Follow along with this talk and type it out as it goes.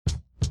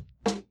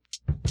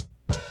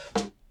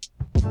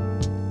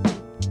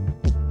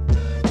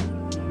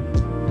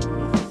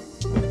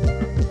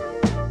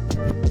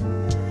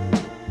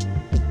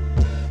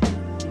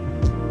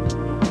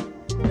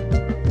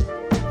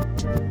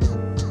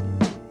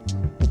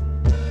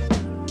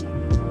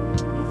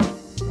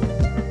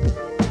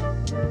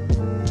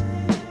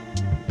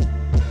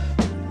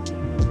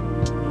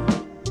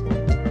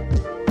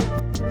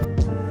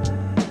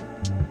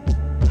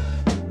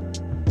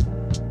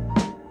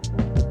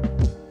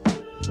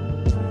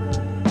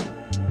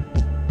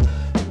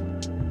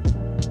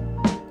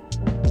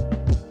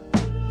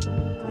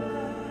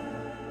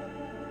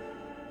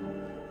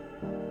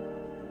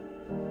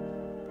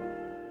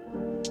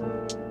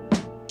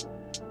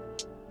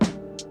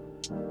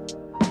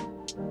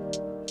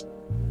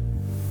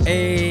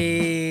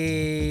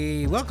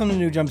Hey, welcome to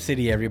New Jump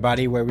City,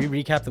 everybody, where we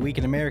recap the week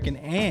in American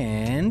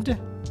and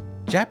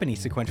Japanese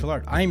sequential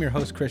art. I am your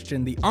host,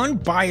 Christian, the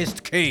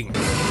unbiased king,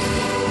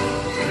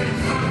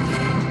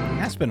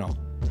 Aspinall.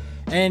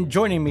 And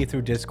joining me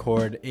through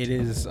Discord, it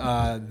is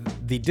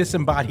the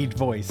disembodied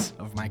voice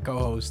of my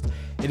co-host.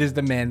 It is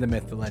the man, the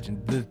myth, the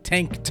legend, the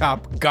tank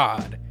top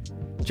god,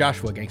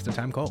 Joshua Gangsta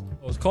Time Cole.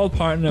 Well, it's called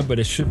Partner, but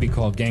it should be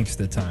called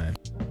Gangsta Time.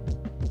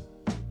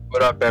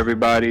 What up,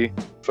 everybody?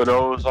 For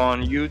those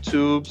on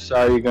YouTube,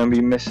 sorry you're gonna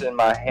be missing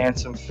my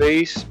handsome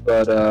face,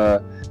 but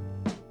I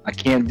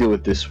can't do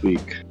it this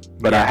week.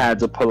 But I had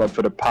to pull up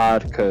for the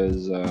pod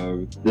because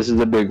this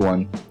is a big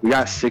one. We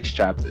got 6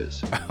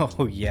 chapters.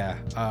 Oh yeah,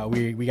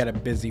 we got a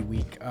busy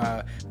week.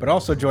 But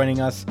also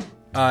joining us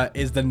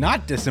is the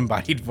not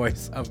disembodied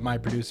voice of my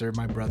producer,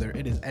 my brother.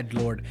 It is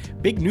Edgelord.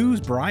 Big news,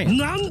 Brian.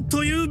 なん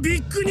というビ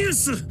ッグニュー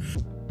ス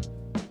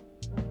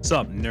What's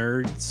up,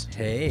 nerds?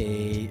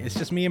 Hey, it's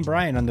just me and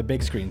Brian on the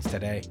big screens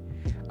today.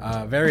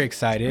 Very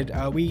excited.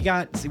 We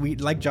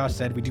like Josh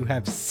said, we do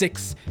have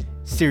 6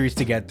 series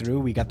to get through.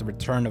 We got the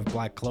return of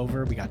Black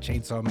Clover. We got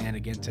Chainsaw Man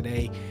again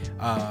today,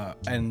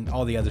 and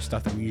all the other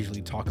stuff that we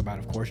usually talk about.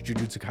 Of course,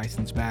 Jujutsu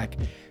Kaisen's back.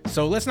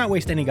 So let's not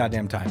waste any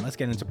goddamn time. Let's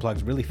get into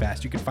plugs really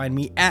fast. You can find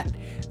me at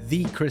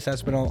the Chris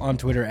Espinal on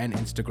Twitter and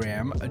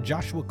Instagram.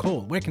 Joshua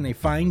Cole, where can they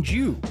find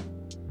you?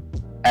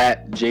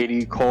 At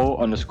JD Cole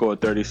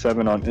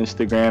 _37 on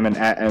Instagram and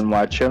at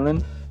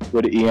NYChillin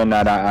with an EN,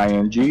 not an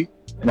ING.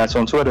 And that's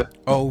on Twitter.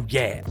 Oh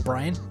yeah,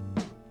 Brian.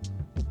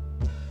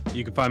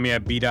 You can find me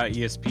at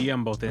b.esp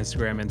on both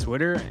Instagram and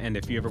Twitter. And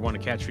if you ever want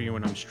to catch me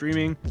when I'm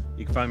streaming,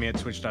 you can find me at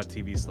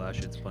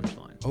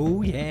twitch.tv/itspunchline.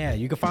 Oh yeah,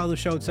 you can follow the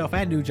show itself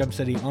at New Jump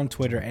City on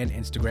Twitter and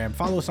Instagram.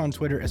 Follow us on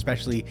Twitter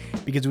especially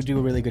because we do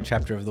a really good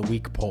chapter of the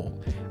week poll,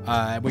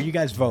 where you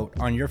guys vote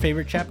on your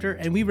favorite chapter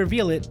and we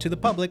reveal it to the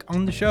public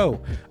on the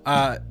show.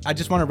 I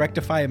just want to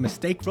rectify a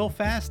mistake real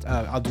fast.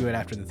 I'll do it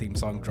after the theme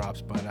song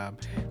drops, but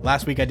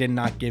last week I did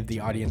not give the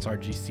audience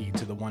RGC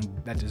to the one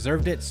that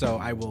deserved it, so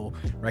I will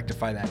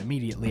rectify that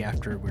immediately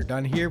after we're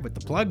done here with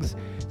the plugs.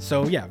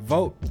 So yeah,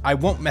 vote. I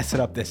won't mess it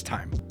up this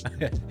time.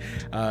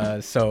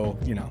 So,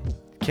 you know,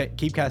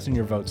 keep casting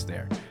your votes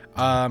there.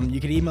 You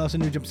can email us at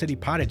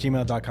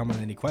newjumpcitypod@gmail.com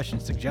with any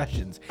questions,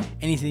 suggestions,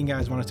 anything you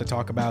guys want us to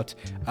talk about.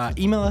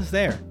 Email us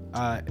there.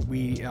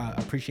 We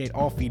appreciate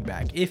all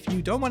feedback. If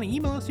you don't want to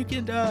email us, you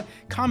can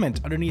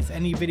comment underneath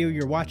any video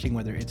you're watching,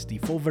 whether it's the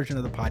full version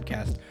of the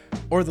podcast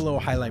or the little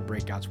highlight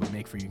breakouts we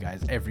make for you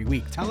guys every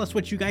week. Tell us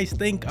what you guys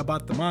think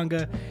about the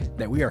manga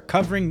that we are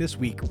covering this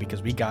week,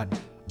 because we got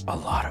a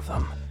lot of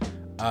them.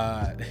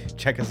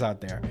 Check us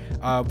out there.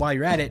 While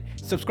you're at it,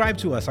 subscribe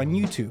to us on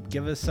YouTube.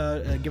 Give us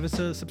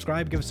a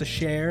subscribe, give us a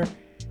share,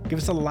 give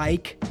us a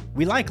like.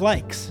 We like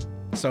likes,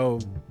 so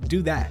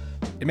do that.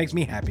 It makes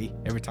me happy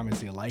every time I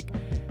see a like.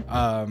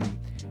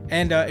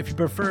 And if you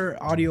prefer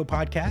audio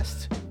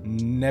podcasts,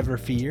 never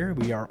fear.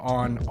 We are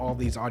on all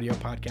these audio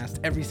podcasts.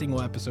 Every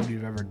single episode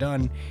we've ever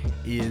done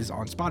is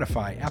on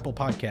Spotify, Apple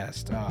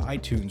Podcasts,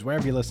 iTunes,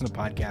 wherever you listen to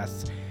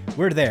podcasts.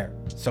 We're there.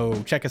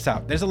 So check us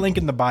out. There's a link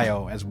in the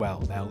bio as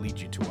well that'll lead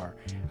you to our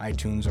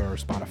iTunes or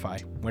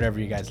Spotify, whatever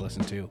you guys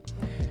listen to.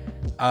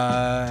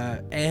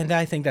 And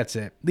I think that's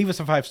it. Leave us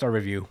a 5-star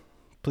review.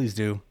 Please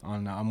do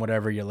on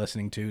whatever you're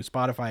listening to.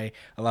 Spotify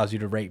allows you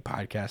to rate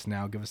podcasts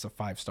now. Give us a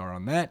 5-star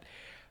on that.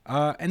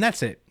 And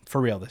that's it for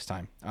real this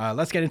time.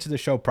 Let's get into the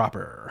show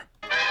proper.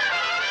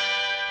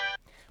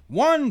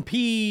 One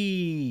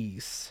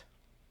Piece.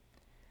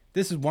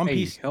 This is One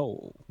Piece.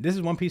 This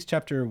is One Piece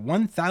chapter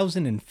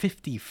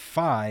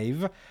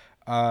 1055.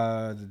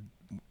 The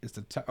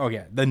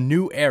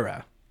New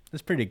Era.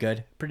 That's pretty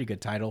good. Pretty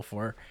good title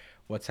for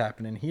what's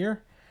happening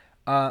here.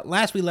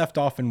 Last we left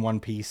off in One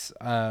Piece,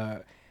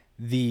 the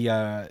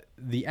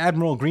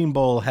Admiral Green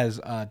Bull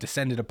has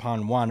descended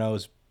upon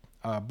Wano's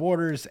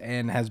borders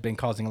and has been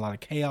causing a lot of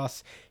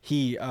chaos.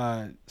 He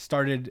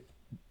started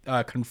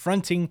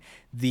confronting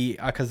the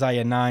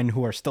Akazaya 9,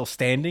 who are still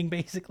standing,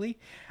 basically.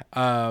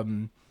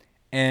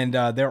 And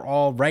they're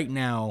all right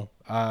now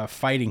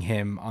fighting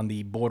him on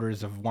the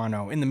borders of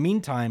Wano. In the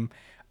meantime,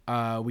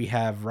 we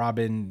have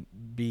Robin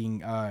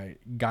being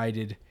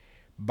guided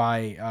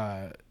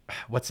by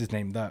what's his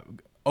name, the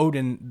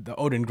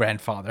Odin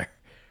grandfather,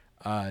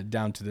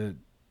 down to the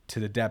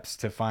depths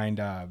to find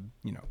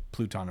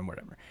Pluton and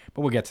whatever.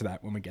 But we'll get to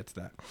that when we get to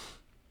that.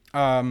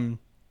 So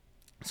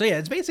yeah,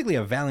 it's basically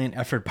a valiant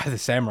effort by the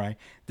samurai.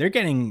 They're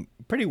getting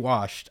pretty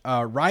washed.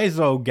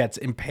 Raizo gets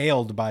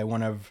impaled by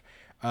one of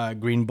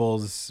Green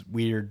Bull's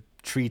weird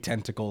tree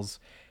tentacles,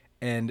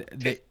 and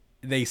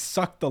they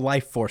suck the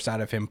life force out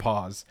of him.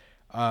 Pause.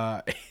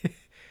 One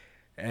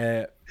of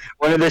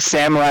the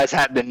samurais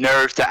had the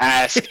nerve to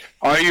ask,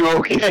 "Are you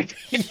okay?"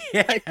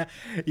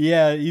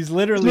 yeah. He's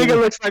literally. This nigga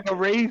looks like a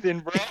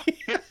raisin, bro.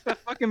 It's a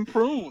fucking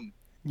prune.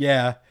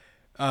 Yeah.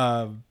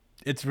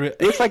 It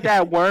looks like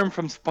that worm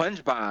from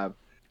SpongeBob.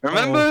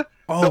 Remember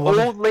the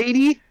old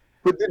lady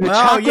with the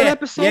chocolate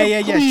episode?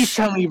 Yeah. Please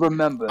tell me you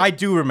remember. I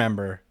do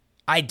remember.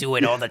 I do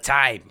it all the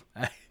time.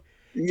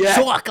 Yeah.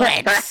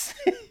 Chocolates.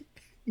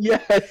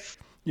 Yes.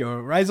 Yo,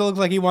 Raizo looks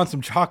like he wants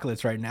some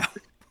chocolates right now.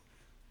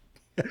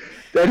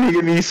 That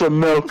nigga needs some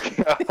milk.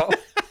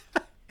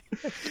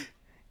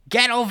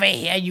 Get over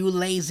here, you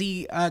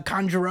lazy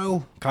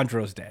Conjuro.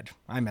 Conjuro's dead.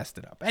 I messed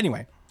it up.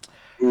 Anyway.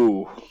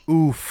 Ooh.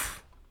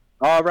 Oof.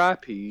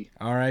 R.I.P.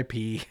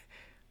 R.I.P.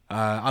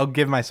 I'll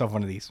give myself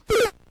one of these.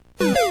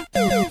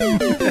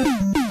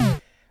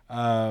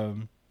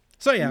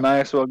 So yeah. You might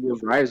as well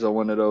give Raizo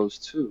one of those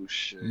too.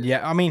 Shit.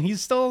 Yeah, I mean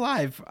he's still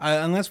alive.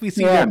 Unless we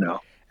see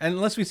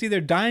unless we see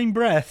their dying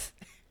breath.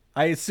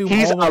 I assume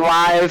he's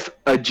alive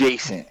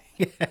adjacent.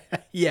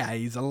 Yeah,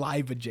 he's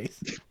alive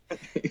adjacent.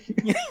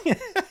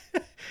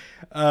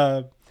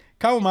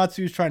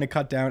 Kawamatsu's trying to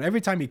cut down.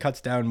 Every time he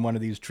cuts down one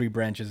of these tree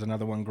branches,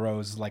 another one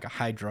grows like a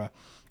hydra.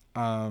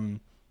 They're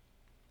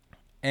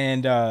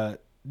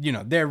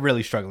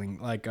really struggling.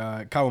 Like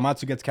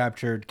Kawamatsu gets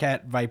captured,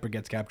 Cat Viper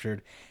gets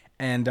captured,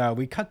 and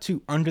we cut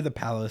to under the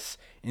palace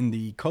in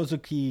the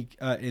Kozuki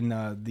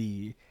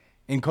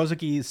in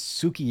Kozuki's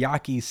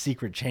Sukiyaki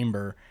secret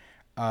chamber,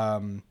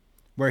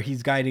 where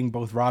he's guiding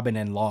both Robin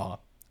and Law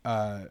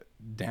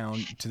down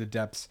to the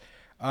depths.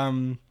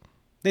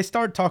 They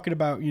start talking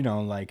about,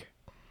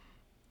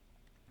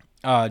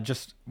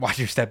 just watch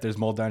your step. There's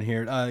mold down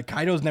here.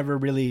 Kaido never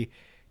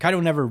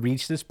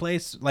reached this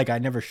place. Like, I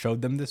never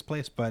showed them this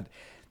place, but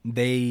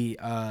they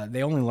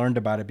only learned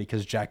about it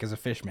because Jack is a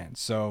fishman.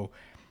 So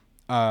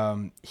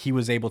he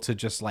was able to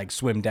just like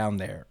swim down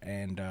there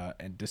and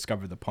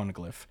discover the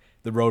poneglyph,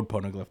 the road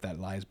poneglyph that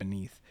lies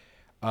beneath.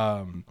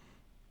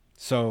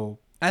 So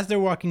as they're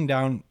walking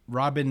down,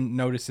 Robin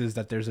notices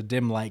that there's a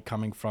dim light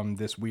coming from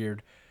this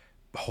weird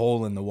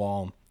hole in the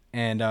wall,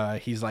 and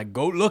he's like,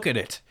 "Go look at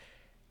it."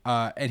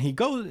 And he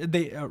goes.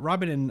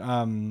 Robin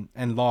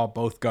and Law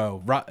both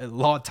go.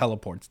 Law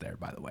teleports there,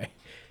 by the way.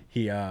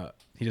 He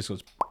just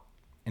goes,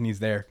 and he's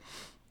there.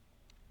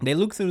 They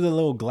look through the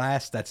little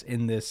glass that's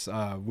in this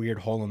weird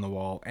hole in the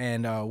wall,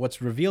 and what's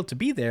revealed to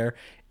be there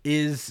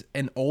is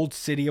an old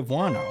city of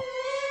Wano.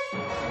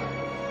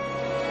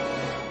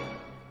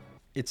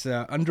 It's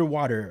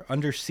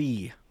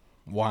undersea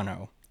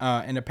Wano.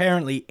 And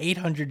apparently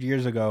 800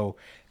 years ago,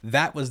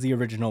 that was the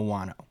original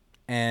Wano.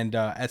 And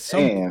at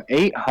some... Damn,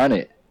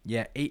 800.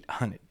 Yeah,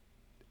 800.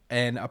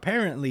 And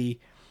apparently,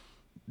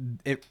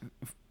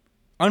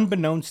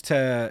 unbeknownst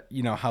to,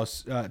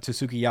 to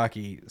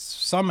Sukiyaki,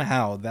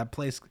 somehow that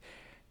place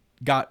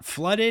got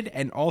flooded,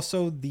 and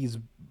also these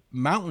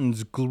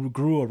mountains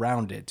grew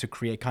around it to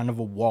create kind of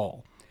a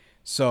wall.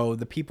 So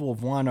the people of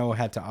Wano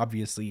had to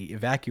obviously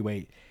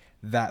evacuate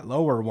that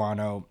lower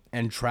Wano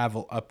and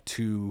travel up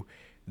to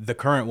the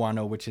current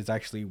Wano, which is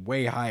actually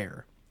way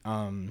higher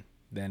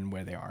than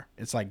where they are.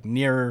 It's like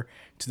nearer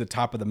to the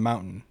top of the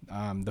mountain,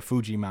 the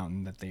Fuji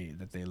mountain that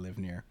they live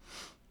near.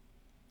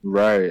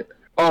 Right.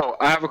 Oh,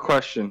 I have a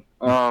question.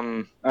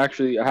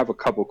 Actually, I have a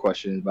couple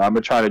questions, but I'm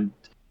gonna try to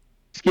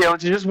scale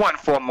to just one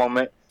for a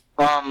moment.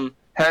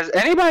 Has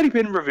anybody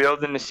been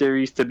revealed in the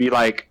series to be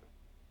like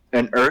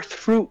an earth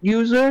fruit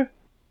user?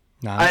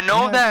 I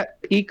know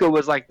that Pika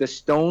was like the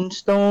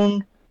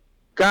stone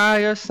guy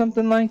or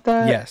something like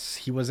that. Yes,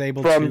 he was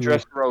able from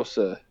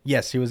Dressrosa.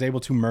 Yes, he was able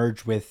to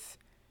merge with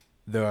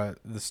the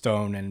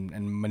stone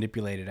and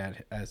manipulate it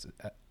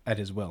at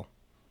his will.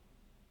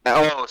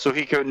 Oh, so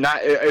he could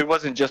not. It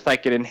wasn't just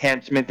like an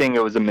enhancement thing;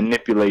 it was a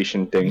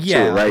manipulation thing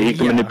too, right? He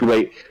could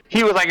manipulate.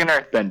 He was like an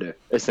earthbender,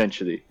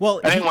 essentially. Well,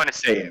 I didn't want to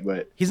say it,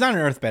 but he's not an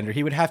earthbender.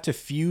 He would have to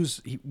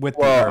fuse with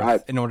the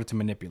earth in order to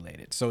manipulate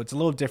it. So it's a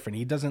little different.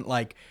 He doesn't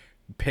like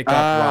pick up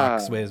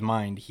rocks with his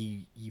mind.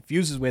 He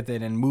fuses with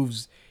it and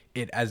moves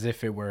it as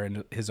if it were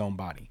in his own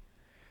body.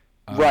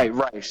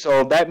 Right.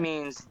 So that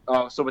means.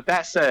 So with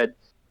that said,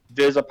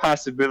 there's a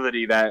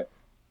possibility that.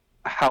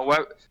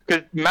 However,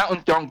 because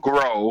mountains don't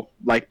grow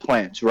like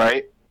plants,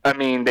 right? I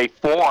mean, they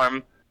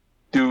form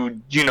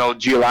through,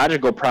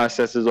 geological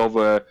processes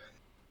over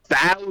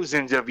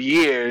thousands of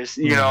years.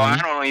 I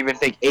don't even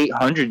think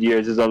 800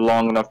 years is a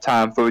long enough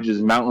time for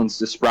just mountains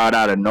to sprout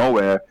out of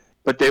nowhere.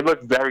 But they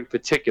look very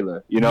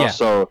particular,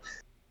 So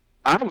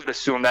I would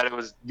assume that it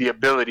was the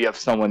ability of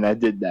someone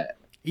that did that.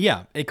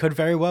 Yeah, it could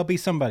very well be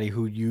somebody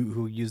who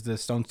used the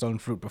stone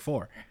fruit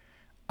before.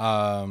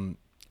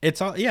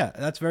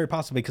 That's very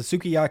possible because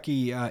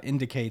Sukiyaki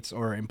indicates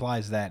or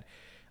implies that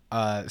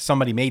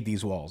somebody made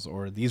these walls,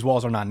 or these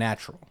walls are not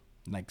natural.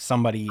 Like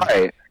somebody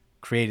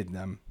created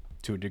them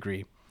to a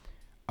degree.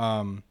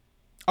 What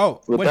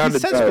he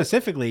said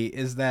specifically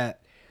is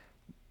that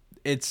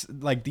it's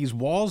like these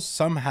walls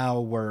somehow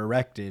were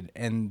erected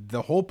and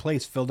the whole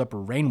place filled up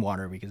with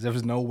rainwater because there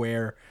was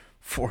nowhere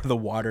for the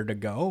water to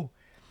go.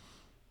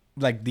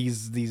 Like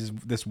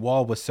this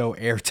wall was so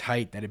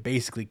airtight that it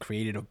basically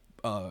created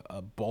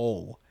a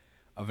bowl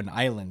of an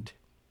island,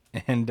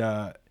 and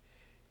it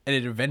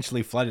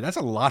eventually flooded. That's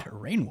a lot of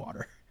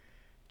rainwater.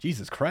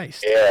 Jesus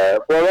Christ. Yeah,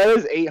 well, that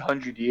is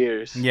 800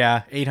 years.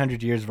 Yeah,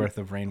 800 years worth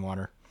of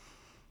rainwater.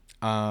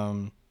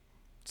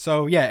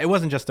 So yeah, it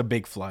wasn't just a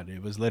big flood.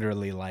 It was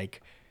literally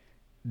like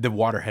the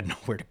water had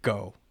nowhere to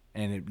go,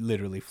 and it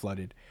literally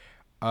flooded.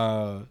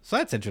 So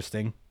that's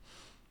interesting.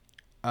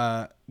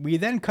 We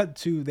then cut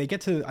to, they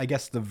get to, I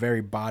guess, the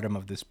very bottom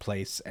of this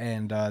place,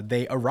 and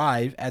they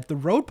arrive at the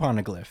road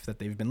poneglyph that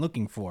they've been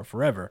looking for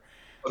forever.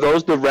 Are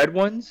those the red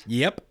ones?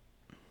 Yep.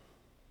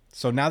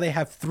 So now they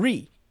have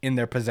 3 in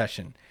their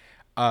possession.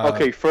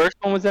 Okay, first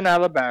one was in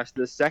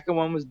Alabasta. Second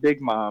one was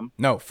Big Mom.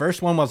 No,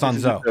 first one was on This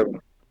is the Zoe. third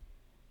one.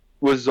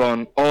 Was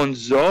on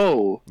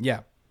Zoe.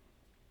 Yeah.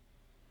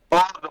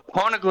 Oh, the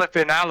poneglyph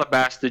in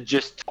Alabasta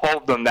just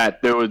told them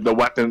that there was the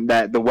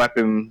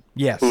weapon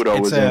Yes. Pluto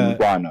was in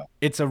Guano.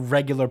 It's a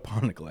regular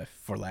poneglyph,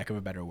 for lack of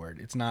a better word.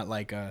 It's not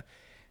like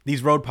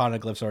these road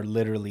poneglyphs are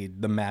literally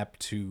the map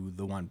to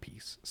the One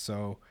Piece.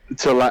 So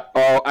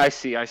I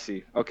see.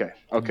 Okay.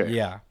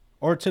 yeah,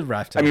 or to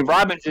Raftel. I mean,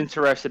 Robin's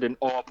interested in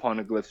all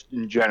poneglyphs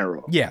in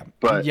general. yeah,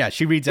 but yeah,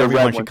 she reads the every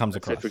red one she one's comes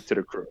across. specific to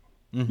the crew.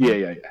 Mhm.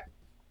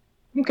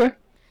 Yeah. Okay.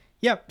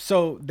 Yep.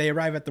 So they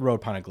arrive at the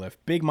road poneglyph.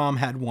 Big Mom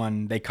had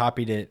one. They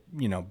copied it,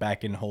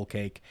 back in Whole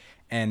Cake,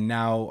 and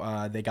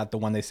now they got the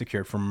one they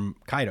secured from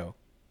Kaido,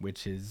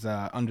 which is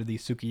under the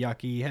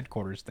Sukiyaki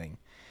headquarters thing.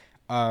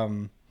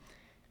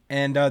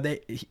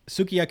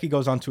 Sukiyaki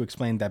goes on to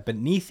explain that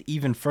beneath,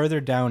 even further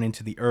down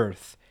into the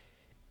earth,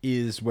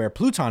 is where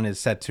Pluton is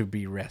said to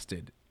be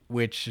rested,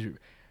 which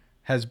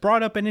has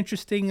brought up an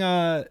interesting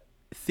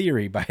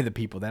theory by the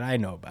people that I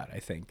know about. I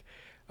think,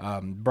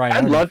 Brian.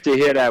 I'd love to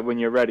hear that when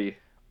you're ready.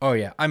 Oh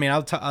yeah, I mean,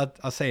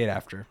 I'll say it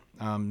after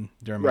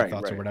during my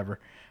thoughts or whatever.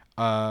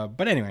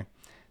 But anyway,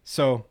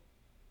 so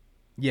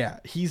yeah,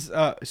 he's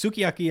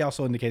Sukiyaki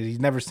also indicated he's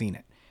never seen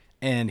it,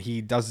 and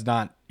he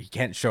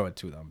can't show it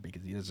to them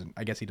because he doesn't.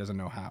 I guess he doesn't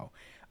know how.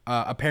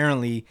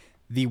 Apparently,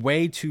 the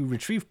way to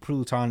retrieve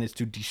Pluton is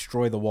to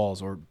destroy the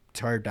walls or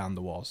tear down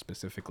the walls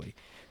specifically.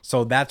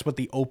 So that's what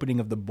the opening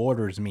of the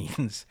borders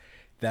means.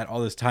 That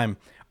all this time,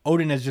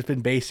 Odin has just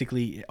been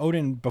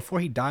before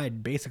he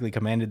died, basically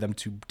commanded them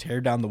to tear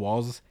down the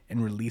walls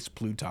and release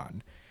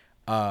Pluton.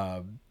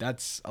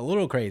 That's a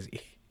little crazy.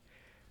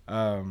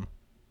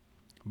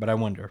 But I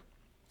wonder.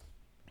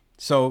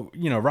 So,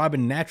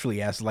 Robin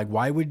naturally asks, like,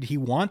 why would he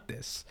want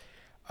this?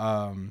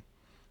 And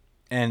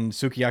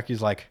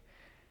Sukiyaki's like,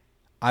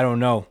 I don't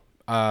know.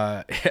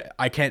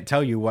 I can't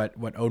tell you what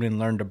Odin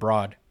learned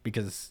abroad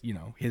because,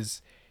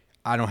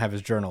 I don't have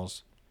his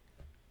journals.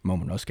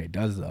 Momonosuke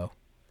does, though.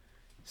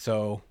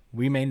 So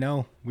we may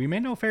know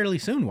fairly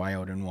soon why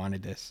Odin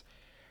wanted this.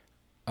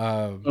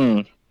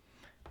 But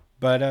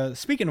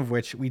speaking of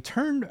which, we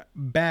turn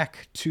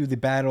back to the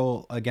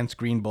battle against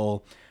Green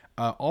Bull.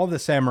 All the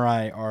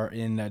samurai are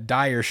in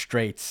dire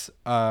straits.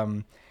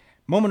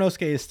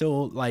 Momonosuke is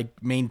still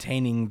like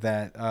maintaining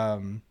that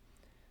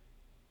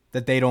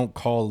that they don't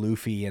call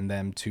Luffy and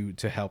them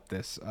to help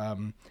this.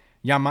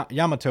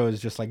 Yamato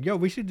is just like, yo,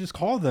 we should just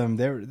call them.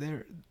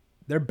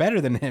 They're better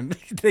than him.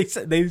 They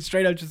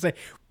straight up just say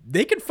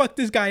they can fuck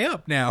this guy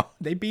up now.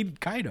 They beat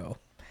Kaido.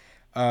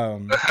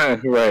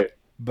 Right.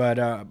 But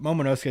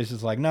Momonosuke is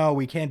just like, no,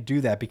 we can't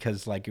do that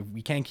because like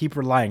we can't keep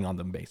relying on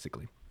them.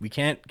 Basically, we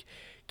can't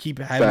keep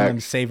having them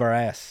save our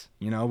ass.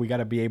 We got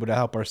to be able to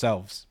help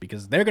ourselves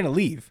because they're gonna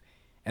leave,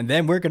 and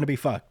then we're gonna be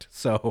fucked.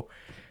 So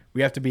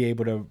we have to be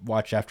able to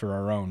watch after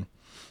our own.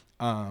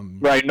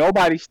 Right.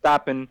 Nobody's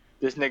stopping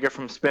this nigga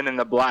from spinning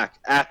the block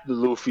after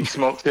Luffy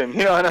smoked him.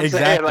 You know what I'm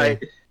saying?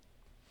 Like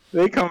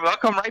they'll come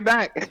right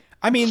back.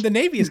 I mean, the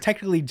Navy is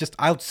technically just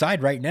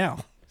outside right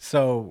now,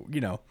 so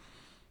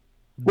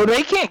Well,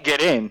 they can't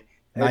get in.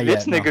 Not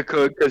This yet, nigga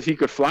could because he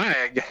could fly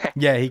again.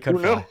 Yeah, he could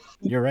Who fly.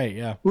 knew? You're right.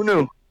 Yeah. Who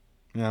knew?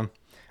 Yeah.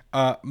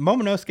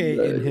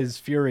 Momonosuke, in his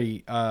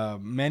fury,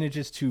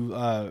 manages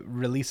to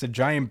release a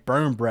giant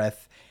burn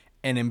breath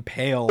and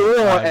impale. Or,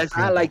 as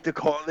I like to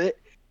call it,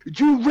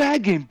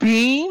 Dragon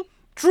Beam.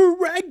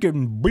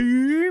 Dragon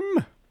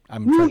Beam.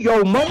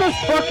 Yo,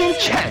 motherfucking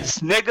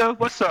chest, nigga.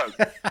 What's up?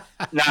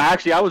 Nah,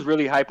 actually, I was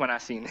really hyped when I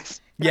seen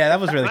this. Yeah, that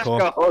was really Let's cool.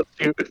 go,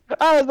 dude.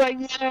 I was like,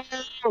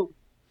 yo,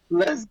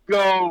 let's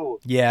go.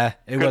 Yeah,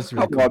 it was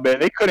really Come cool. on, man.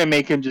 They couldn't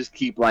make him just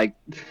keep like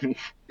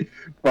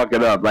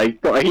fucking up.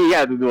 Like he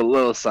had to do a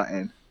little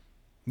something.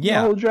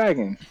 Yeah, The whole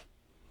dragon.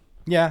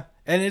 yeah,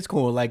 and it's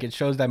cool. Like it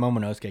shows that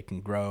Momonosuke can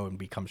grow and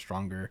become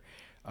stronger.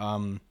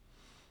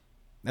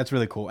 That's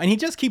really cool. And he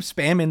just keeps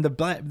spamming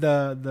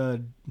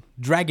the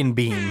dragon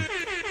beam.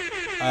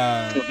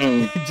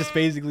 Just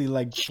basically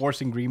like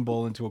forcing Green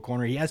Bull into a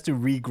corner. He has to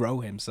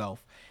regrow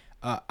himself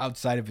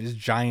outside of his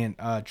giant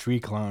tree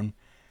clone.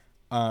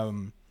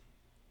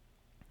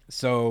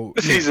 So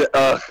He's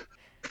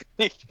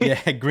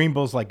yeah, Green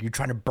Bull's like, you're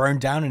trying to burn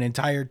down an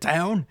entire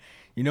town?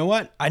 You know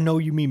what? I know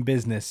you mean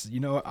business.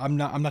 I'm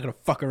not gonna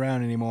fuck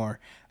around anymore.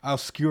 I'll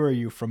skewer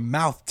you from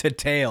mouth to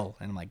tail.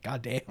 And I'm like,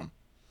 God damn.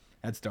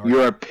 That's dark.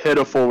 You're a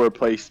pitiful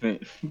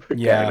replacement for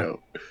Yeah.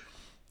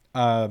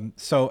 Kaido.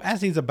 So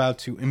as he's about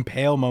to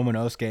impale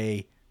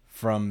Momonosuke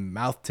from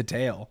mouth to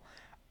tail,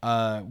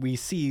 we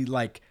see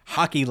like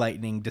hockey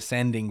lightning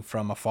descending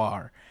from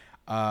afar.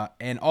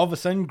 And all of a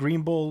sudden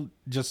Green Bull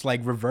just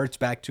like reverts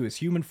back to his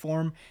human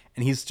form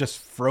and he's just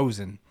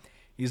frozen.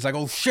 He's like,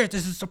 oh shit,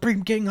 this is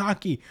Supreme King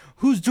Haki.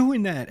 Who's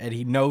doing that? And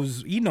he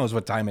knows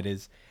what time it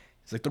is.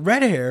 He's like, the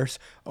red hairs.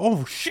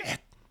 Oh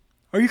shit.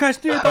 Are you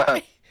guys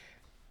nearby?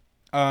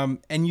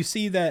 And you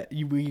see that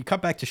we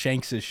cut back to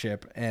Shanks'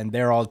 ship, and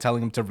they're all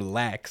telling him to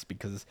relax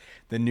because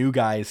the new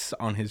guys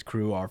on his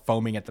crew are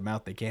foaming at the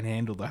mouth. They can't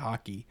handle the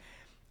hockey.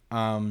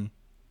 And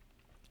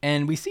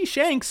we see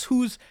Shanks,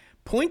 who's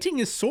pointing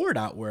his sword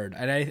outward,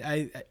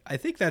 and I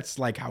think that's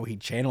like how he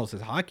channels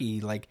his hockey.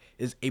 He, like,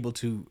 is able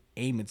to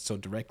aim it so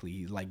directly.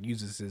 He like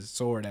uses his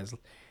sword as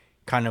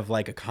kind of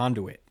like a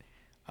conduit.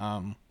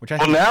 Which I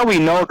think, now we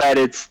know that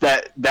it's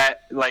that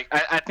like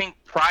I think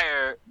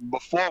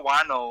before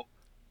Wano,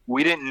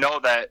 we didn't know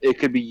that it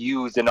could be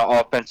used in an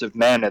offensive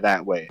manner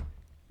that way.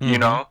 You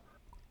know,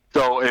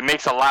 so it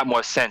makes a lot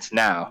more sense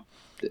now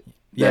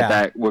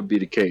that would be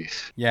the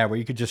case. Yeah, where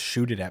you could just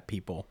shoot it at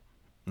people,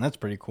 and that's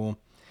pretty cool.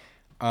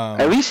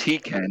 At least he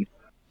can.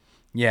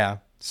 Yeah.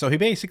 So he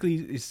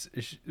basically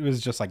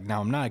was just like,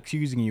 now I'm not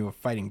accusing you of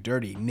fighting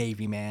dirty,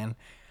 Navy man,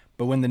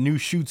 but when the new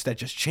shoots that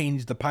just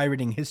changed the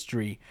pirating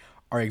history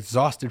are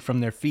exhausted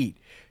from their feet,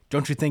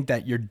 don't you think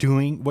that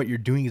what you're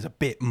doing is a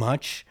bit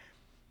much?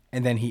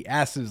 And then he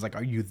asks us, like,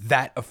 are you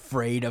that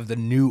afraid of the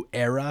new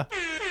era?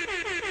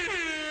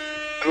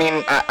 I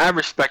mean, I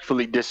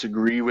respectfully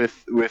disagree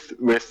with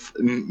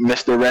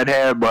Mr.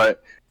 Redhair,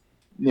 but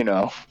you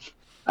know,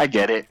 I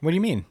get it. What do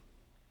you mean?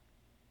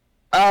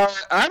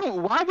 I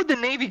don't. Why would the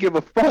Navy give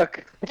a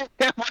fuck?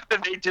 Why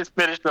did they just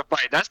finish the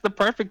fight? That's the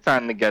perfect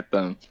time to get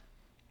them.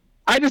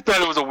 I just thought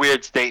it was a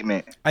weird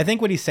statement. I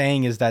think what he's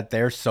saying is that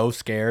they're so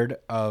scared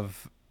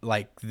of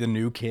like the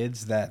new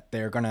kids that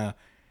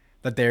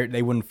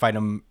they wouldn't fight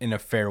them in a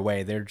fair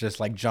way. They're just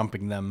like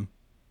jumping them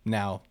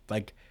now,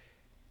 like,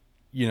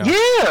 you know.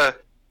 Yeah,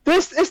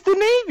 it's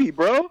the Navy,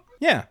 bro.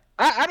 Yeah.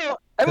 I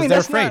mean,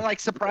 that's afraid. not like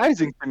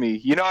surprising to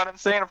me. You know what I'm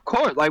saying? Of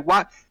course. Like,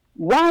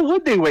 why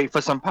would they wait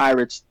for some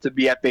pirates to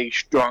be at their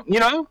strong? You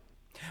know?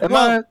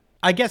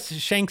 I guess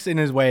Shanks in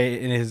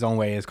his own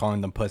way is calling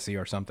them pussy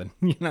or something.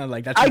 You know,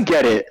 like that's. I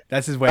get it.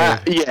 That's his way.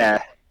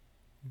 Yeah.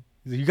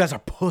 You guys are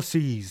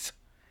pussies.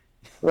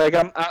 Like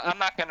I'm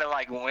not gonna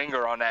like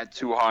linger on that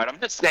too hard. I'm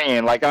just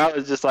saying, like I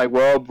was just like,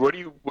 well, what do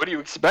you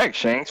expect,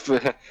 Shanks,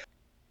 for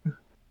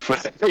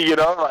you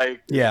know,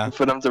 like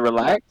for them to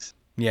relax?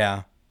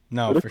 Yeah.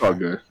 No, but for it's all sure.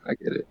 good. I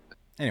get it.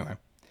 Anyway,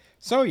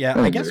 so yeah,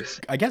 I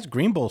guess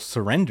Green Bull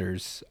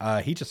surrenders.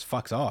 He just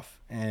fucks off,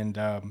 and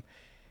you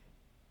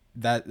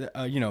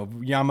know,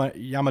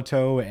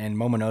 Yamato and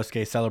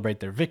Momonosuke celebrate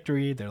their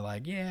victory. They're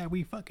like, yeah,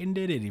 we fucking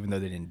did it, even though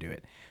they didn't do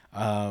it.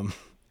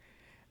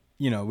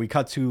 You know, we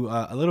cut to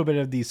a little bit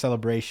of the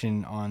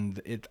celebration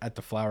at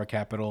the Flower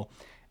Capital.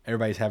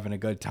 Everybody's having a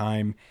good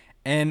time,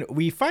 and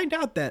we find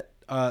out that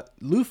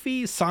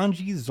Luffy,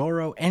 Sanji,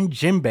 Zoro, and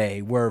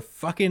Jinbei were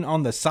fucking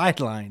on the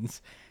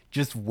sidelines,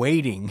 just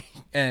waiting,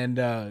 and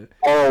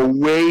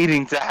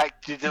waiting to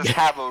just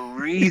have a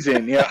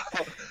reason, yeah.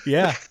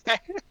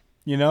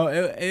 You know,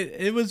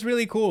 it was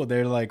really cool.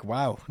 They're like,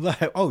 wow,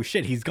 oh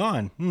shit, he's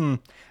gone.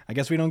 I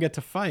guess we don't get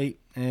to fight.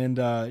 And,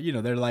 you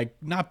know, they're like,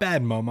 not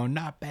bad, Momo,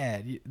 not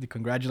bad. They're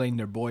congratulating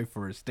their boy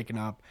for sticking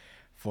up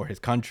for his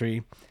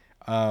country.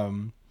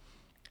 And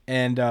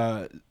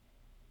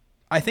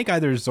I think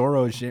either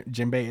Zoro or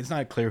Jinbei, it's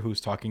not clear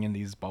who's talking in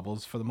these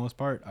bubbles for the most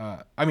part.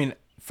 I mean,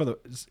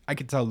 I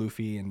could tell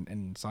Luffy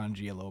and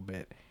Sanji a little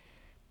bit.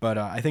 But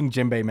I think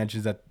Jinbei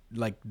mentions that,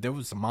 like, there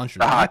was some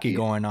monster hockey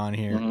going on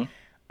here.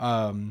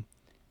 Mm-hmm.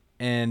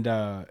 And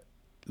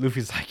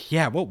Luffy's like,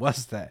 yeah, what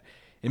was that?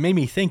 It made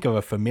me think of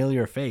a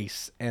familiar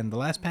face. And the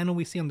last panel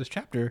we see on this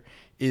chapter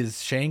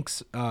is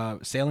Shanks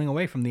sailing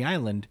away from the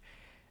island.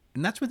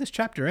 And that's where this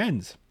chapter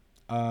ends.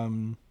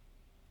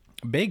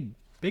 Big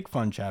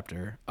fun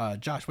chapter.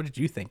 Josh, what did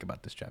you think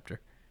about this chapter?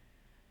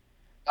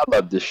 I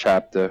love this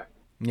chapter.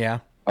 Yeah.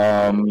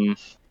 I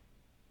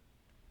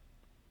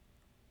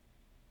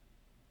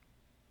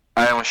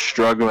am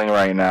struggling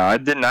right now. I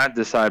did not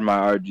decide my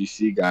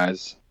RGC,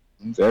 guys.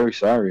 I'm very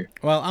sorry.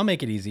 Well, I'll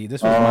make it easy.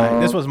 This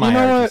was my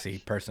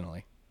RGC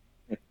personally.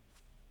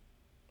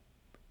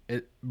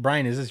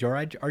 Brian, is this your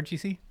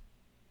RGC?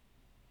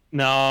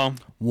 No.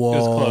 Whoa. It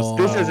was close.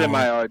 This isn't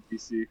my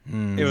RGC.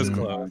 It was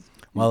close.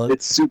 Well,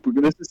 it's super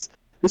good. This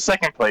is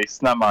second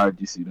place, not my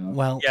RGC though.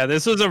 Well, yeah,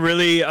 this was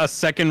a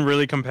second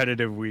really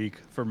competitive week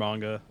for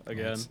manga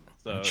again.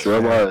 So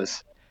sure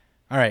was.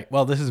 All right.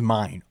 Well, this is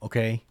mine.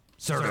 Okay.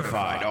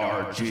 Certified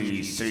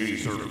RGC.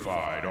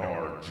 Certified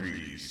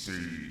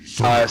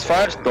RGC. As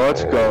far as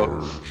thoughts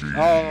go,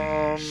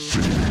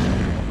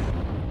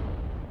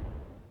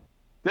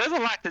 there's a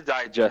lot to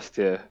digest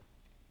here.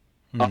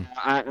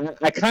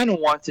 I kind of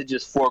want to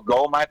just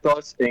forego my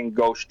thoughts and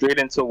go straight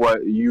into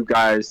what you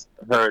guys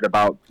heard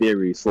about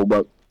theories for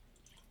what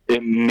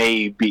it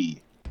may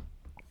be.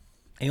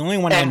 The only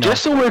one I know.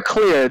 Just so we're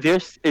clear,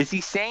 is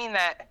he saying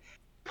that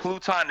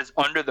Pluton is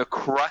under the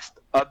crust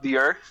of the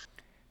Earth?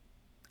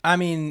 I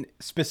mean,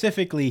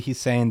 specifically, he's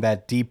saying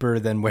that deeper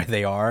than where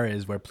they are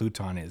is where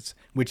Pluton is,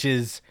 which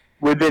is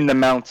within the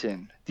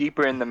mountain,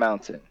 deeper in the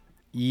mountain.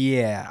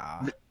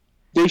 Yeah.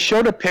 They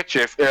showed a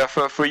picture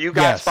for you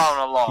guys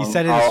following along. He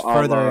said it is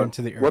further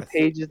into the Earth. What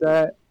page is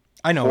that?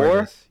 I know 4? where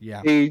it is.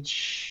 Yeah.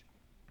 Page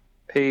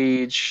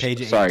 8.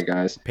 Sorry,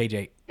 guys. Page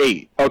 8.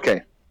 8.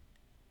 Okay.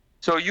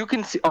 So you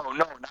can see. Oh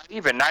no,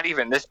 not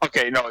even this.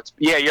 Okay, no, it's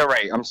You're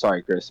right. I'm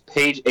sorry, Chris.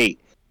 Page 8.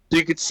 So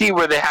you can see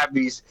where they have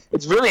these.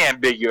 It's really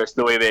ambiguous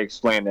the way they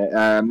explain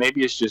it.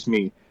 Maybe it's just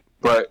me,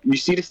 but you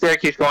see the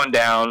staircase going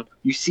down.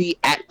 You see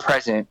at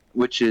present,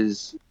 which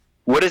is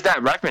what is that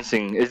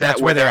referencing? Is That's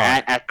that where where they're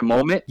they're at the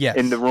moment? Yes.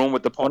 In the room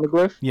with the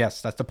poneglyph.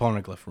 Yes, that's the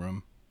poneglyph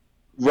room.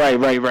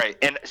 Right.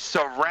 And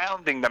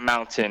surrounding the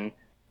mountain,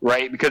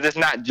 right? Because it's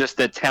not just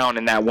a town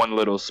in that one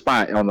little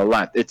spot on the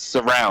left. It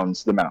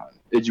surrounds the mountain.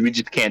 We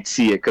just can't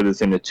see it because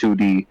it's in the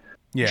 2D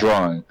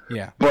drawing.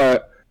 Yeah.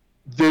 But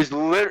there's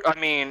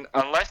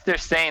unless they're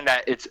saying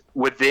that it's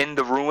within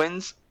the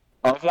ruins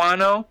of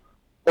Wano,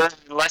 or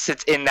unless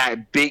it's in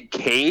that big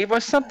cave or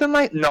something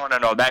like. No.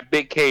 That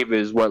big cave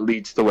is what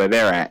leads to where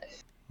they're at.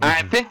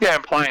 I think they're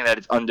implying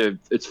that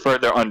it's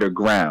further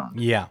underground.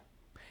 Yeah.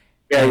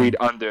 Buried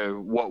under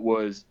what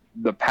was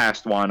the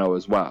past Wano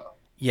as well.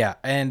 Yeah,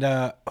 and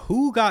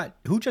who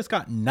just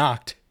got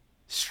knocked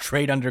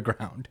straight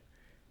underground?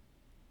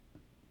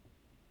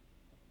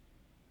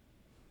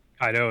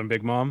 Kaido and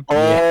Big Mom.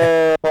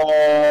 Oh,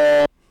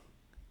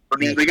 I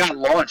mean, they got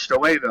launched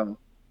away though.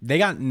 They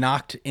got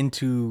knocked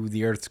into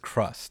the Earth's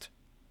crust.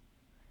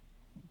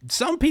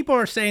 Some people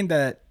are saying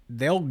that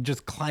they'll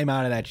just climb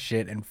out of that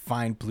shit and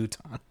find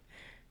Pluton.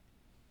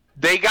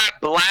 They got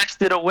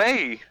blasted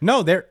away.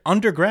 No, they're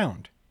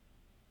underground.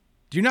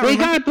 Do you not? They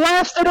remember? got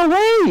blasted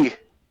away.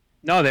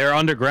 No, they're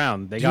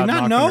underground. They Do you got not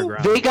knocked know?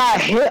 underground. They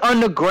got hit on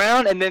the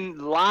ground, and then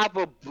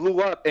lava blew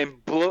up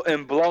and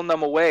blown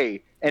them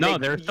away. And No,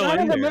 they're still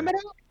in there. Remember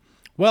that?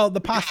 Well,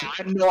 the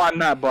I know I'm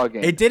not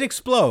bugging. it did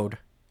explode.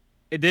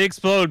 It did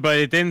explode, but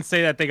it didn't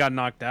say that they got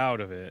knocked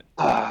out of it.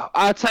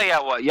 I'll tell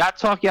y'all what. Y'all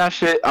talk y'all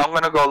shit. I'm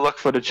gonna go look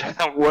for the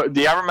channel.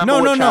 Do y'all remember? No.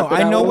 what chapter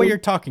I that know what was? you're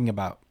talking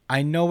about.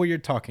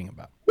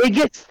 They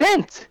get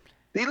sent.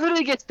 They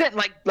literally get sent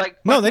like.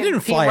 No, they fucking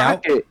didn't Team fly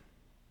out. Rocket.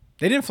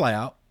 They didn't fly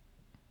out.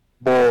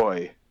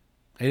 Boy.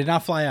 They did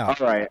not fly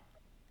out. All right.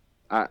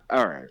 All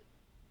right.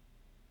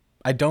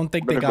 I don't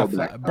think they Better got go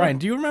back. Brian,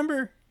 do you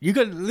remember? You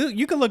could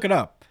look it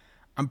up.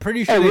 I'm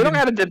pretty sure Hey, they we don't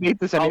didn't- got to debate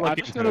this I'll anymore. look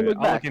I'm just into gonna it. look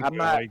I'll back. look I'm into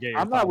it. not. I'll get your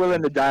I'm not thoughts.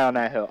 willing to die on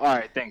that hill. All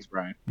right. Thanks,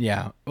 Brian.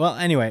 Yeah. Well,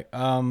 anyway,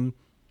 well,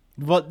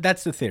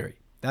 that's the theory.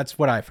 That's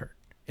what I've heard,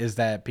 is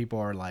that people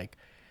are like,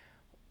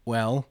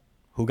 well,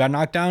 who got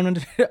knocked down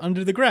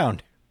under the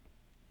ground?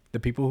 The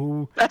people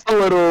who, That's a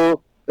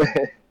little.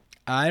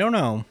 I don't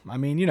know. I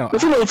mean,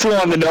 That's a little too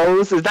on the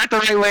nose. Is that the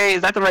right way?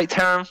 Is that the right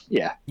term?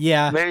 Yeah.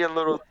 yeah, Maybe a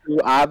little too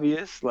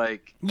obvious.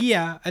 Like,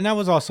 yeah. And I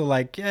was also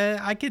like,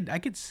 I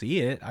could see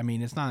it. I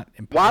mean, it's not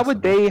impossible. why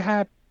would they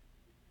have?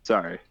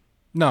 Sorry.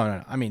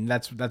 No. I mean,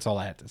 that's all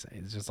I had to say.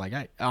 It's just like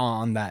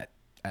on that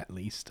at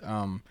least.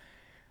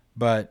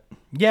 But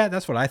yeah,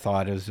 that's what I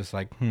thought. It was just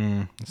like,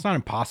 it's not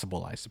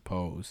impossible, I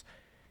suppose.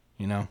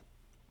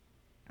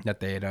 That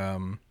they'd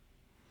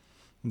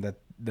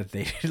that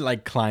they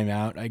like climb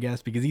out, I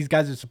guess, because these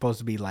guys are supposed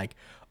to be like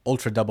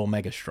ultra double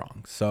mega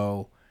strong.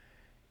 So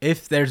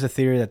if there's a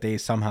theory that they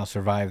somehow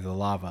survive the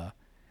lava,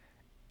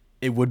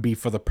 it would be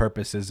for the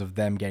purposes of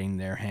them getting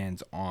their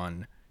hands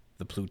on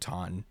the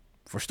Pluton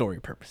for story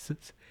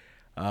purposes.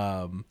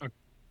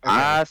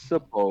 I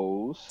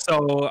suppose.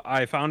 So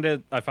I found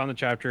it. I found the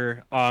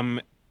chapter.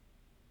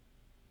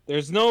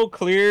 There's no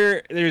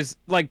clear. There's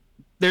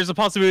a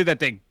possibility that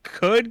they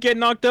could get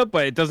knocked up,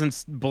 but it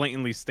doesn't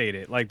blatantly state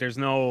it. Like there's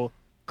no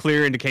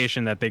clear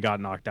indication that they got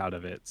knocked out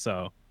of it.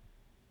 So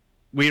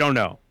we don't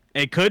know.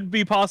 It could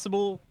be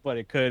possible, but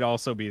it could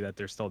also be that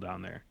they're still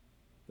down there.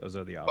 Those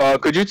are the options.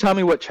 Could you tell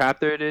me what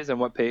chapter it is and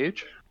what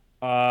page?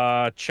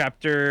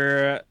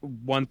 Chapter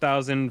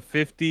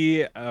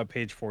 1050,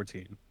 page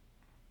 14.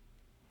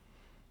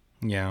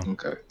 Yeah.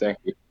 Okay, thank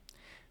you.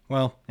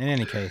 Well, in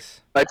any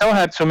case, I don't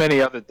have too many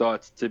other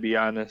thoughts, to be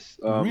honest.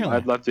 Really?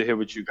 I'd love to hear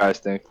what you guys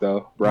think,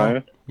 though.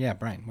 Brian? yeah,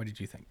 Brian, what did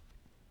you think?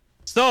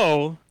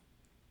 So,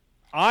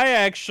 I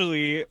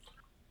actually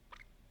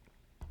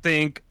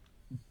think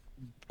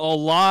a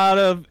lot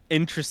of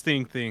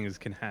interesting things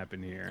can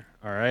happen here.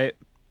 All right.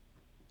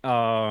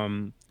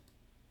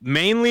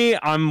 Mainly,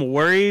 I'm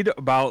worried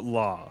about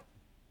Law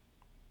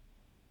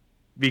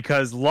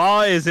because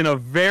Law is in a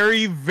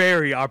very,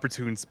 very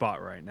opportune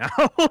spot right now.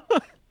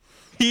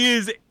 He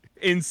is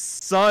in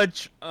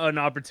such an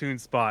opportune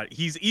spot.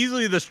 He's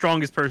easily the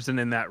strongest person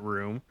in that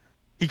room.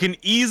 He can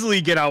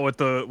easily get out with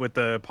the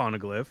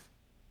poneglyph.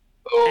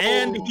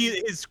 And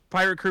his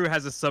pirate crew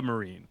has a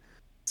submarine.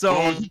 So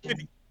he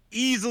could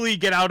easily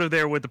get out of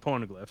there with the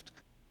poneglyph.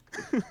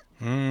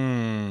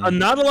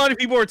 Not a lot of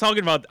people are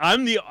talking about.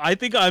 I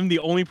think I'm the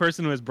only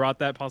person who has brought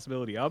that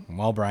possibility up.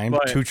 Well, Brian,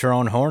 But- toot your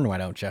own horn, why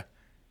don't you?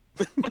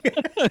 I'm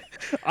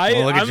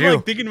look at you.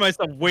 like thinking to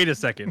myself, wait a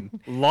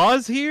second.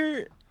 Law's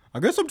here? I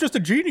guess I'm just a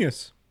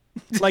genius.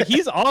 Like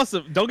he's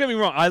awesome. Don't get me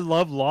wrong, I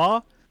love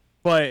Law,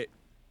 but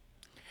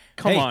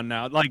come Hey, on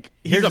now. Like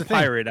he's here's a the thing.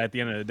 pirate at the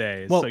end of the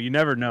day, Well- so you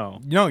never know.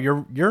 No,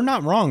 you're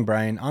not wrong,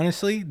 Brian.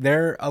 Honestly,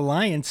 their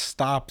alliance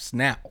stops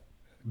now.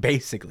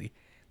 Basically,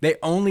 they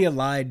only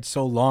allied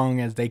so long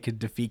as they could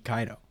defeat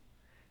Kaido.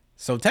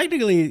 So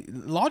technically,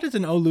 Law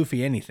doesn't owe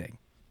Luffy anything.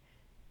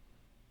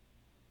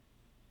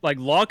 Like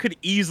Law could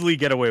easily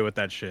get away with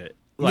that shit.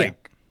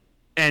 Like,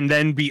 and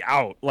then be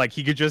out. Like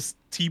he could just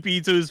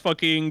TP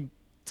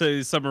to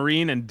his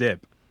submarine and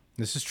dip.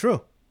 This is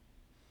true.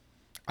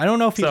 I don't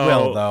know if he So-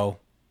 will though,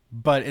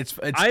 but it's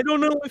I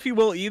don't know if he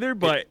will either,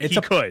 but It's he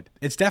a- could.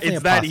 it's definitely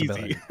it's a that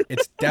possibility. easy.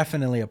 It's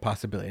definitely a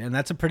possibility, and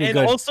that's a pretty And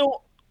good.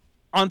 also,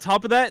 on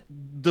top of that,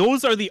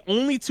 those are the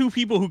only two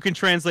people who can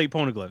translate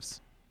poneglyphs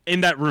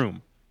in that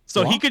room.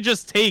 So he What? could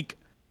just take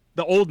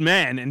the old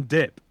man and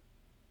dip.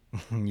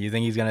 You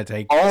think he's gonna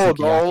take? Oh,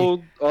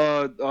 Sukiyaki? the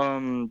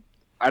old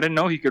I didn't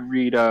know he could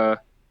read Yeah,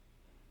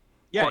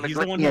 he's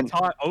the one who Poneglyphian.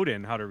 taught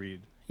Odin how to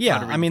read. Yeah,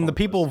 to read I mean the poneglyphs.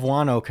 people of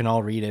Wano can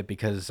all read it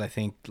because I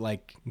think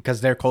because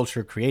their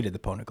culture created the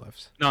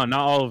poneglyphs. No, not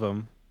all of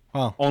them.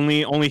 Well,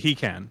 Only he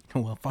can.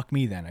 well, fuck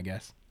me then, I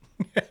guess.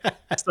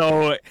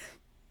 So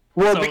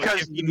Well, So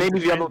because if you maybe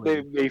need to the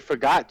other they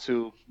forgot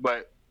to,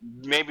 but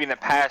maybe in the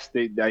past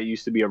that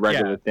used to be a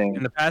regular thing.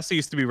 in the past, it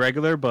used to be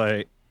regular,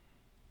 but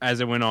as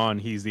it went on,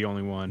 he's the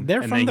only one. They're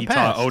and from then the he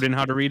past. taught Odin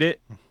how to read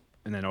it,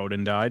 and then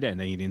Odin died, and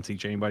then he didn't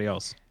teach anybody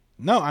else.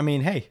 No, I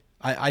mean, hey,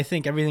 I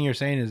think everything you're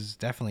saying is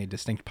definitely a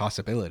distinct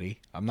possibility.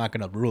 I'm not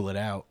gonna rule it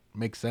out.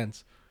 Makes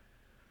sense.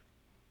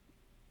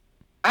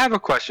 I have a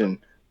question.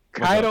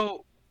 What's up?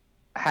 Kaido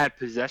had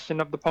possession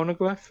of the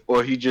poneglyph,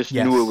 or he just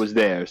Yes. knew it was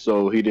there,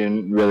 so he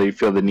didn't really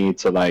feel the need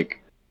to like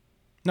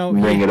No,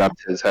 bring he, it up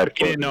to his headquarters.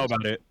 He didn't know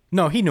about it.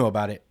 no, he knew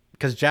about it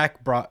because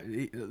Jack brought.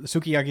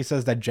 Sukiyaki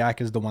says that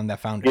Jack is the one that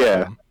found it. Yeah.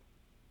 for him.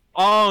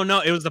 Oh no,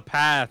 it was the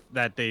path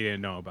that they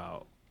didn't know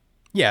about.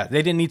 Yeah,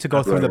 they didn't need to go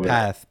Right, through the right.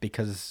 path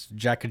because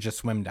Jack could just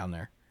swim down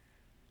there.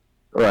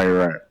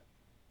 Right.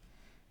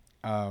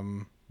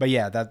 But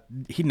yeah, that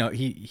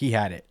he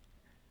had it.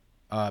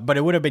 But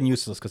it would have been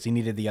useless because he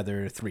needed the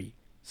other three.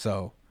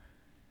 So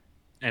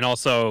And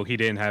also, he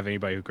didn't have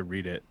anybody who could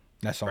read it.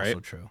 that's also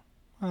Right. true.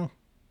 Well,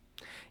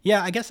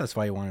 yeah, I guess that's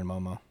why he wanted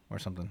Momo or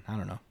something. I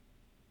don't know,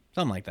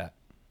 something like that.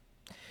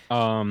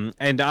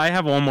 And I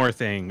have one more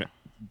thing.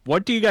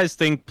 What do you guys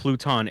think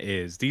Pluton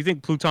is? Do you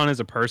think Pluton is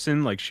a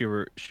person like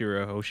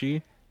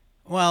Shirahoshi?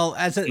 Well,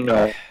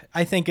 No.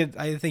 I think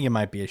it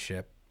might be a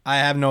ship. I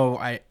have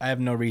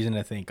no reason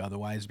to think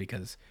otherwise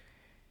because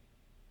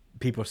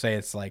people say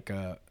it's like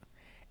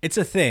it's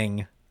a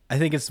thing. I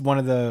think it's one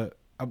of the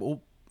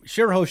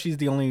Shirahoshi's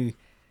the only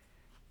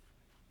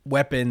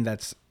weapon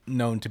that's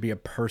known to be a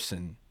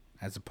person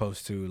as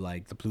opposed to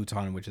like the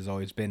Pluton, which has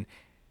always been.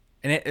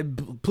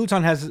 And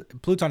Pluton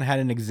had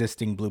an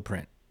existing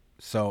blueprint,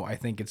 so I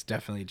think it's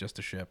definitely just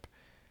a ship.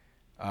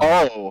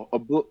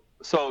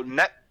 So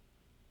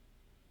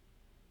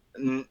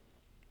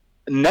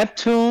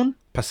Neptune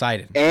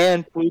Poseidon.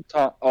 and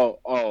Pluton.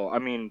 I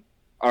mean,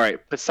 all right.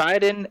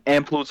 Poseidon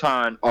and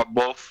Pluton are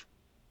both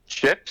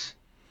ships.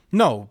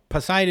 No,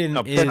 Poseidon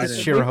No, is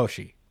Poseidon.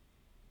 Shirahoshi.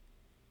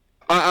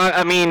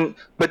 I mean,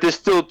 but there's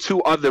still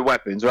two other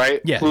weapons, right?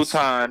 Yes.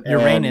 Pluton,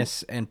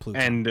 Uranus and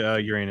Pluton. And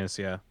Uranus,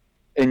 yeah.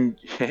 and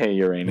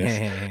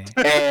Uranus,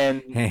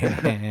 and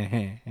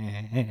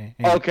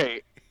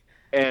okay,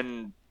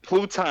 and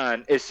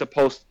Pluton is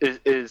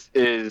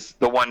is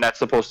the one that's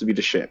supposed to be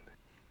the ship,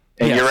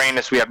 and Yes.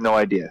 Uranus we have no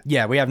idea.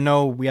 Yeah, we have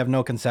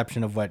no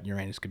conception of what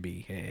Uranus could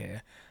be.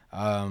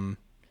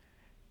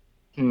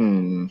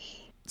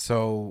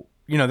 So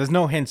there's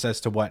no hints as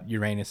to what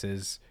Uranus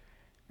is.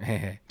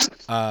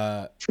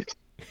 I'm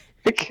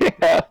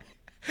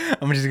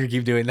just gonna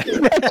keep doing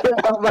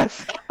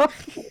that.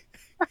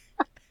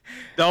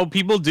 Though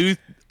people do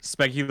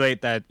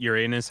speculate that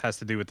Uranus has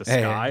to do with the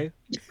Hey. sky.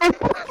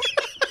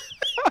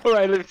 All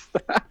right, let's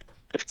stop.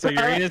 So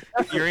Uranus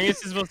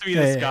is supposed to be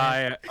the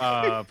Yeah,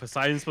 sky.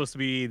 Poseidon's supposed to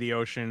be the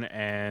ocean,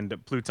 and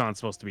Pluton's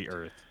supposed to be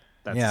Earth.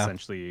 That's Yeah.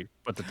 essentially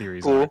what the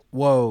theories Cool. are.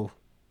 Whoa,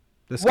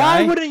 the Why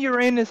sky. wouldn't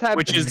Uranus have?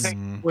 Which is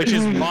Mm. which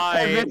is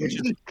why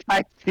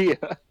idea.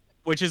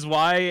 which is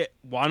why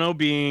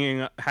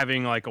Wano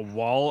having like a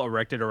wall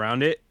erected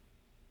around it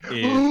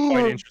is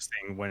quite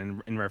interesting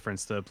when in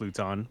reference to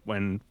Pluton,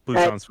 when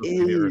Pluton's supposed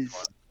to be the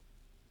Earth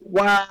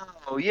one.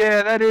 Wow.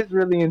 Yeah, that is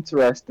really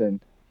interesting.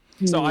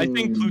 So I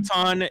think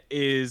Pluton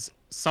is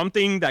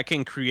something that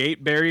can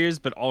create barriers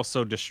but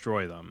also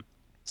destroy them.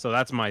 So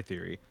that's my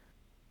theory.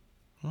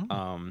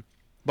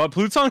 But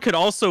Pluton could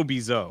also be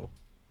Zoe.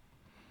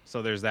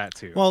 So there's that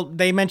too. Well,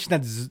 they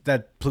mentioned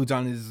that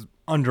Pluton is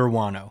under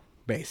Wano,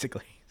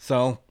 basically.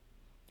 So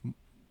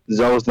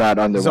Zoe's not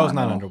under. Zoe's Wano.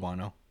 not under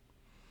Wano.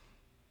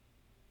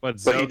 but But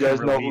Zoe he can does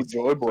know who release-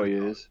 Joy Boy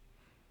is.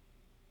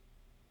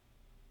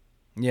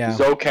 Yeah.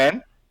 Zoe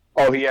can.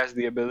 Oh, he has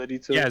the ability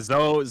to. Yeah,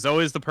 Zoe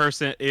is the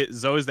person.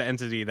 Zoe is the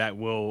entity that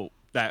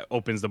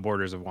opens the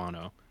borders of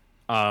Wano.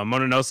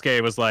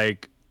 Mononosuke was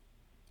like,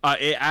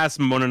 it asked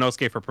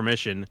Mononosuke for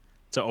permission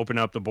to open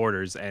up the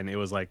borders, and it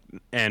was like,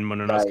 and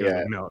Mononosuke Not was yet.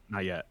 like, no,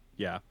 not yet.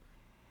 Yeah.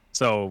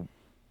 So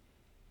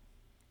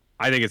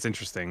I think it's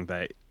interesting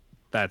that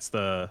that's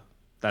the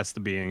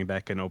being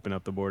that can open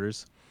up the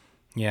borders.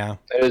 Yeah.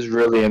 That is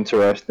really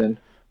interesting.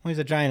 Well, he's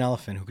a giant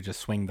elephant who could just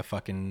swing the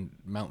fucking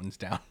mountains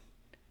down.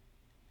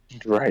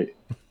 Right.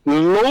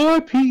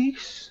 Lord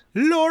peace.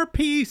 Lore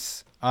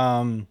peace.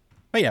 But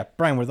yeah,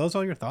 Brian, were those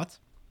all your thoughts?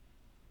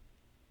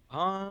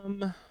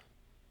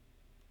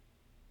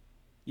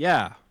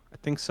 Yeah, I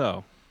think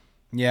so.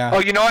 Yeah. Oh,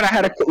 you know what? I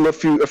had a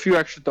few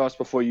extra thoughts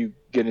before you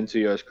get into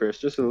yours, Chris.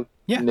 Just a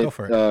Go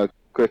for it.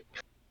 quick.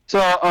 So,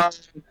 I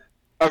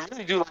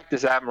really do like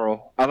this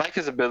admiral. I like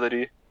his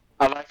ability.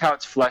 I like how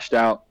it's fleshed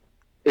out.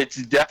 It's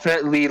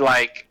definitely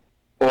like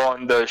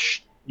on the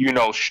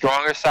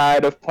stronger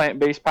side of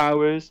plant-based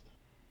powers.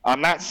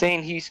 I'm not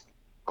saying he's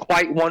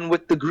quite one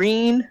with the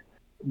green,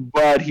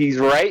 but he's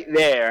right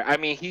there. I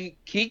mean, he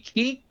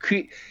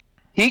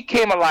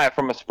came alive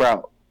from a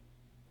sprout.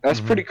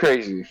 That's pretty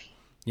crazy.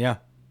 Yeah.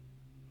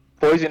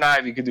 Poison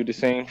Ivy could do the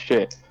same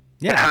shit.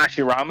 Yeah. Can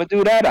Hashirama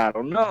do that? I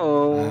don't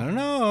know. I don't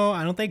know.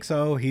 I don't think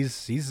so. He's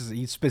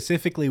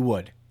specifically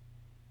wood.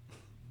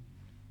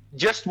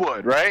 Just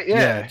wood, right?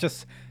 Yeah.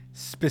 Just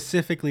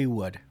specifically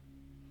wood.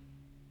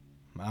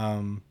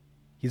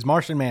 He's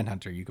Martian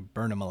Manhunter. You could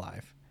burn him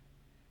alive.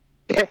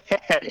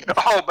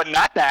 Oh, but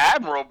not the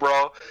Admiral,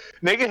 bro.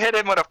 Nigga hit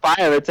him with a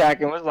fire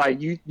attack and was like,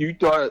 you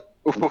thought,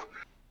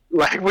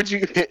 like, would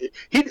you?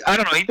 I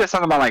don't know. He did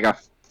something about like a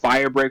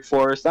fire break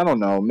forest. I don't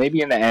know.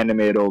 Maybe in the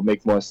anime it'll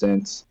make more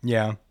sense.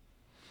 Yeah.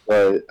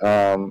 But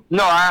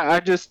no,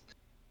 I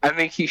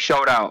think he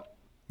showed out.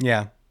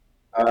 Yeah.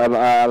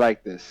 I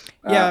like this.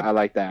 Yeah. I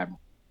like that.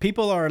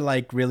 People are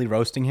like really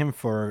roasting him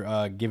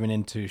for giving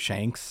into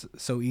Shanks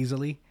so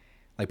easily.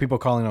 Like people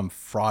calling him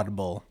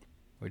fraudable,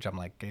 which I'm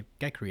like,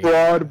 get creative.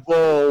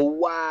 Fraudable.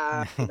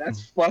 Wow,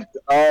 that's fucked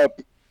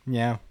up.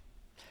 Yeah.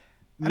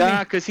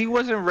 Nah, because he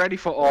wasn't ready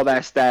for all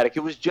that static.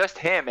 It was just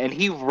him, and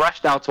he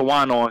rushed out to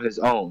Wano on his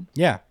own.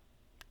 Yeah.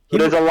 So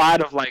there's a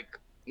lot of like,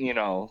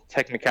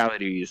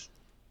 technicalities.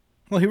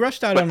 Well, he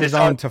rushed out on his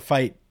own to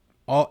fight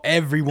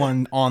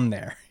everyone on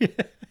there.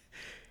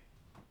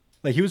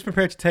 Like he was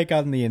prepared to take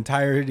on the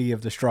entirety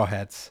of the Straw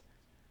Hats.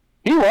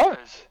 He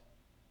was.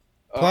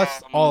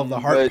 Plus all of the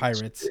Heart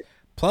Pirates.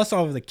 Plus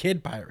all of the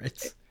Kid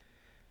Pirates.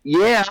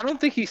 Yeah, I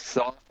don't think he's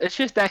soft. It's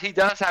just that he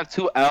does have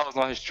 2 L's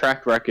on his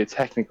track record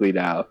technically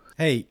now.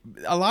 Hey,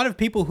 a lot of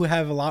people who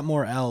have a lot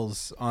more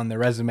L's on their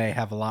resume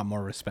have a lot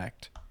more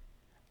respect.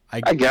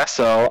 I guess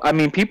so. I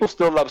mean, people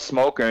still love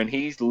Smoker, and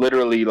he's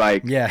literally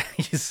like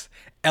he's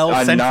L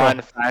a Central.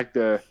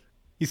 non-factor.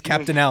 He's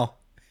Captain L.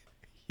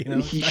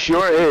 He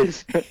sure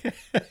is.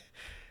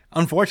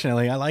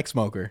 Unfortunately, I like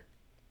Smoker,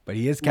 but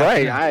he is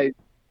Captain L. Right,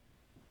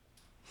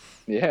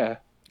 yeah.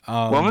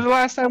 When was the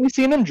last time we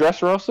seen him?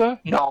 Dressrosa?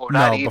 No,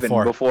 not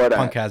even before that.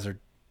 Punk Hazard.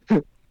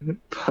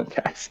 Punk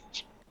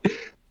Hazard.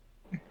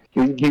 He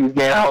was getting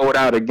hoed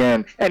out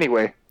again.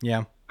 Anyway.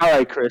 Yeah. All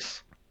right,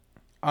 Chris.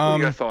 What are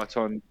your thoughts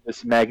on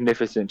this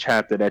magnificent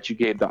chapter that you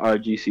gave the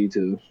RGC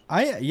to?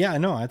 I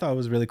thought it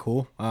was really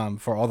cool.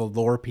 For all the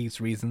lore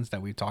piece reasons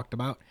that we talked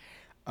about.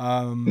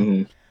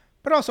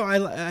 But also,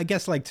 I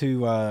guess like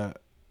to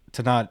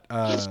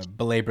not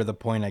belabor the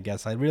point. I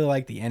guess I really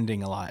like the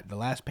ending a lot. The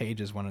last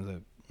page is one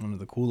of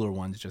the cooler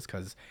ones, just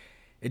because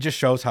it just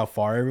shows how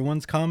far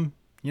everyone's come.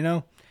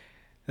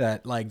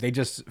 That like they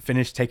just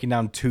finished taking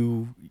down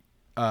 2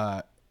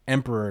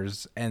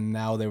 emperors, and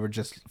now they were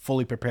just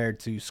fully prepared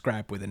to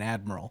scrap with an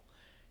admiral.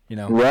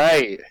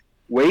 Right,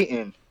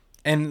 waiting.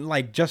 And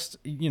like just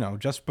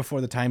before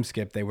the time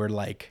skip, they were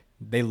like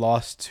they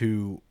lost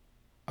to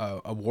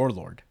a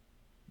warlord.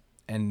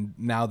 And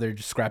now they're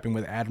just scrapping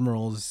with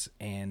admirals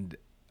and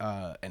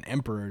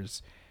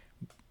emperors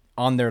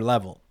on their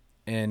level,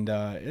 and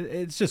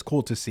it's just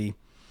cool to see.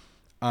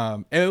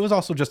 It was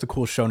also just a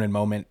cool shonen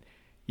moment,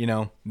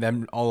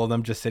 all of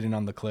them just sitting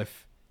on the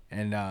cliff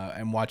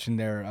and watching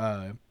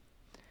their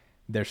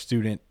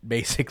student,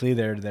 basically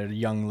their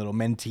young little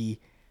mentee,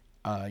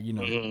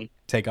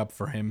 take up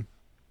for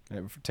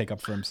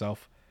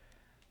himself.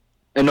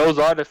 And those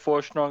are the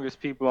 4 strongest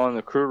people on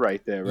the crew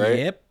right there, right?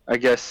 Yep. I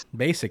guess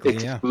basically,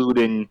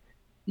 excluding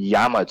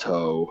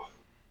Yamato.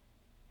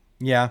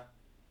 Yeah.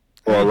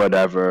 Or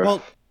whatever.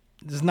 Well,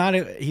 he's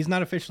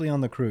not officially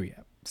on the crew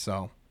yet,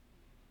 so.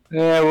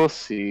 Yeah, we'll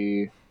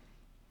see.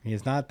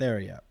 He's not there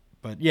yet.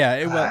 But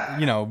yeah,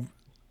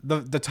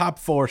 the top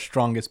 4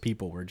 strongest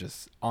people were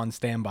just on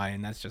standby,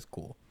 and that's just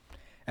cool.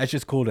 That's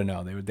just cool to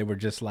know. They were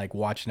just like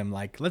watching him,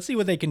 like, let's see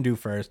what they can do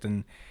first,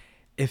 and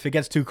if it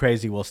gets too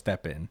crazy, we'll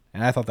step in.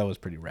 And I thought that was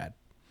pretty rad.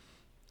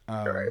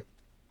 Right.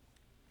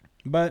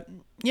 But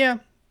yeah,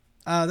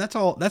 that's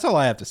all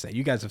I have to say.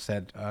 You guys have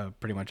said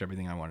pretty much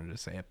everything I wanted to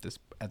say at this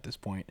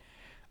point.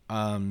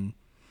 I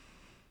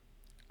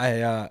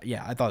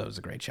thought it was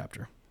a great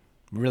chapter.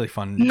 Really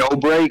fun. No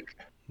break.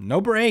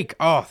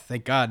 Oh,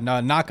 thank God.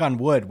 No, knock on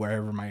wood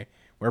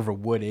wherever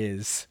wood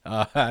is.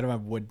 I don't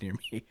have wood near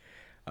me.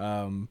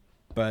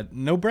 But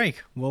no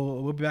break.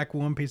 We'll be back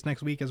with One Piece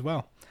next week as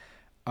well.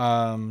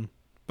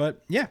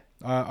 But yeah,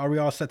 are we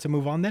all set to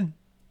move on then?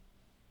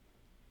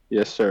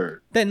 Yes,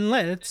 sir. Then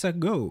let's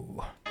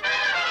go.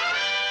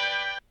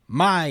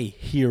 My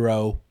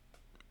Hero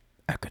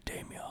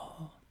Academia.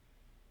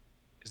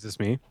 Is this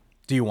me?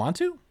 Do you want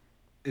to?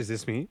 Is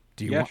this me?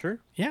 Do you yeah, want? Sure.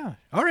 Yeah.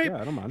 All right. Yeah,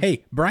 I don't mind.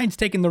 Hey, Brian's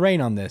taking the reign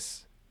on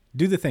this.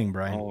 Do the thing,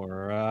 Brian. All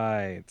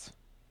right.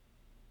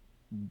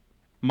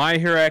 My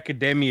Hero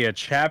Academia,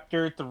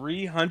 chapter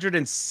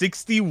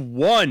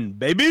 361,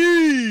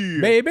 baby!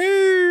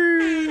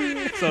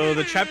 Baby! So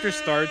the chapter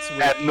starts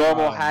with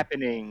Abnormal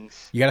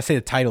happenings. You gotta say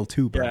the title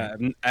too,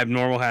 Brian. Yeah,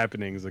 abnormal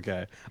happenings.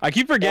 Okay, I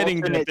keep forgetting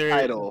Alternate that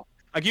title.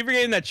 I keep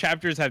forgetting that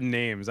chapters have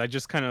names. I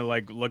just kind of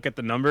like look at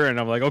the number and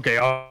I'm like, okay,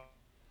 oh.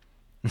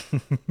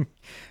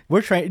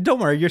 We're trained. Don't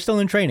worry, you're still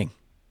in training.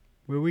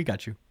 We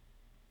got you.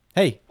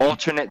 Hey,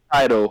 Alternate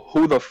title.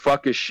 Who the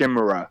fuck is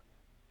Shimura?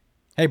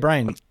 hey,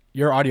 Brian,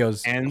 your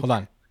audio's. And- Hold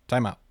on,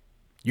 time out.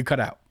 You cut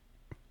out.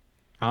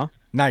 Huh?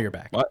 Now you're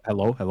back. What?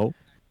 Hello.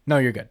 No,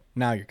 you're good.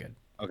 Now you're good.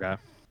 Okay.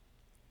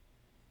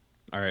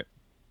 All right.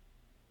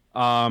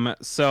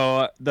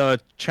 So the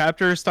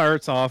chapter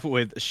starts off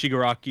with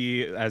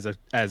Shigaraki as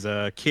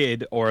a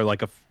kid, or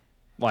like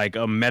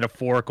a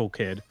metaphorical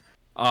kid,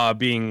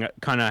 being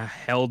kind of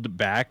held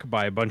back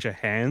by a bunch of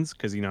hands,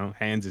 because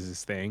hands is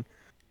his thing.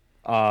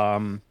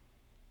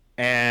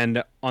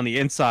 And on the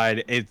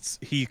inside,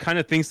 he kind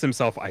of thinks to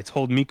himself, I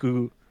told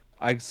Miku-kun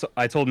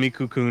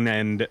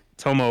and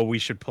Tomo we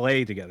should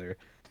play together,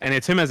 and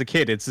it's him as a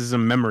kid. It's a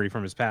memory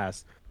from his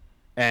past,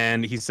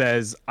 and he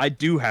says, I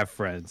do have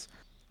friends.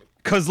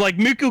 Cause like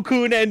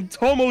Miku-kun and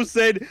Tomo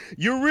said,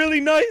 you're really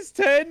nice,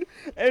 Ten,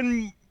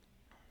 and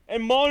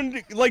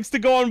Mon likes to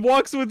go on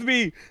walks with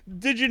me.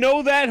 Did you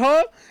know that,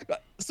 huh?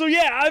 So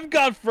yeah, I've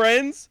got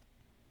friends.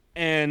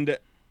 And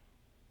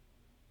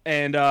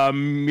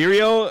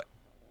Mirio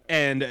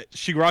and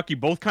Shigaraki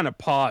both kind of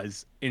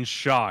pause in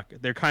shock.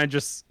 They're kind of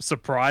just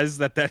surprised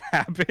that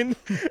happened.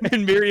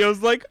 And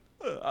Mirio's like,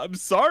 I'm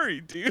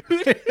sorry, dude.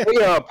 He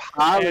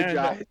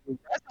apologized.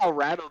 That's how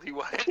rattled he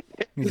was.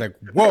 He's like,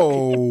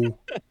 whoa.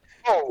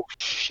 Oh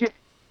shit!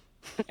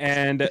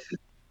 And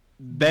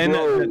then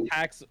Bro. the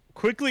attacks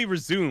quickly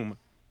resume,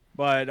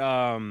 but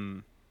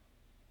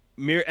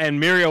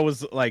Mirio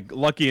was like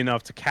lucky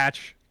enough to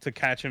catch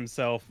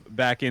himself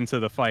back into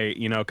the fight.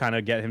 Kind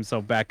of get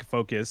himself back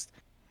focused.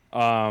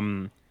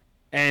 And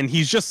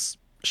he's just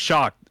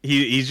shocked.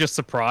 He's just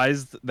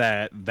surprised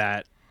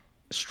that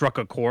struck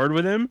a chord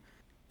with him,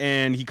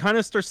 and he kind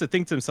of starts to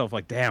think to himself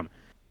like, damn.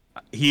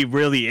 He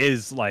really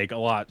is like a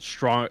lot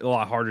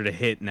harder to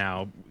hit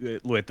now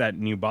with that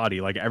new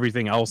body. Like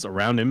everything else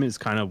around him is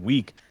kind of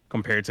weak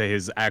compared to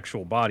his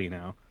actual body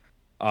now.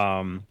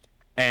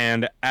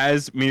 And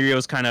as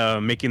Mirio's kind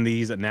of making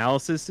this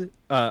analysis,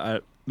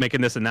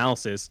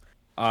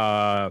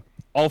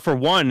 All For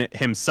One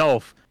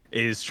himself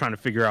is trying to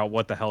figure out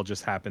what the hell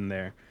just happened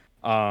there.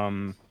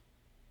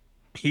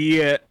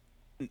 He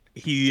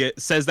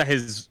says that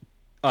his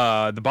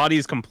the body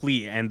is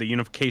complete and the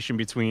unification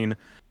between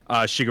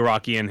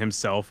Shigaraki and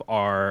himself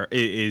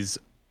is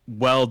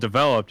well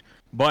developed,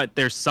 but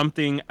there's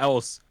something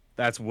else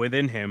that's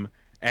within him,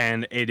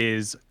 and it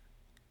is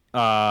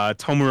Tomura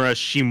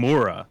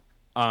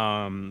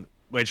Shimura,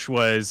 which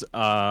was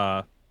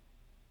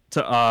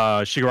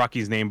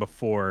Shigaraki's name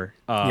before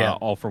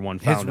All For One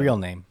found His him. real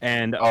name.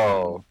 And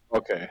Oh,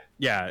 okay.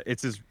 yeah,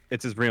 it's his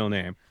real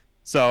name.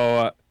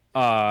 So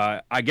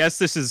I guess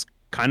this is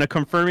kind of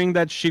confirming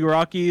that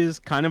Shigaraki is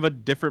kind of a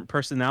different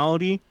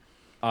personality.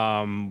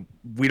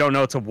 We don't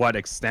know to what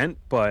extent,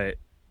 but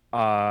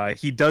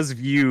he does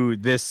view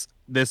this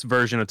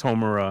version of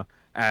Tomura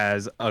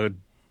as a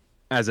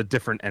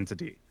different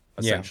entity,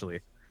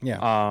 essentially.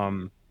 Yeah.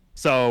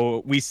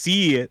 So we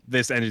see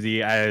this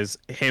entity as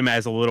him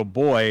as a little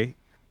boy,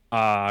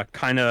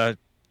 kind of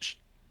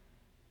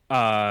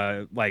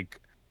like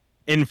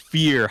in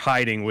fear,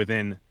 hiding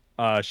within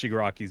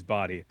Shigaraki's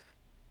body,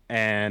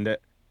 and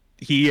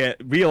he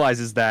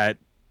realizes that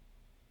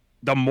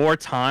the more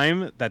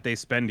time that they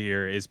spend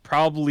here is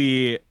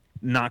probably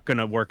not going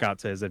to work out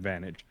to his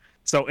advantage.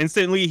 So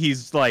instantly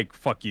he's like,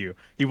 fuck you.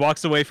 He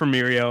walks away from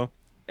Mirio,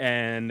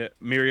 and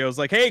Mirio's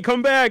like, hey,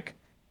 come back.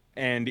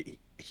 And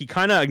he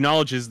kind of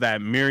acknowledges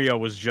that Mirio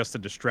was just a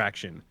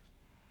distraction.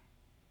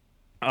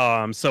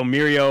 So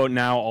Mirio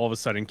now all of a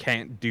sudden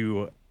can't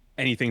do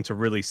anything to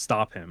really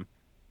stop him.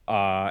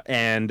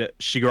 And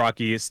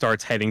Shigaraki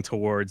starts heading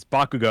towards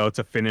Bakugo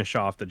to finish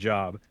off the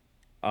job.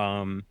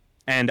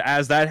 And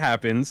as that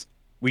happens,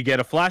 we get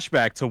a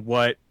flashback to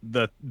what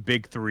the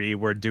big three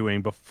were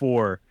doing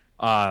before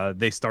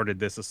they started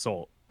this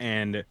assault.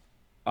 And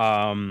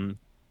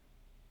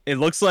it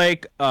looks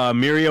like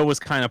Mirio was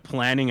kind of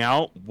planning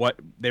out what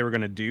they were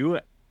going to do,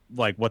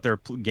 like what their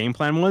game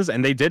plan was,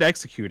 and they did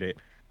execute it.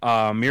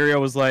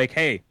 Mirio was like,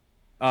 hey,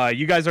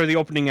 you guys are the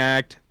opening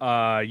act.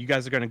 You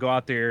guys are going to go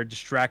out there,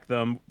 distract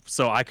them,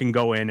 so I can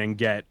go in and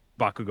get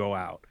Bakugo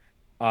out.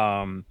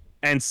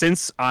 And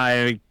since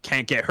I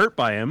can't get hurt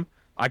by him,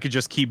 I could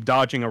just keep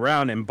dodging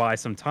around and buy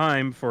some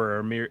time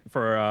for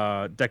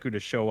Deku to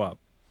show up.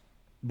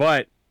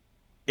 But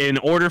in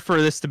order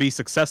for this to be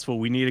successful,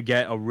 we need to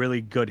get a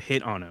really good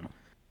hit on him.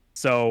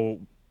 So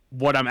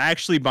what I'm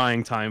actually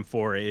buying time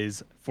for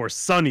is for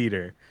Sun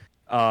Eater.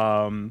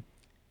 And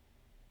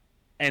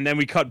then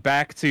we cut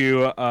back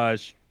to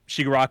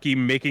Shigaraki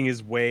making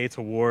his way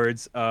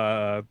towards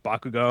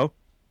Bakugo.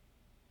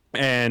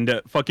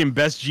 And fucking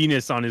Best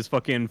Genius on his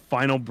fucking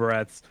final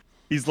breaths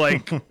He's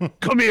like,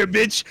 "Come here,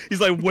 bitch!"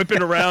 He's like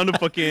whipping around a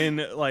fucking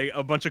like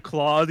a bunch of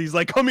claws. He's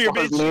like, "Come here,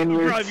 bitch!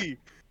 Drive me!"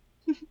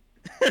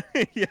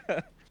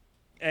 Yeah.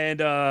 And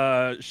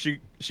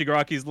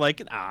Shigaraki's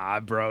like,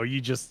 "Ah, bro,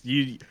 you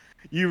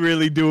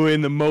really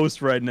doing the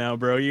most right now,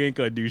 bro. You ain't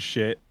gonna do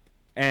shit."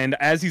 And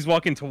as he's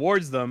walking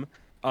towards them,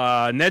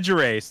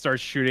 Nejire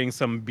starts shooting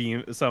some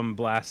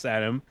blasts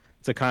at him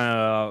to kind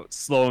of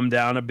slow him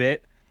down a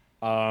bit.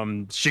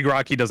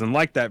 Shigaraki doesn't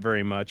like that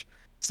very much,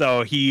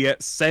 so he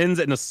sends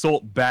an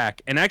assault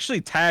back and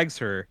actually tags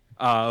her.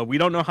 We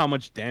don't know how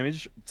much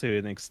damage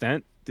to the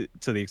extent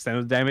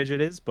of damage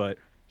it is, but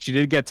she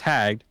did get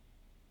tagged.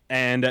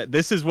 And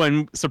this is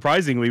when,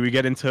 surprisingly, we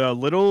get into a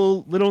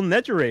little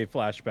Nejire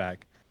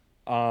flashback,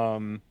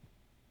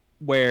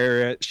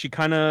 where she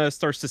kind of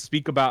starts to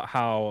speak about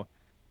how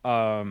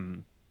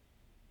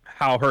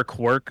her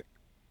quirk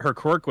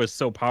was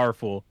so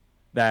powerful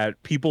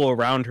that people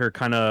around her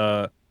kind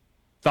of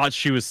thought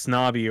she was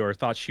snobby or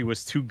thought she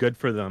was too good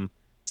for them.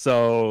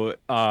 So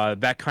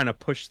that kind of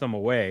pushed them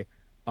away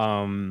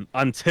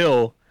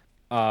until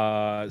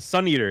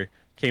Sun Eater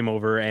came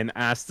over and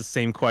asked the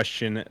same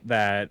question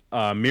that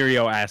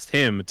Mirio asked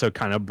him to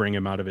kind of bring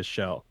him out of his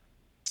shell.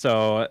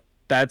 So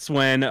that's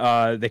when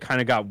they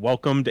kind of got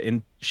welcomed,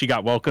 and she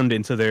got welcomed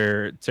into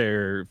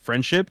their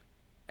friendship,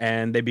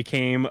 and they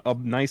became a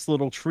nice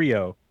little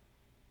trio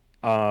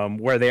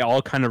where they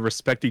all kind of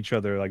respect each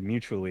other like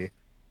mutually.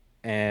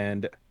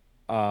 And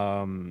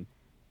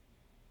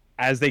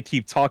as they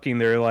keep talking,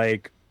 they're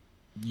like,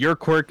 your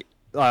quirk,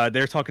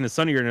 they're talking to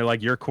Sun Eater, and they're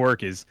like, your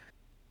quirk is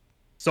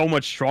so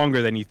much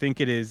stronger than you think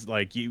it is.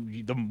 Like,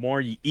 you the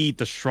more you eat,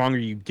 the stronger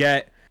you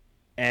get.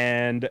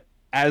 And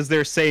as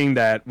they're saying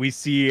that, we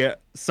see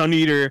Sun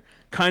Eater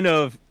kind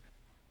of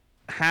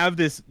have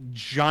this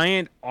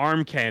giant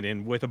arm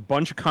cannon with a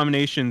bunch of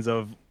combinations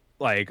of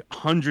like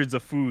hundreds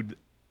of foods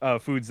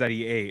that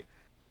he ate.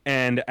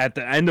 And at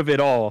the end of it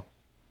all,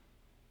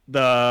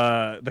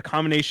 the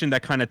combination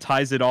that kind of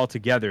ties it all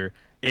together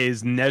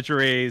is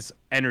Nejire's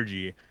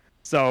energy.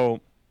 So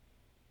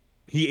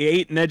he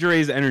ate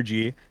Nejire's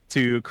energy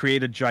to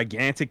create a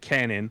gigantic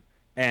cannon,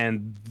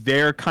 and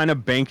they're kind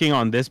of banking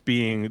on this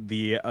being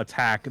the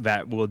attack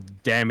that will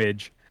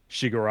damage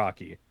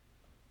Shigaraki.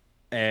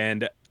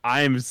 And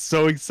I am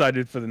so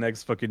excited for the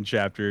next fucking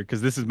chapter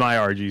because this is my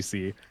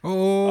RGC.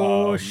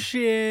 Oh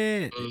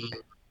shit!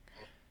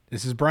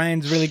 This is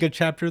Brian's really good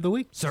chapter of the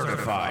week.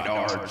 Certified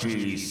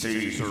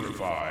RGC.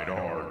 Certified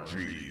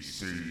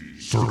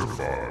RGC.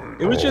 Certified.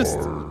 It was just.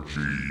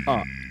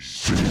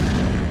 RGC.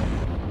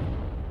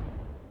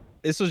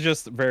 This was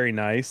just very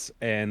nice,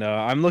 and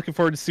I'm looking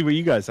forward to see what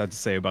you guys have to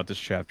say about this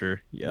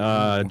chapter.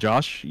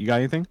 Josh, you got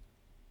anything?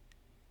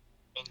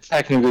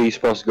 Technically, you're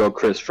supposed to go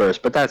Chris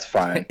first, but that's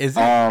fine. Is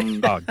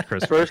it?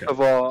 Chris. First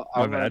of all,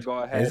 My I'm going to bad. go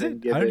ahead Is it?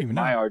 and give I don't it even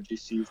know. my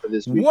RGC for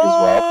this week What? as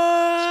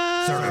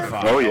well.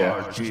 Certified Oh,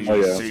 yeah. RGC. Oh,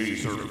 yeah.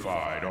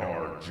 Certified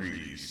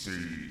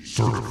RGC.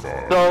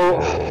 Certified So,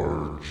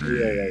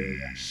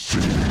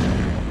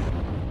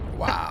 RGC.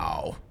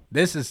 Wow.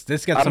 This gets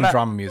I'm some not-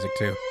 drama music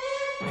too.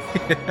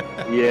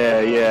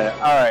 yeah.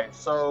 All right.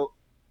 So,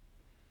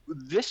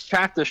 this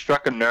chapter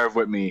struck a nerve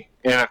with me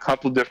in a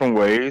couple different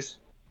ways,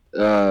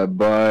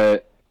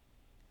 but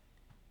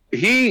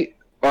the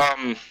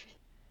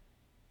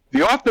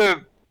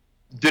author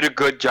did a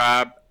good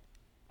job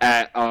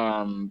at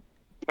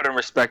putting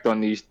respect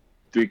on these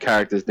three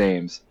characters'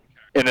 names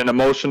in an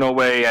emotional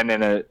way and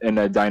in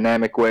a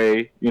dynamic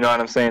way. You know what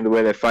I'm saying? The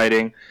way they're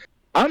fighting.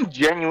 I'm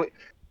genuinely.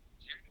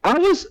 I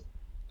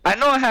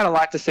know I had a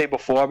lot to say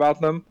before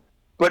about them,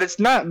 but it's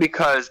not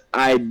because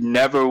I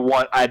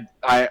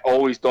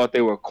always thought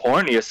they were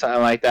corny or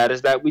something like that.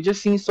 Is that we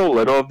just seen so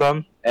little of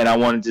them, and I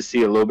wanted to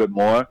see a little bit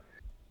more.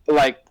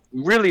 Like,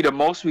 really, the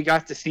most we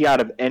got to see out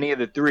of any of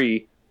the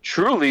three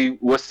truly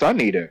was Sun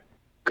Eater,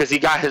 because he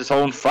got his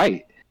own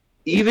fight.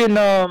 Even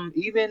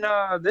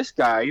this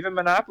guy, even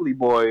Monopoly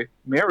Boy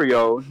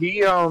Mario,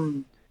 we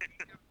didn't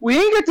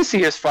get to see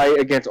his fight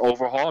against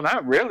Overhaul.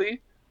 Not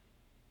really.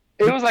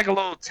 It was like a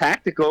little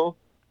tactical.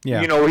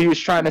 Yeah. You know, he was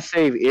trying to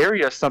save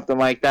area or something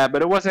like that,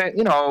 but it wasn't.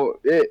 You know,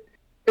 it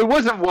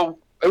wasn't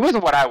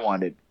what I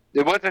wanted.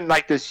 It wasn't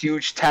like this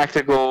huge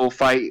tactical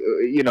fight,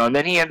 you know. And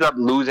then he ended up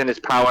losing his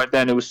power.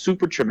 Then it was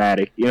super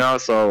traumatic, you know.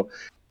 So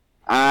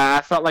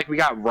I felt like we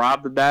got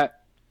robbed of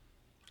that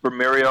for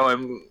Mario,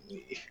 and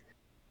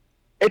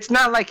it's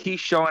not like he's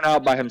showing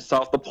out by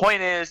himself. The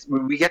point is,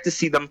 we get to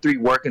see them three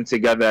working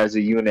together as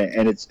a unit,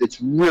 and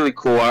it's really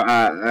cool.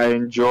 I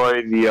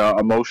enjoy the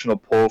emotional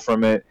pull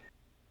from it,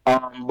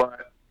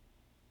 but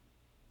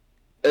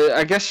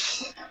I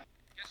guess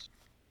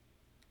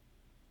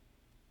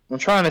I'm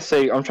trying to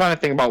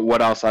think about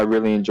what else I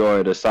really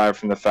enjoyed aside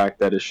from the fact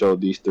that it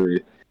showed these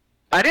three.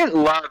 I didn't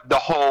love the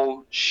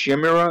whole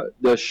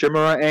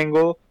Shimura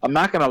angle. I'm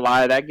not gonna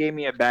lie, that gave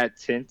me a bad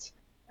tint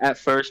at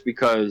first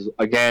because,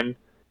 again,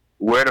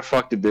 where the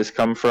fuck did this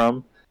come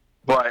from?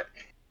 But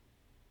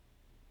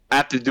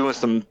after doing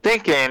some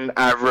thinking,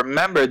 I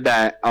remembered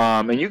that,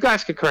 and you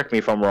guys could correct me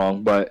if I'm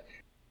wrong, but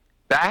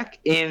back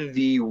in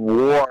the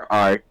war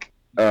arc,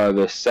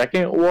 the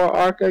second war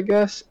arc, I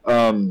guess.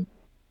 Or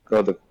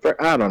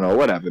I don't know,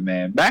 whatever,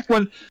 man. Back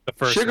when The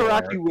first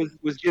Shigaraki war.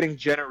 was getting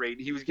generated,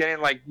 he was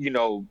getting like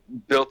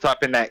built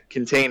up in that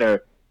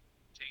container.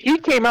 He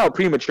came out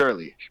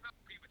prematurely.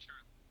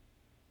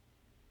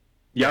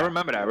 Yeah, I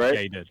remember that, right?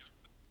 Yeah, he did.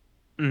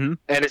 Mm-hmm.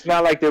 And it's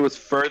not like there was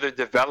further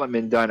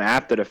development done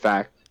after the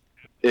fact.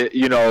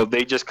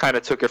 They just kind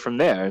of took it from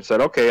there and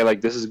said, okay,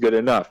 like this is good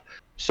enough.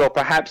 So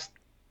perhaps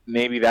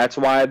maybe that's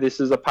why this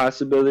is a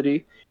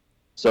possibility.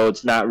 So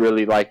it's not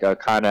really like a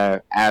kind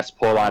of ass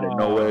pull out of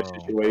nowhere Oh.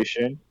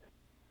 situation.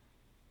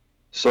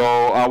 So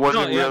I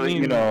wasn't No, yeah, I really,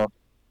 mean- Go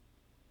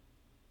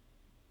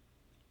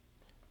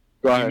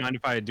Do you ahead. mind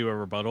if I do a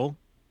rebuttal?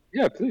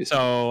 Yeah, please.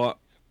 So,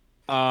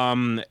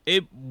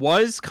 it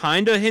was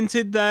kind of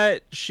hinted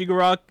that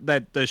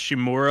that the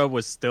Shimura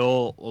was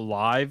still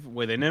alive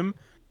within him,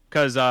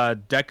 because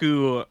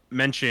Deku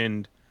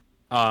mentioned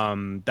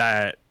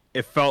that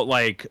it felt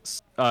like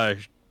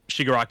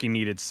Shigaraki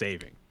needed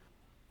saving,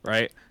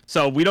 right?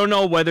 So we don't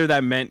know whether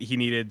that meant he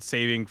needed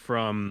saving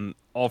from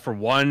All for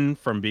One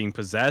from being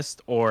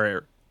possessed,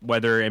 or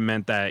whether it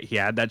meant that he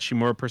had that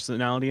Shimura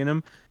personality in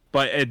him.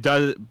 But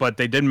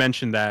they did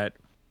mention that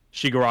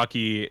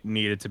Shigaraki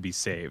needed to be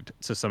saved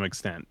to some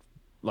extent.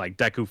 Like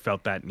Deku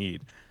felt that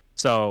need.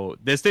 So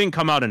this didn't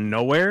come out of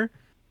nowhere.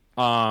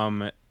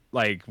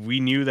 Like we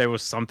knew there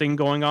was something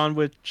going on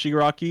with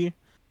Shigaraki,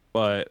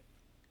 but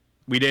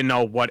we didn't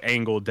know what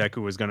angle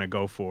Deku was gonna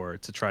go for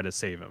to try to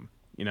save him.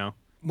 You know?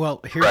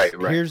 Well,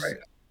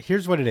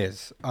 here's what it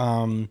is.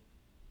 In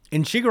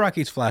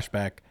Shigaraki's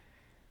flashback,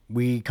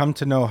 we come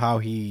to know how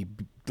he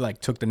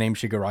took the name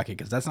Shigaraki,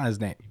 because that's not his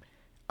name.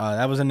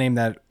 That was a name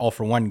that All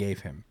for One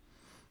gave him.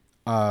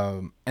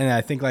 And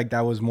I think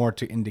that was more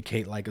to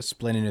indicate a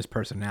split in his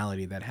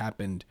personality that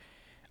happened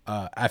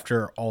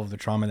after all of the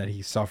trauma that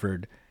he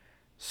suffered.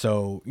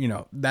 So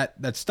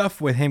that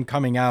stuff with him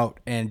coming out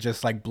and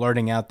just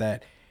blurting out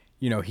that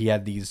he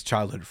had these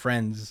childhood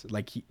friends,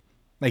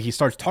 he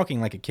starts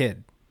talking like a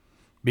kid,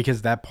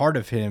 because that part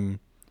of him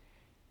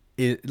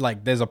is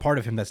there's a part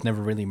of him that's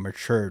never really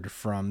matured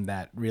from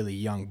that really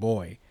young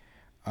boy.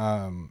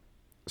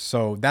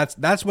 So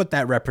that's what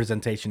that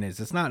representation is.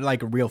 It's not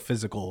a real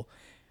physical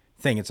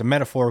thing. It's a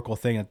metaphorical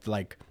thing. It's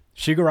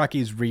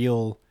Shigaraki's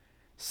real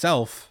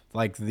self,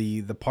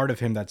 the part of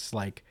him that's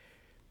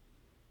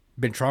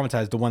been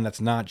traumatized, the one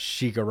that's not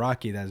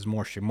Shigaraki, that is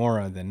more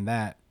Shimura than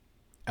that,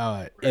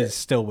 is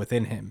still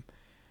within him.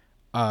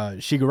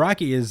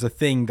 Shigaraki is the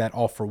thing that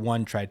All for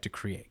One tried to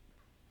create.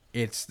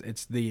 It's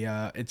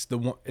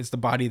the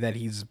body that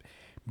he's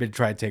been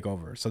trying to take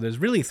over. So there's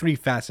really three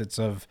facets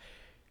of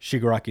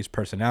Shigaraki's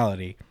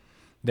personality.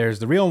 There's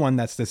the real one,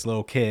 that's this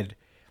little kid.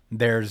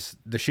 There's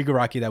the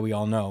Shigaraki that we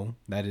all know,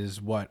 that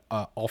is what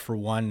All for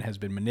One has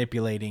been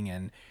manipulating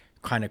and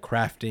kind of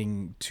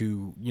crafting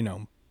to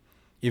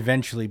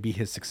eventually be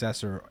his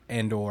successor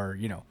and or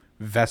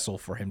vessel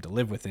for him to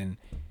live within.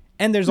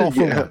 And there's All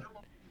for One.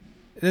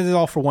 There's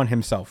All for One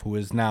himself, who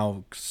is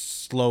now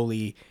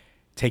slowly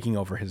taking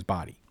over his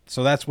body.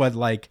 So that's what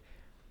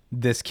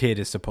this kid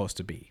is supposed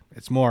to be.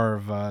 It's more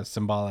of a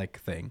symbolic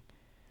thing,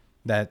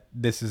 that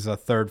this is a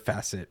third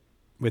facet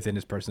within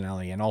his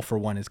personality, and All for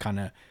One is kind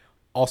of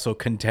also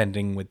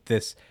contending with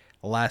this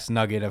last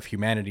nugget of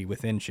humanity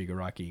within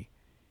Shigaraki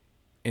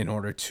in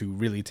order to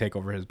really take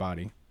over his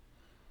body.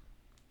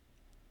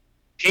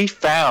 He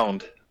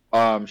found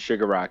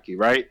Shigaraki,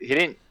 right? He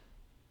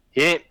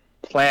didn't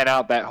plan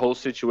out that whole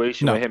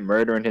situation No. with him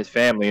murdering his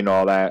family and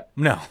all that.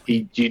 No.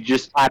 He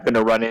just happened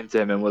to run into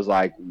him and was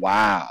like,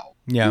 "Wow,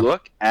 Yeah.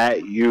 look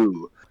at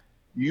you.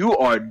 You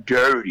are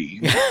dirty.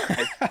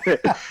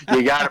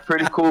 You got a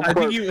pretty cool I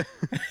quirk."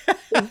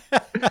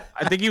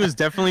 think he was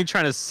definitely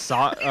trying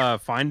to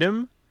find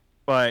him,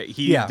 but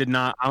he Yeah. did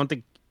not. I don't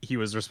think he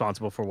was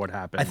responsible for what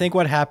happened. I think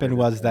what happened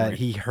was that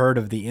he heard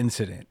of the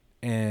incident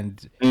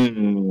and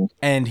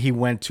he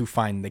went to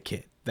find the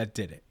kid that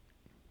did it.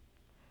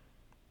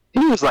 He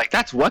was like,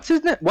 "That's what's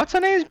her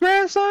name's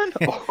grandson."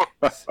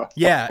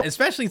 Yeah,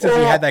 especially since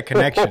he had that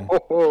connection.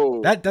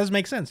 Oh. That does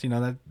make sense.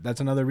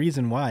 That's another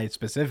reason why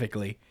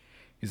specifically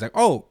he's like,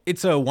 "Oh,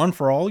 it's a One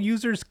for All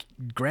user's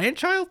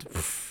grandchild?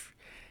 Pff,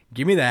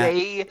 give me that."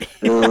 Say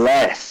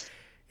less.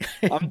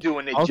 I'm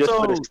doing it just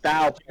for the Also,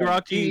 style.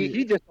 Shigaraki-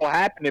 He just so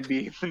happened to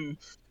be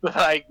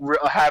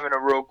having a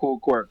real cool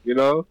quirk,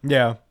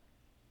 Yeah.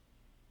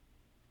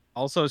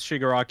 Also,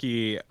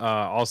 Shigaraki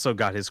also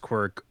got his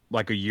quirk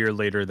a year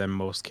later than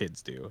most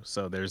kids do.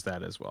 So there's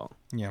that as well.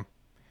 Yeah.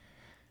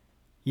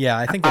 Yeah,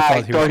 I think they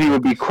I thought thought he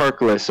would be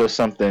quirkless or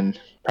something.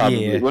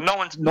 Probably. Yeah. Well, no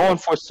one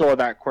foresaw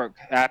that quirk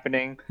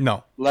happening,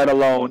 No. let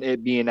alone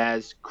it being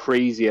as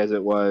crazy as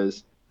it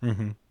was.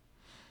 Mm-hmm.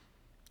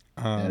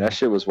 Yeah, that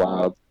shit was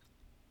wild.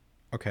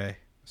 Okay.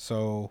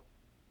 So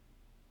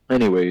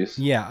Anyways,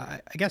 yeah,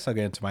 I guess I'll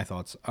get into my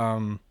thoughts.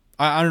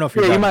 I don't know if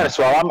you're yeah, you done, might but- as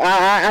well.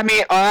 I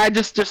mean, I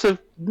just a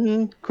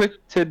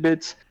quick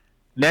tidbits.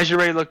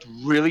 Nejire looked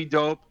really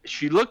dope.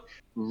 She looked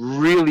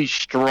really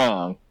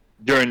strong.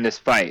 during this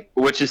fight,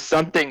 which is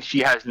something she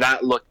has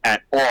not looked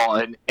at all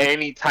in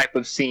any type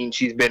of scene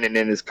she's been in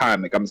this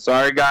comic. I'm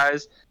sorry,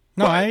 guys.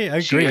 No, but I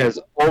agree. She has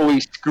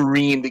always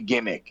screamed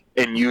gimmick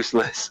and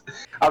useless.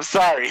 I'm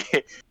sorry.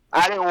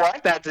 I didn't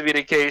want that to be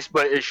the case,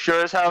 but it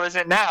sure as hell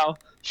isn't now.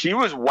 She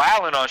was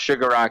wilding on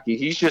Shigaraki.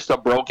 He's just a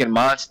broken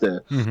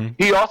monster. Mhm.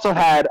 He also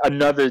had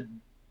another.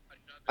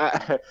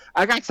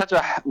 I got such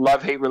a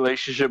love-hate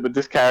relationship with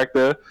this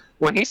character.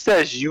 When he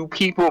says, "You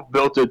people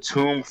built a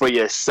tomb for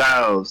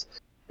yourselves,"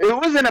 it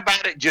wasn't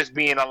about it just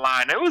being a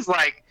line. It was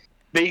like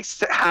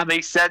how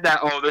they said that.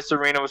 Oh, this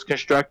arena was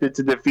constructed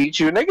to defeat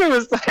you. Nigga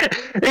was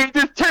like, they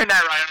just turned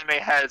that right on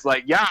their heads.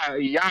 Like,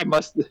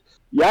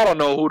 y'all don't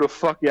know who the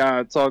fuck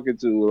y'all talking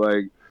to.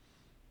 Like,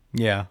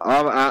 Yeah.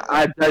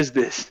 I does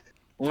this.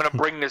 I'm gonna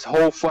bring this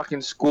whole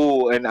fucking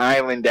school and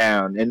island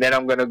down, and then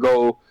I'm gonna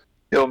go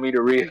kill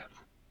Midoriya.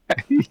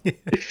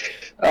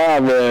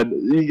 Oh man,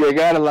 you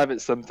gotta love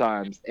it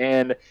sometimes.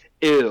 And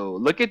ew,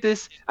 look at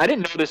this. I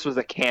didn't know this was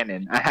a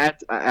cannon. I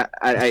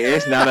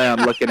guess now that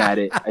I'm looking at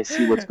it, I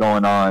see what's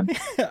going on.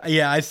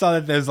 Yeah, I saw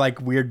that there's like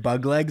weird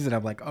bug legs, and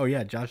I'm like, oh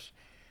yeah, Josh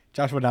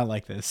would not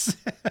like this.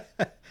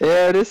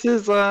 Yeah, this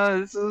is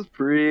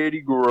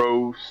pretty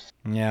gross.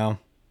 Yeah.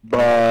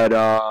 But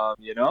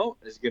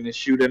it's gonna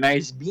shoot a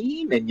nice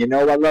beam, and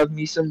I love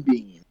me some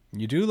beams.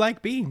 You do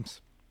like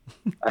beams.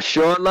 I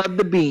sure love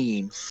the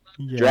beams.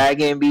 Yeah.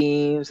 Dragon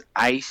beams,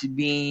 ice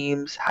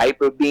beams,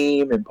 hyper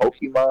beam, and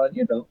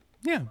Pokemon.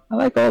 Yeah. I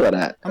like all of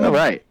that. All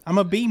right, I'm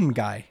a beam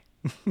guy.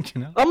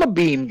 I'm a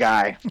beam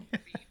guy.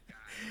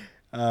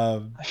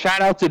 Um,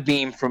 Shout out to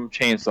Beam from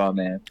Chainsaw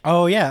Man.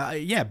 oh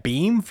yeah,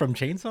 Beam from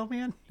Chainsaw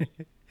Man.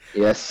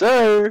 Yes,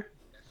 sir.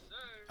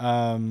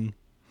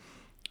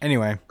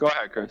 Anyway, Go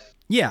ahead, Chris.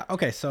 yeah,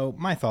 okay, so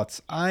my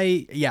thoughts.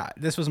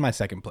 This was my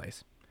second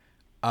place.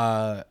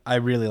 I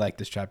really like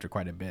this chapter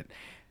quite a bit.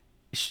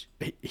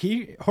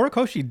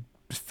 Horikoshi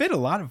fit a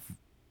lot of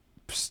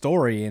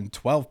story in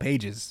 12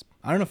 pages.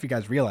 I don't know if you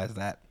guys realize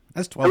that.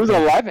 That's 12. It was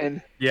pages.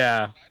 11.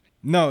 Yeah.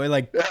 No,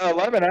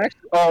 11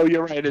 actually. Oh,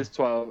 you're right. It's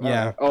 12.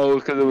 Yeah. Right. Oh,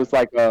 because it was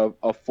like a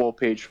full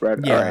page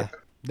spread. yeah. All right.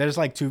 There's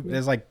like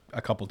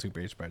a couple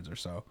 2-page spreads or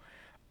so.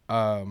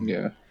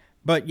 Yeah.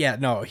 But yeah,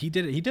 no, he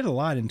did a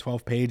lot in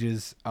 12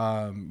 pages.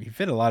 He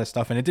fit a lot of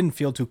stuff, and it didn't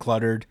feel too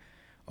cluttered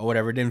or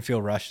whatever. It didn't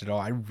feel rushed at all.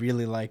 I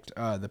really liked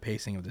the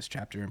pacing of this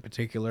chapter in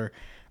particular.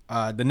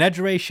 The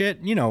Nejire shit,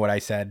 you know what I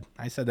said.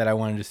 I said that I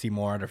wanted to see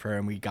more out of her,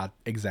 and we got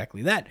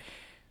exactly that.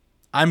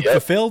 I'm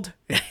fulfilled.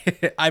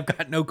 I've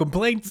got no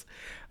complaints.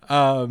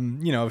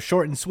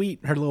 Short and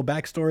sweet. Her little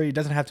backstory. It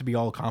doesn't have to be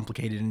all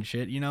complicated and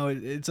shit.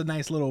 It's a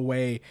nice little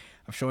way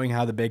of showing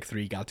how the big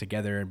three got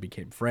together and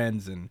became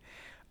friends. And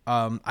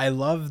I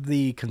love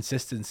the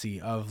consistency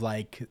of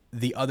like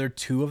the other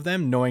two of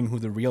them knowing who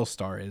the real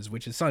star is,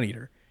 which is Sun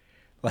Eater.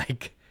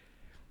 Like,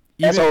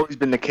 That's always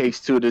been the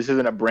case too. This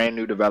isn't a brand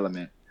new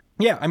development.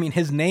 yeah, I mean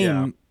his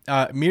name.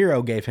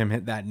 Miro gave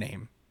him that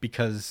name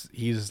because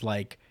he's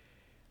like,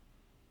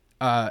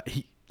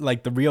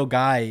 the real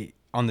guy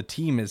on the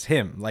team is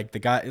him. Like the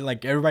guy,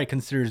 like everybody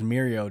considers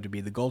Miro to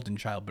be the golden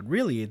child, but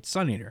really it's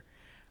Sun Eater.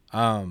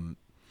 Because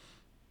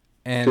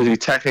And he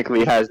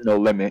technically has no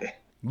limit.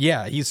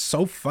 yeah, he's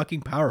so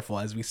fucking powerful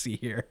as we see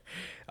here.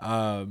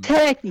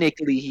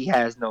 Technically, he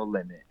has no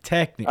limit.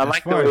 Technically, I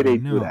like the way they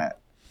do that.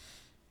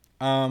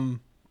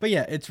 But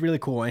yeah, it's really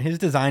cool, and his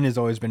design has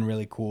always been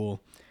really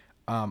cool.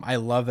 I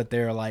love that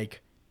they're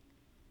like,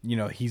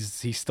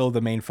 he's still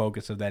the main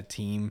focus of that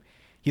team.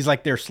 He's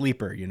like their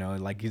sleeper,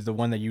 like he's the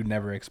one that you'd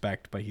never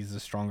expect, but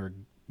he's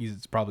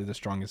probably the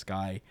strongest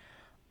guy.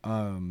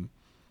 And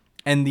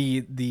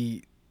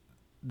the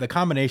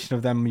combination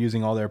of them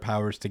using all their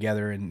powers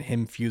together and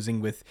him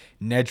fusing with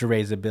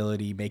Nejire's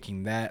ability,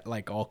 making that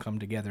like all come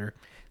together,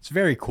 it's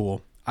very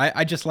cool.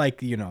 I just like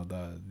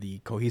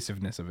the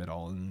cohesiveness of it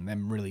all and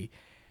them really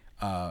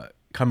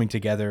coming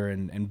together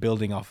and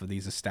building off of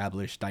these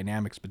established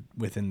dynamics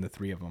within the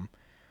three of them.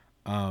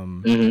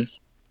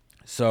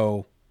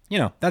 So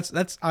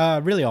that's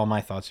really all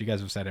my thoughts. You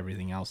guys have said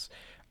everything else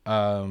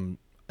that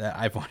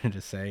I've wanted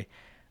to say.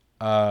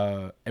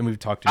 And we've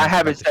talked. I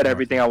haven't said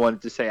everything I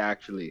wanted to say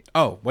actually.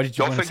 Oh, what did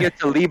you? Don't forget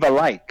to leave a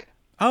like.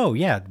 Oh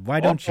yeah, why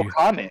don't you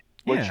comment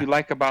what Yeah. you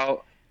like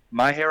about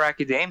My Hero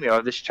Academia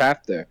or this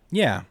chapter?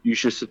 Yeah. You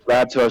should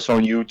subscribe to us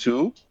on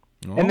YouTube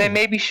Oh. and then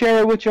maybe share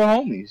it with your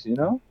homies.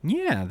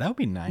 Yeah, that would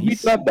be nice.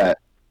 We'd love that.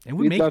 It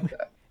would We'd make love me,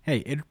 that.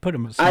 hey, it'd put a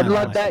smile I'd on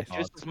love my that face.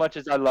 just as much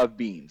as I love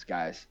beans,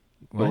 guys.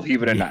 What?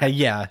 Believe it or not.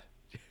 Yeah.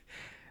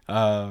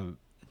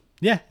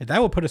 Yeah,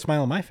 that would put a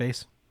smile on my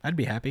face. I'd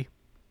be happy.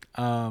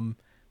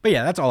 But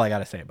yeah, that's all I got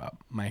to say about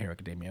My Hero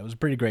Academia. It was a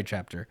pretty great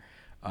chapter.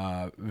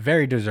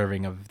 Very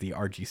deserving of the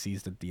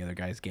RGCs that the other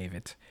guys gave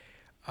it.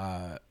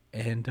 Yeah,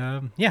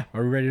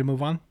 are we ready to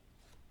move on?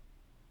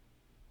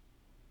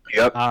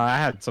 Yep. I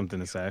had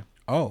something to say.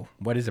 Oh,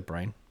 what is it,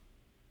 Brian?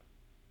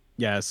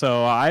 Yeah,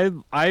 so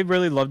I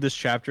really love this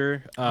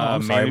chapter.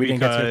 I'm sorry, we mainly didn't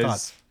get to your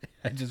because thoughts.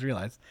 I just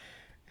realized.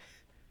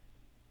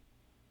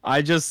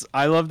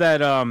 I love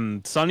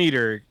that Sun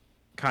Eater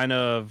kind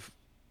of.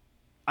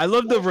 I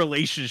love the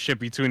relationship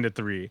between the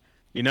three.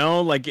 You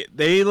know, like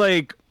they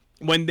like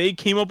when they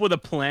came up with a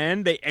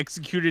plan, they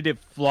executed it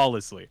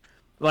flawlessly.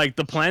 Like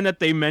the plan that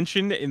they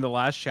mentioned in the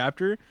last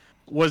chapter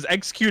was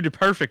executed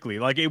perfectly.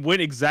 Like it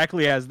went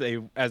exactly as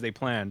they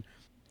planned.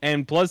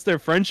 And plus their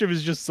friendship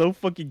is just so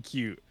fucking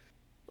cute.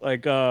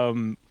 Like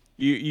you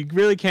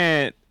really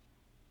can't,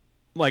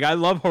 like, I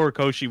love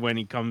Horikoshi when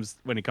it comes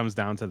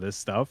down to this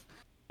stuff.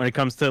 When it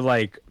comes to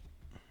like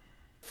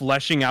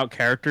fleshing out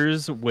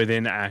characters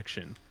within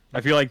action. I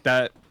feel like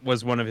that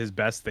was one of his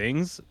best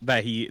things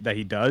that he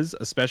does,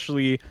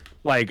 especially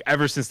like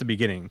ever since the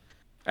beginning.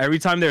 Every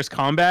time there's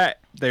combat,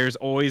 there's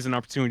always an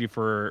opportunity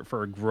for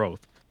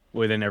growth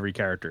within every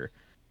character.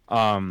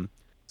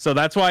 So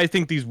that's why I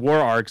think these war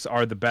arcs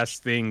are the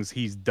best things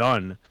he's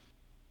done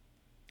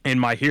in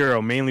My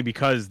Hero, mainly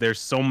because there's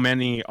so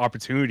many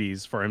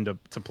opportunities for him to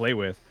play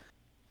with.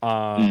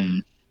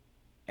 And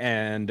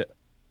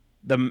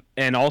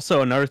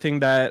also another thing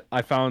that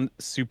I found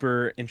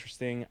super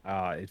interesting,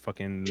 it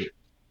fucking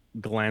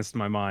glanced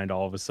my mind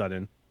all of a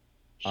sudden.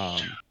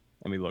 Let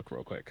me look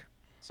real quick.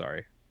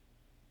 Sorry.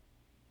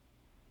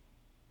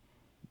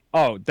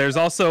 Oh, there's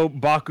also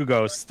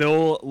Bakugo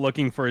still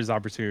looking for his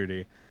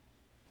opportunity.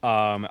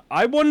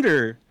 I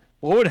wonder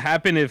what would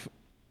happen if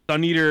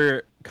Sun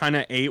Eater kind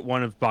of ate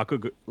one of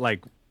Bakugo,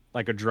 like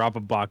a drop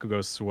of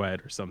Bakugo's sweat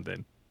or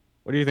something.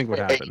 What do you think would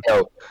happen?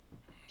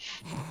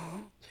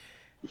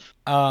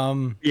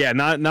 Yeah,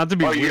 not to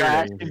be weird. You or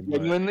asking anything, but-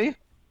 genuinely?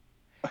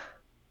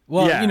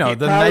 Well, Yeah, you know, He'd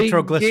the probably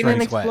nitroglycerin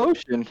get an sweat.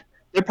 explosion.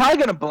 They're probably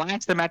gonna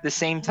blast them at the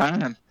same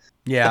time.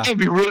 Yeah, That'd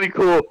be really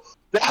cool.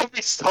 That'd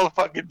be so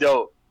fucking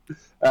dope.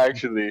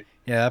 Actually.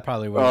 yeah, that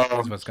probably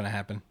is what's gonna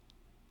happen.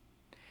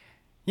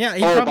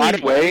 Yeah, By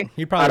the way,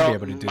 he'd I probably be don't.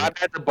 able to do My it.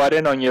 bad to butt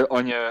in on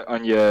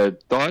your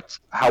thoughts.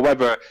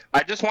 However,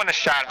 I just want to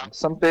shout out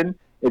something.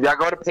 If y'all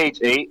go to page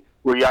 8,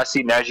 where y'all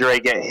see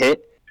Nejire get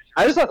hit,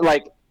 I just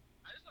like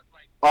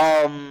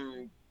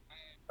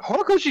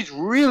Horikoshi's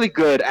really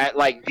good at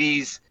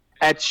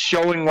at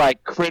showing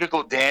like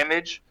critical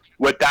damage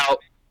without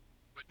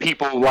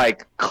people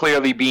like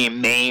clearly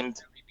being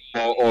maimed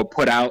or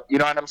put out. You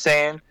know what I'm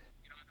saying?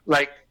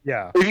 Like,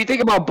 Yeah. if you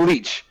think about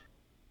Bleach,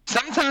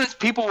 sometimes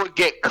people would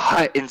get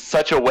cut in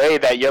such a way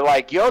that you're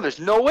like, yo, there's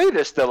no way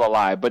they're still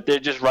alive, but they're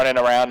just running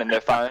around and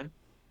they're fine.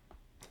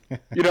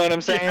 You know what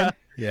I'm saying?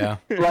 Yeah,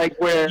 Like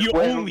where You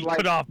where, only like,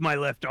 cut off my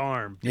left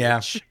arm. Yeah.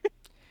 bitch.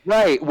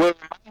 right. With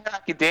My Hero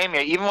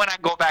Academia, even when I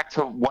go back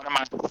to one of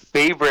my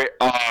favorite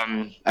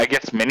I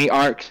guess mini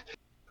arcs,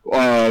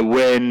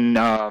 when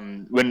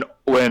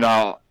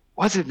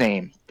what's his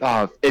name?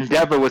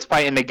 Endeavor was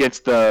fighting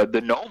against the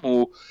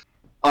Nomu.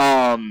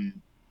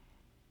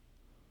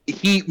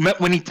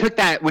 When he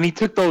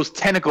took those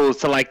tentacles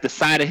to like the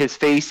side of his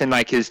face and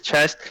like his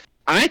chest,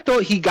 I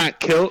thought he got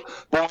killed,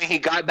 but when he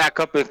got back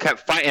up and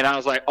kept fighting, I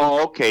was like,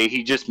 oh, okay,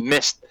 he just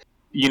missed,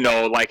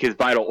 like his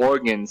vital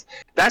organs.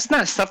 That's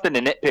not something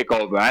to nitpick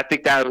over. I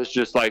think that was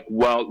just like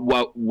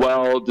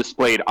well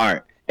displayed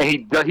art, and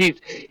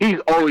he's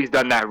always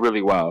done that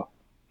really well.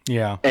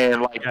 yeah,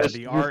 And like Yeah,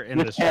 the art in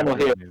this panel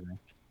chapter here, is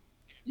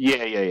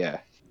amazing. yeah.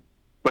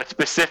 But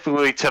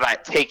specifically to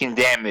like taking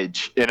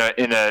damage in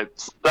a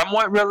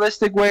somewhat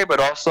realistic way, but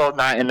also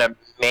not in a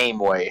maim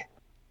way.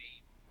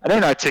 I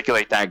didn't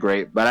articulate that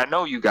great, but I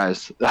know you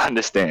guys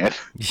understand.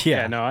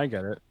 Yeah, no, I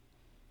get it.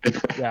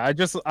 Yeah,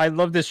 I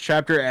love this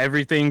chapter.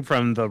 Everything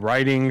from the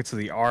writing to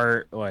the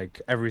art,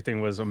 like everything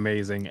was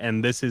amazing.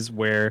 And this is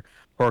where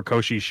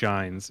Horikoshi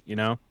shines, you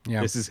know?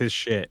 Yeah. This is his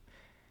shit.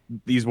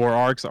 These war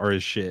arcs are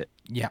his shit.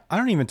 yeah. I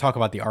don't even talk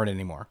about the art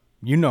anymore.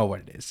 You know what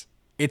it is.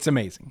 It's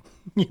amazing.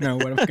 You know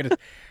what I'm gonna.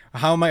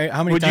 How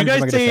many Would you times am I guys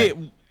gonna say,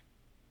 say?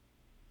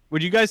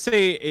 would you guys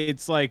say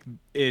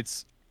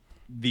it's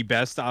the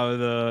best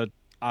out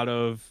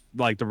of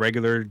like the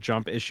regular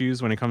Jump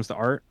issues when it comes to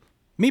art?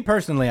 Me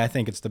personally, I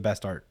think it's the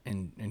best art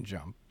in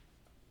Jump,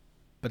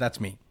 but that's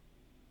me.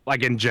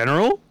 Like in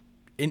general?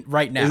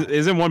 Right now,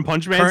 Isn't One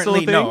Punch Man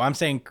currently, still a thing? no.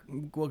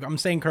 I'm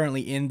saying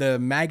currently in the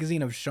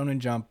magazine of Shonen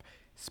Jump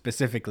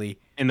specifically.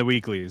 In the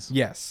weeklies.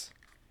 Yes,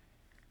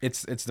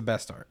 it's the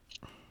best art.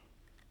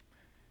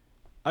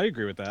 I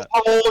agree with that.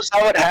 Oh,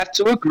 I would have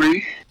to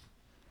agree.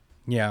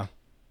 Yeah,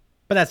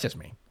 but that's just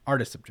me.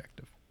 Art is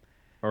subjective.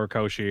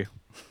 Horikoshi,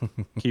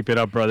 keep it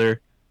up,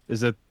 brother.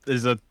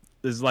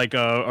 Is like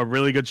a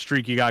really good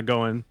streak you got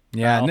going.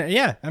 Yeah, Wow.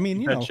 yeah. I mean,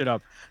 Keep you that know, shit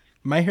up.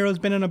 My Hero's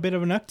been in a bit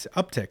of an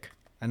uptick,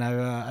 and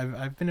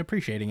I've been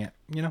appreciating it.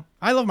 You know,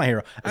 I love My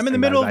Hero. I'm in the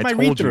Listen, middle guys, of I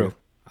my told read through. you.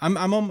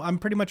 I'm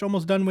pretty much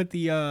almost done with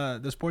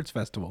the sports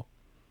festival.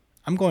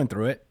 I'm going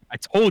through it. I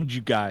told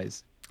you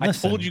guys. I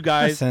told you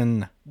guys.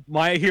 Listen,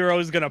 My Hero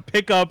is gonna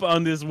pick up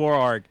on this war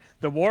arc.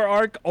 The war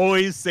arc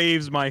always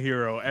saves My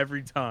Hero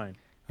every time.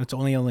 it's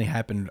only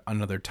happened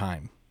another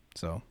time,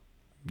 so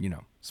you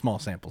know, small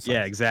sample size.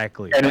 Yeah,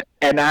 exactly.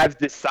 And I've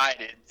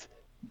decided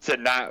to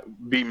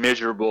not be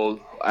miserable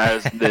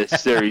as this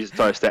series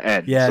starts to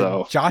end. Yeah,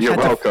 so Josh you're had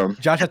welcome.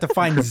 Josh had to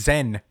find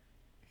Zen.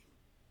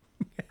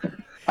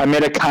 I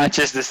made a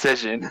conscious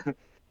decision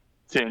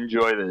to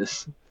enjoy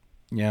this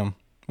Yeah.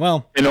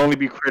 Well, and only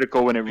be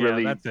critical when it Yeah,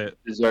 really that's it.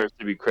 deserves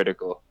to be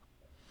critical.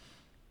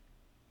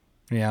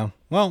 Yeah.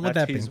 Well, with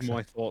that being is my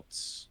said,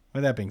 thoughts.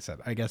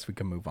 I guess we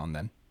can move on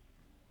then.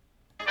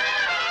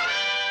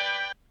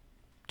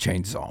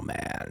 Chainsaw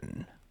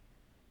Man.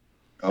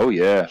 Oh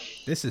yeah.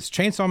 This is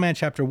Chainsaw Man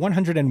chapter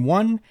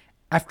 101,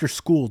 After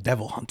School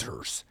Devil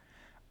Hunters.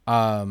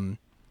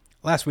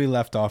 Last we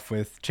left off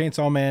with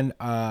Chainsaw Man.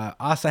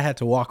 Asa had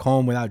to walk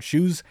home without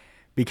shoes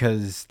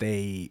because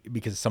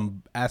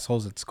some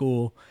assholes at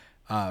school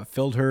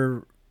filled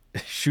her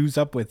shoes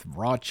up with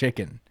raw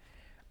chicken.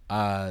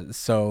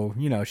 So,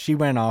 she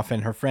went off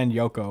and her friend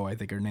Yoko, I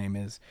think her name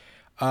is,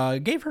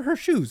 gave her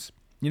shoes.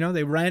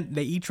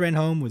 They each ran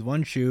home with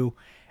one shoe.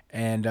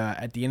 And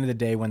at the end of the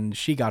day, when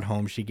she got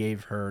home, she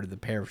gave her the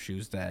pair of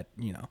shoes that,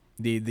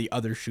 the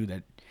other shoe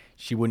that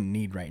she wouldn't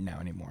need right now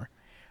anymore.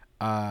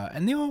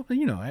 And they all,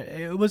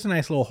 it was a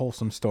nice little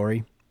wholesome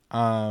story.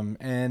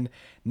 And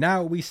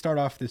now we start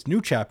off this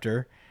new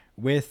chapter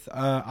with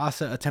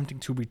Asa attempting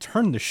to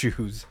return the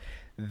shoes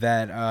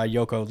that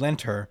Yoko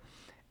lent her.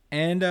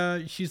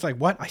 And she's like,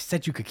 "What? I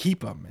said you could keep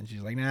them." And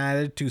she's like, "Nah,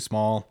 they're too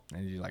small."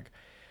 And she's like,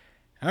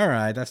 "All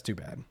right, that's too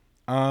bad."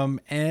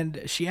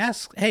 And she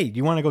asks, "Hey, do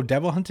you want to go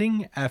devil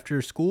hunting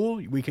after school?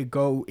 We could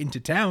go into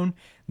town.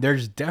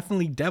 There's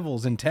definitely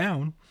devils in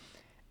town."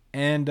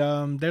 And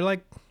they're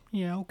like,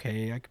 "Yeah,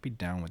 okay, I could be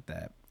down with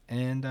that."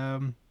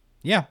 And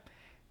yeah,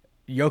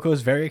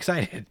 Yoko's very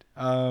excited.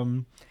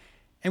 And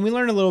we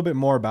learn a little bit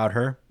more about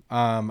her.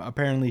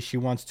 Apparently, she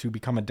wants to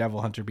become a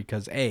devil hunter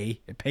because A,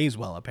 it pays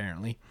well,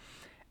 apparently,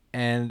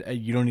 and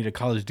you don't need a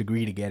college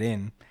degree to get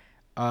in.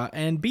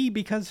 And B,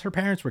 because her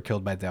parents were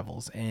killed by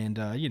devils, and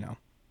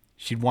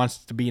she wants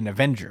to be an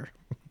Avenger.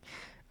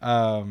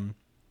 And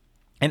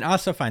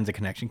Asa finds a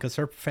connection because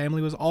her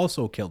family was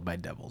also killed by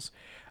devils.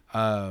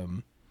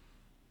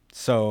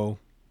 So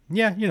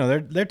yeah,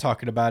 they're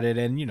talking about it,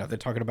 and they're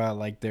talking about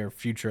like their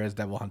future as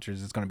devil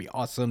hunters. It's gonna be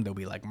awesome. They'll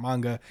be like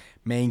manga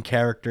main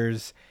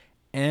characters.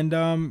 And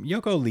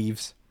Yoko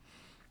leaves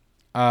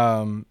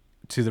to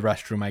the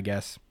restroom, I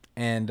guess.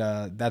 And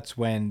that's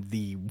when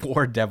the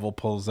war devil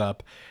pulls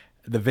up,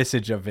 the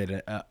visage of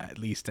it at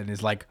least, and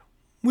is like,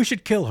 "We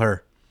should kill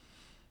her."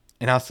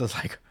 And Asa's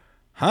like,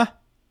 "Huh?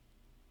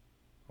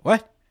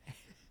 What?"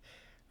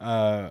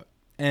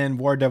 And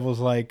War Devil's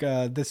like,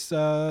 this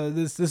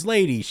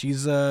lady,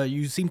 she's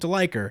you seem to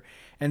like her.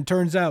 And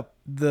turns out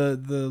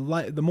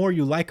the more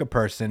you like a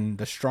person,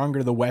 the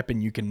stronger the weapon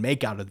you can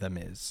make out of them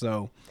is.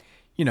 So,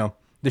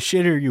 the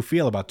shitter you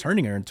feel about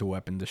turning her into a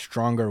weapon, the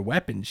stronger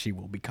weapon she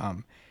will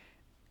become.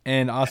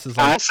 And Asa's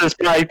like, Asa's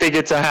probably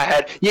thinking to her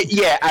head,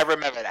 yeah, I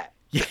remember that.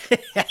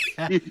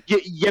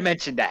 You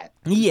mentioned that.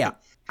 "Yeah,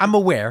 I'm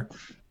aware."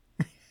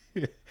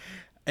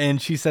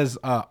 And she says,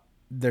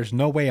 "There's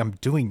no way I'm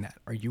doing that.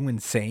 Are you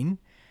insane?"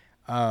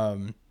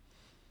 I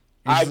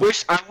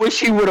wish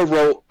he would have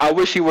wrote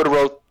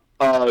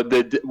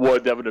the War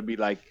Devil to be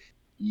like,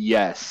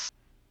 "Yes."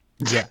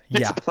 Yeah,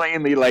 It's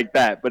plainly like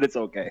that, but it's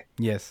okay.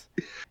 yes.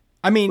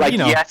 I mean, Like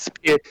yes,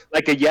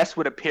 like a yes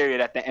with a period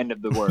at the end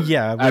of the word.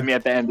 Yeah, I mean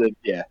at the end of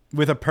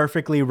with a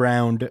perfectly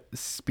round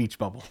speech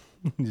bubble,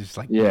 just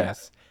like Yeah.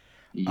 yes.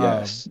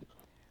 yes.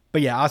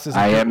 But yeah, Asa's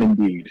I like, am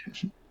indeed.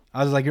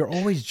 I was like, "You're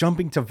always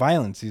jumping to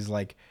violence." He's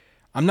like,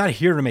 "I'm not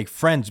here to make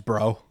friends,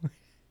 bro."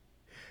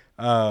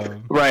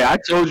 Right, I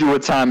told you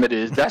what time it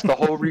is. That's the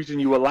whole reason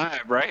you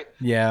alive, right?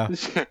 Yeah.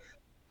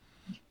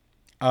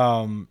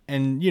 And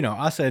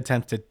Asa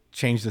attempts to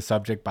change the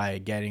subject by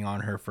getting on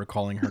her for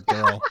calling her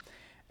girl.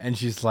 And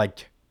she's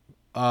like,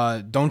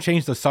 "Don't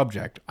change the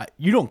subject.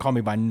 You don't call me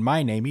by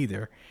my name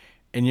either."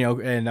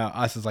 And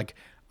Asa's like,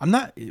 "I'm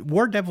not.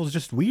 War Devil's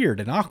just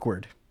weird and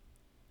awkward."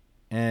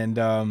 And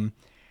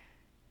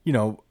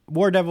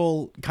War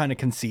Devil kind of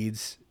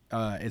concedes.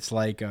 It's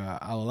like,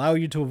 "I'll allow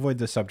you to avoid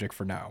the subject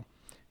for now.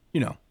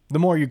 The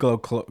more you grow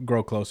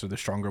closer, the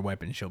stronger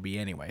weapon she'll be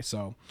anyway.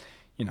 So,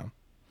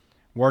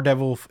 War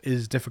Devil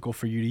is difficult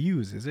for you to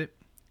use, is it?"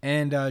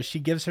 And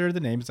she gives her the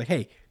name. It's like,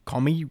 "Hey,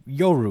 call me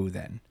Yoru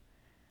then."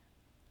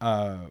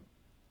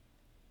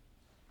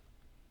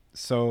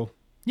 So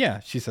yeah,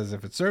 she says,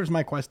 "If it serves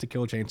my quest to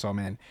kill Chainsaw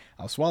Man,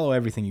 I'll swallow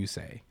everything you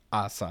say,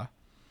 Asa."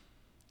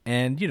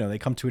 And they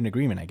come to an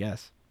agreement, I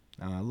guess.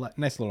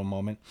 Nice little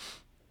moment.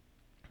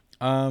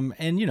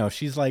 And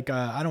she's like,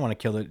 "I don't want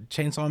to kill it.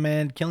 Chainsaw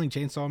Man, killing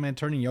Chainsaw Man,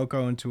 turning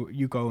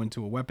Yuko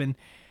into a weapon.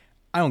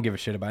 I don't give a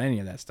shit about any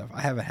of that stuff. I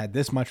haven't had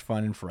this much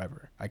fun in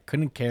forever. I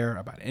couldn't care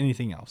about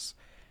anything else."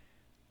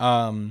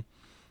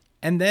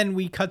 And then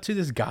we cut to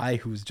this guy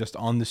who's just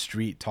on the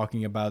street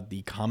talking about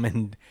the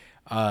common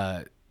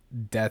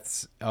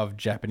deaths of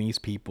Japanese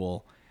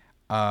people.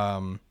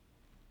 And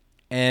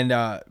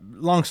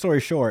long story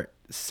short,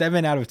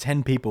 7 out of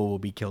 10 people will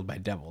be killed by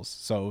devils.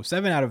 So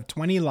 7 out of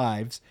 20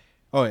 lives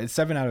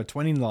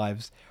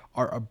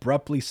are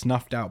abruptly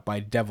snuffed out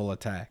by devil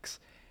attacks.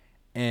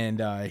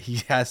 And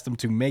he asked them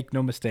to make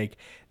no mistake,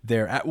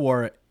 they're at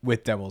war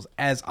with devils.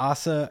 As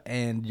Asa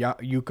and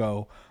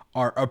Yuko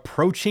are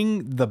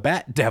approaching the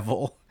Bat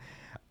Devil,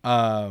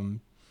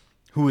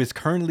 who is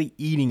currently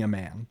eating a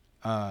man,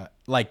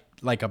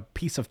 like a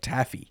piece of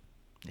taffy.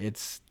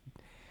 It's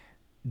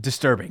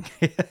disturbing.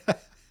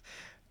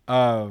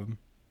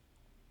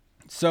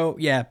 So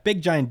yeah,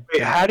 big giant.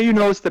 Wait, how do you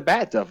know it's the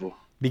Bat Devil?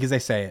 Because they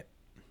say it.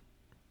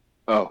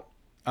 Oh.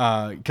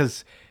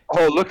 Because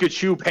Oh, look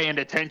at you paying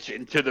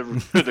attention to the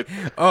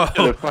oh,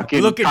 to the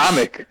fucking look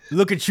comic.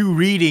 Look at you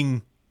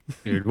reading.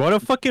 Dude, what a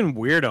fucking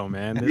weirdo,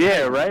 man. This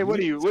Yeah, guy- right. What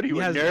are you? What are you?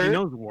 He, A has, he nerd?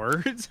 knows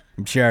words.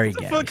 I'm sure he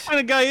What gets. kind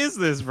of guy is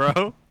this,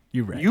 bro?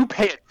 You're right. You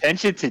pay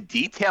attention to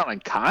detail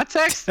and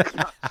context.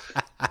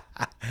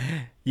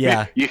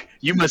 Yeah.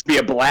 You must be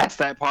a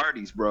blast at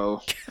parties,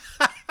 bro.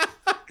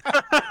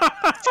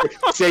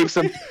 Say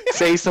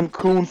some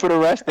coon for the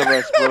rest of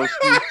us, bro.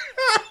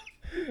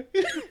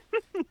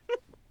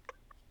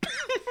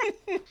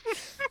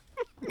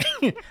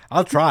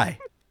 I'll try.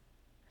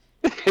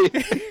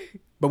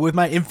 But with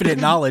my infinite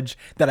knowledge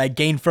that I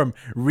gained from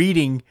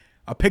reading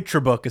a picture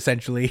book,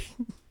 essentially.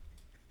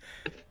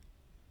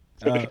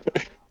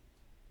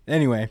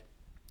 Anyway,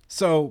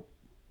 so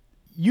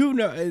you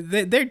know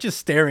they're just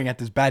staring at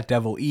this Bat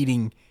Devil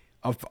eating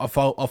a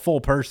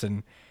full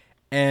person,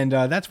 and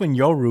that's when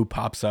Yoru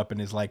pops up and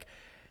is like,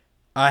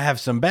 "I have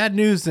some bad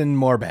news and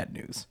more bad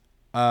news.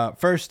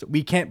 First,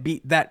 we can't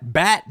beat that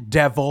Bat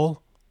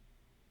Devil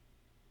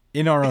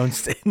in our own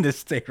in this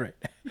state right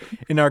now,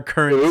 in our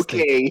current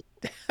state.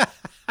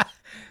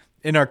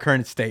 In our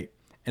current state.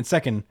 And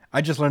second,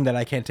 I just learned that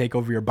I can't take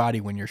over your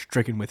body when you're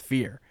stricken with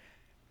fear.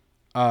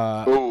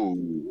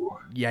 Ooh.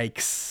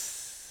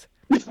 Yikes.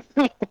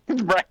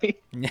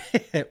 Right.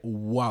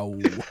 Wow.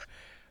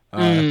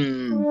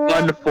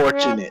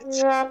 Unfortunate.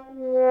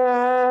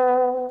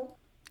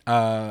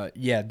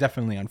 Yeah,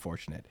 definitely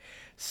unfortunate.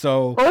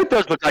 So, Oh, it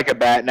does look like a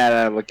bat now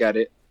that I look at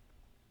it.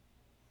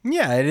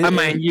 yeah, it is. I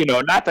mean, you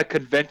know, not the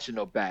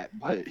conventional bat,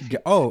 but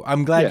Oh,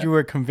 I'm glad Yeah. you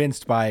were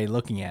convinced by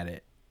looking at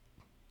it.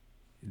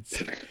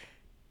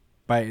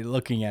 By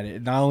looking at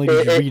it. Not only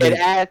did you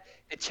read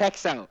it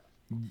checks out.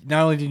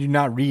 not only did you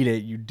not read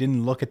it, you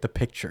didn't look at the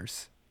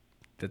pictures.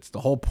 That's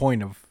the whole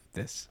point of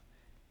this.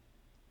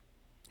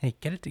 Hey,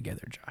 get it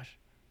together, Josh.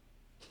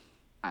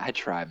 I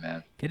try,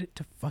 man. Get it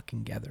to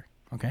fucking together,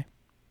 okay?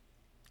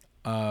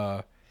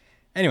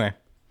 Anyway,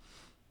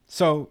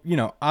 so you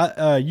know,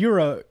 you're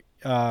a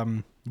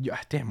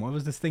damn. What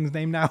was this thing's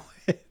name now?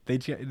 they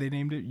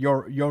named it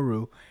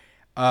Yoru.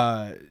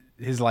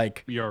 His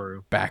like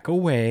Yoru. back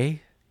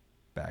away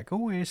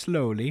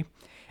slowly,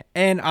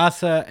 and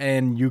Asa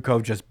and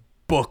Yuko just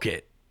book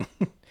it.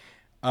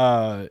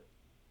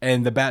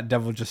 And the Bat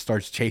Devil just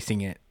starts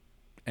chasing it,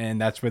 and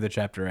that's where the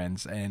chapter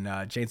ends. And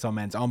Chainsaw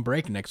Man's on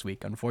break next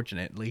week,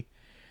 unfortunately.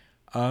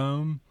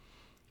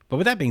 But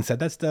with that being said,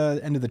 that's the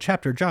end of the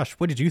chapter. Josh,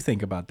 what did you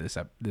think about this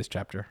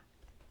chapter?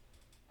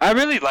 I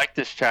really like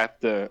this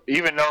chapter,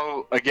 even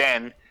though,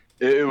 again,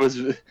 it was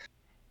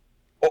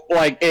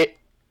like it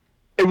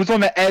was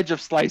on the edge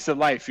of slice of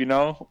life, you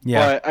know.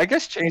 Yeah. But I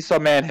guess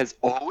Chainsaw Man has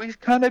always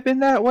kind of been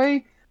that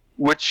way,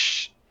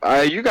 which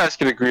you guys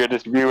can agree or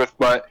disagree with,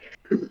 but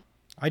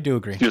I do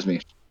agree. excuse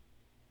me.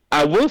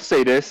 I will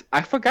say this: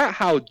 I forgot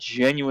how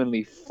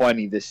genuinely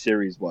funny this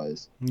series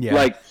was. Yeah.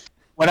 Like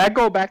when I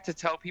go back to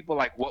tell people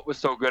like what was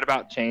so good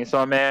about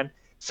Chainsaw Man,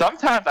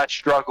 sometimes I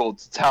struggle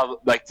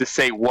to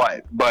say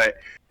what, but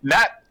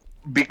not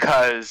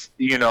because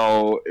you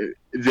know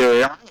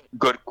there are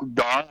good,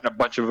 there are a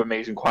bunch of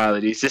amazing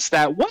qualities. It's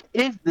that what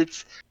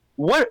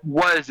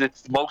was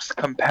its most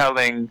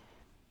compelling,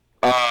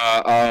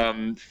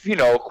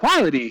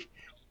 quality,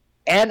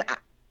 and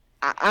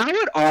I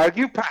would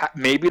argue perhaps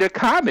maybe the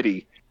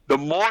comedy, the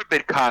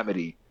morbid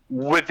comedy,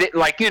 with it,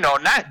 like, you know,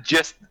 not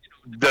just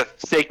the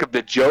sake of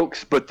the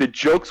jokes, but the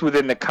jokes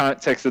within the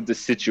context of the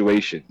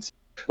situations.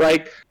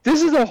 Like,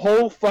 this is a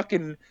whole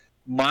fucking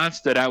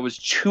monster that was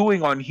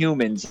chewing on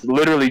humans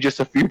literally just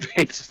a few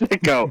pages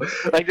ago.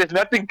 Like, there's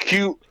nothing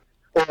cute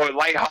or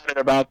lighthearted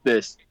about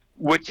this,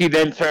 which he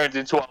then turns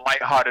into a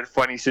lighthearted,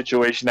 funny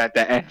situation at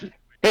the end.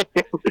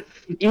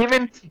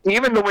 even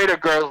the way the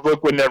girls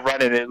look when they're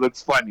running, it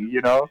looks funny,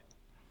 you know?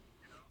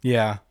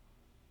 Yeah.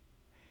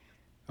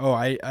 Oh,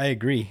 I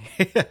agree.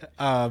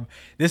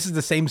 This is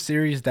the same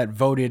series that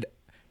voted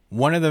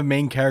one of the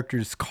main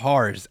characters,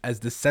 Cars,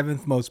 as the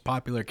 7th most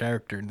popular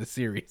character in the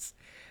series.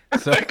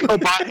 So,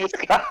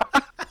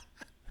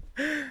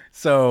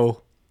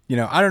 so you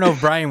know, I don't know if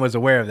Brian was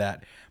aware of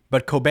that,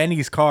 but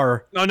Kobani's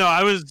car. No,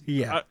 I was.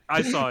 Yeah.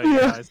 I saw it.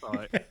 Yeah, I saw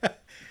it.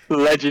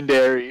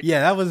 Legendary.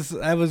 Yeah, that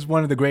was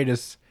one of the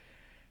greatest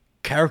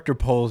character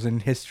polls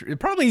in history.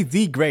 Probably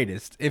the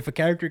greatest. If a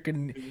car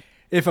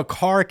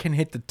can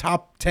hit the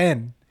top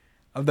 10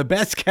 of the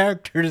best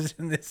characters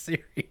in this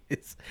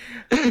series.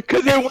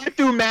 Because they went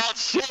through mad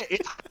shit.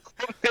 It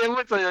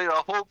was a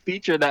whole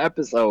feature in the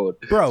episode.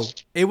 Bro,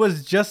 it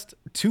was just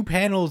 2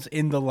 panels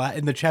in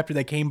the chapter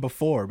that came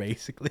before,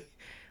 basically.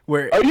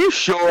 Where Are you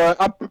sure?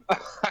 I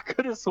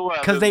could have sworn.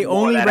 because they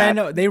only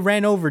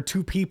ran over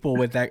 2 people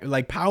with that,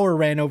 like Power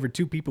ran over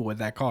 2 people with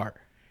that car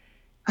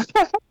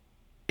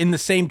in the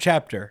same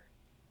chapter,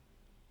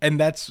 and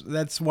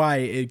that's why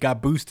it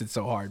got boosted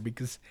so hard,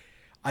 because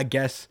I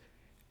guess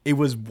it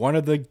was one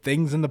of the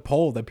things in the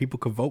poll that people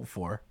could vote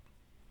for.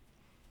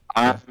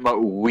 I'm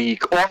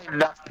weak. Or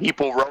enough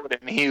people wrote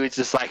it, and he was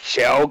just like,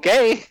 "Yeah,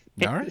 okay."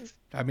 All right.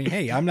 I mean,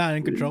 hey, I'm not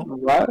in control.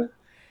 Right.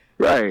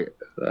 Right.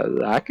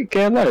 I could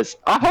care less.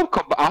 I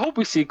hope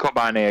we see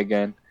Kobane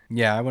again.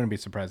 Yeah, I wouldn't be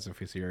surprised if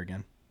we see her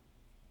again.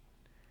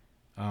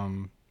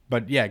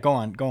 But yeah, go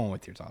on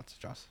with your thoughts,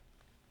 Joss.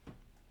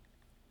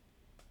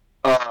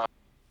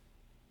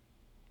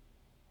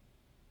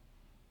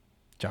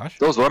 Josh?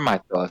 Those were my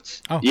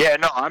thoughts. Oh. Yeah,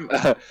 no, I'm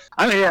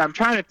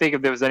trying to think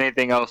if there was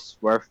anything else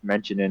worth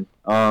mentioning.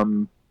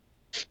 Nah,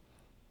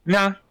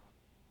 I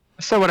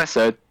said what I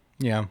said.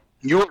 Yeah.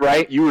 You were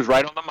right. You was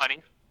right on the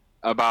money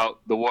about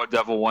the War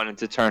Devil wanting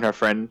to turn her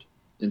friend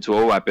into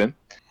a weapon.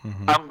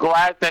 Mm-hmm. I'm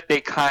glad that they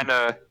kind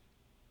of.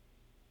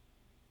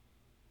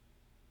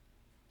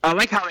 I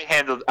like how they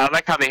handled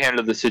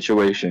the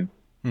situation.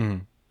 Mm-hmm.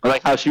 I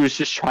like how she was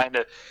just trying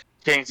to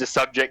change the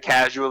subject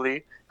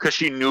casually because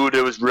she knew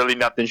there was really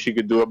nothing she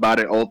could do about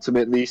it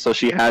ultimately. So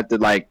she had to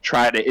like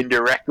try to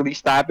indirectly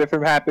stop it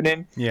from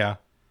happening. Yeah.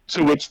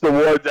 To which the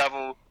War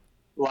Devil,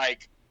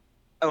 like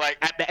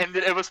at the end,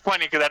 it was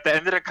funny because at the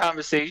end of the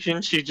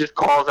conversation, she just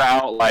calls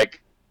out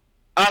like,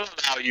 "I'll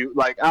allow you.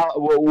 Like,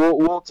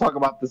 we'll talk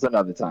about this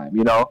another time.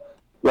 You know,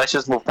 let's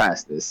just move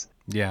past this."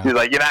 Yeah. She's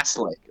like, "You're not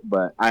slick,"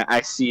 but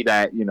I see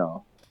that, you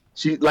know,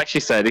 she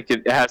said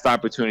it has the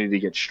opportunity to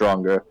get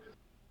stronger.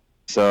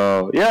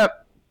 So yeah,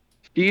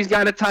 she's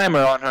got a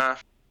timer on her.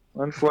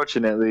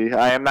 Unfortunately,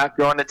 I am not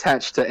growing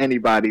attached to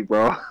anybody,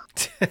 bro,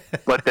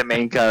 but the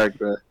main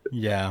character.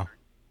 Yeah.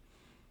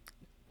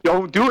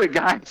 Don't do it,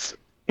 guys.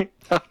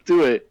 Don't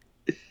do it.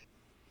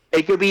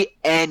 It could be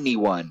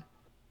anyone.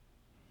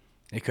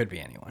 It could be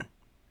anyone.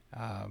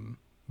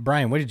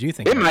 Brian, what did you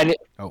think? It might.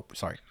 Oh,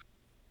 sorry.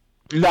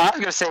 No, I was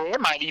gonna say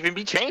it might even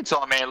be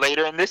Chainsaw Man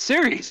later in this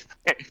series.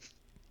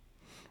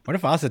 What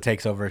if Asa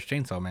takes over as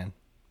Chainsaw Man?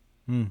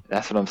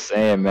 That's what I'm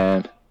saying,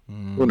 man.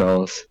 Who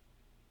knows?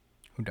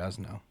 Who does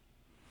know?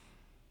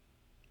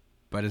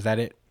 But is that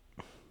it?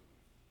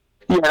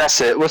 Yeah,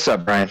 that's it. What's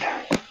up, Brian?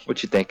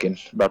 What you thinking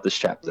about this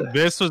chapter?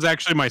 This was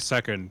actually my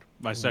second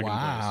place.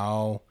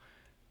 Wow.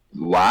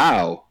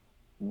 Wow.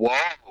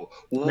 Whoa.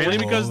 Mainly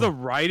because the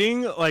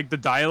writing, like the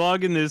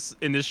dialogue in this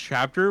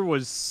chapter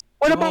was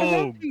What about so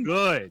One Piece?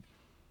 good.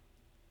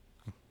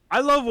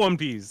 I love One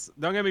Piece.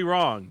 Don't get me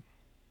wrong,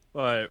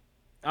 but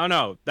I don't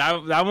know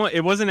that one.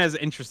 It wasn't as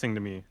interesting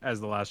to me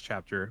as the last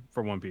chapter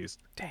for One Piece.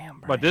 Damn,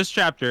 Brian. But this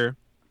chapter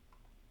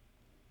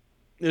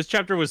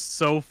was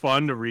so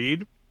fun to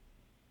read,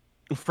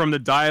 from the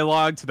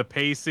dialogue to the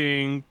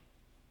pacing,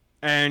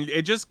 and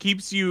it just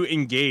keeps you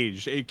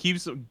engaged. It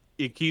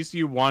keeps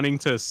you wanting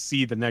to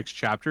see the next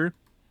chapter,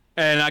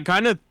 and I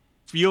kind of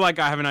feel like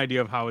I have an idea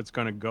of how it's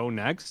gonna go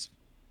next.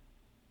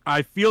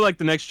 I feel like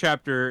the next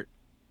chapter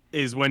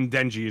is when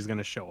Denji is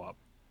gonna show up.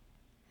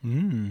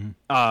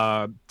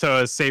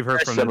 To save her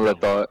from similar the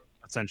devil, thought.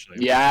 essentially.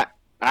 Yeah,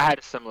 I had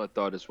a similar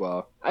thought as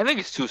well. I think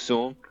it's too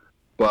soon,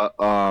 but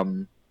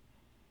because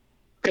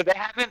they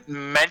haven't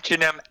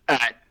mentioned him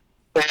at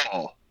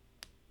all.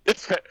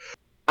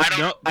 I don't.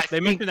 No, I they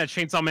think, mentioned that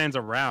Chainsaw Man's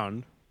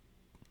around.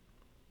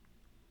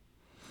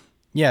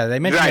 Yeah, they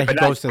mentioned right, that he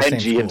but goes to not the same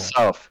Denji school.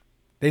 himself.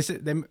 They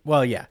said,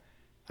 well, yeah.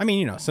 I mean,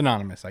 you know,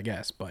 synonymous, I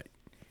guess, but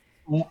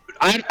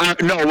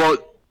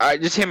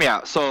Just hear me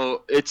out.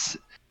 So it's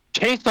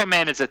Chainsaw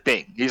Man is a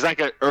thing. He's like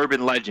an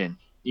urban legend.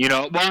 You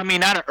know, well, I mean,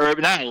 not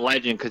a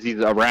legend because he's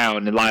around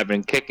and alive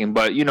and kicking,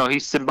 but you know,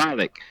 he's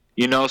symbolic.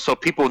 You know, so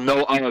people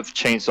know of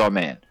Chainsaw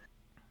Man.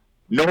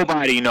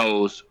 Nobody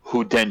knows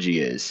who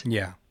Denji is,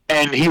 yeah.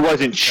 and he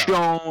wasn't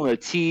shown or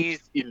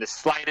teased in the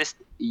slightest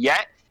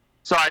yet.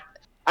 So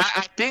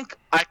I think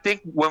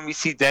when we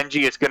see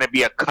Denji, it's going to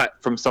be a cut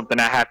from something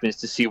that happens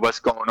to see what's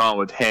going on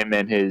with him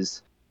and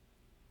his,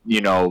 you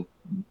know,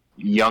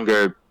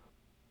 younger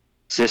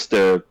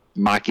sister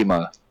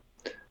Makima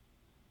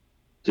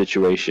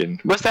situation.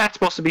 What's that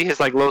supposed to be? His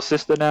like little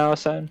sister now or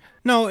something?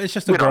 No, it's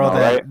just a We don't girl know,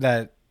 right?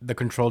 that the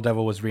Control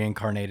Devil was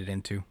reincarnated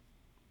into.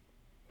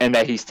 And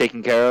that he's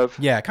taken care of?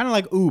 Yeah, kind of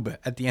like Oob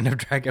at the end of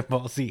Dragon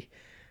Ball Z.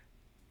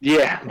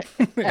 Yeah.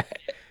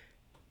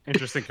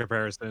 Interesting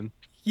comparison.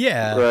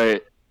 Yeah.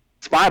 Right.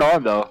 Spot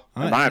on though.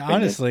 In my opinion.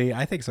 Honestly,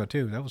 I think so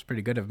too. That was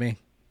pretty good of me.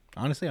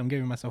 Honestly, I'm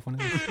giving myself one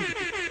of these.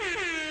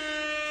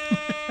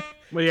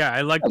 But yeah,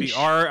 I like the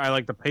art. I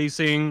like the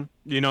pacing.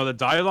 You know, the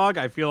dialogue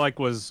I feel like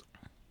was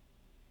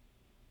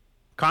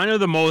kind of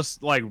the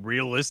most like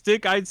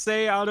realistic, I'd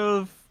say, out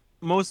of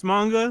most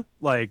manga.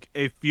 Like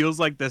it feels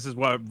like this is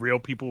what real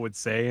people would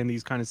say in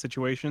these kind of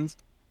situations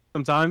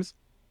sometimes.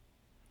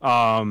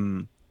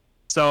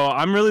 So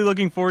I'm really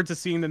looking forward to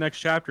seeing the next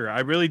chapter. I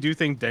really do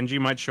think Denji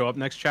might show up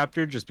next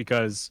chapter just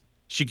because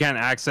she can't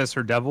access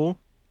her devil,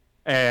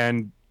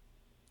 and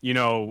you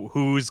know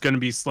who's going to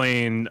be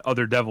slaying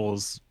other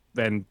devils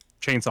than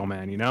Chainsaw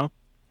Man, you know?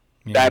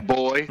 Yeah. That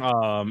boy.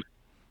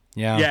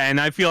 Yeah. Yeah,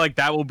 and I feel like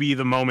that will be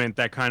the moment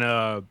that kind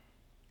of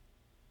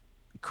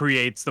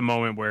creates the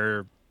moment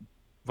where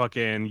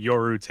fucking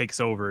Yoru takes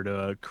over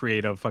to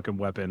create a fucking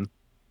weapon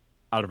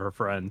out of her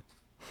friend.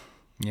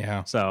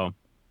 Yeah.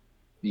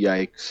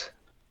 Yikes.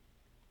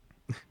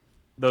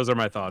 those are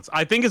my thoughts.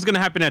 I think it's gonna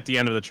happen at the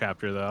end of the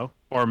chapter though,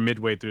 or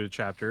midway through the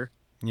chapter.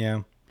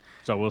 Yeah.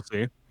 So we'll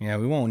see. Yeah,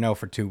 we won't know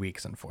for 2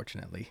 weeks,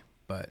 unfortunately.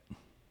 But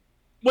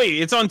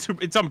Wait, it's on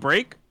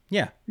break?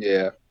 yeah.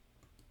 Yeah.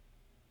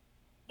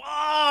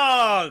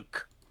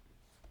 Fuck!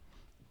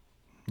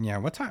 Yeah.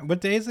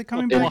 What day is it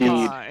coming back? Indeed.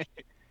 Why?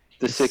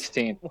 The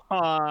 16th.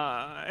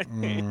 Why?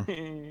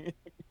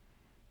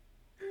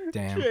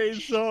 Damn.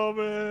 Chainsaw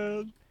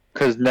Man.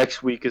 Because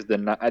next week is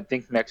I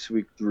think next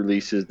week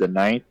release is the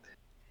 9th,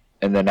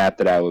 and then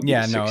after that would be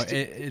Yeah, the no, 16th.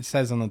 it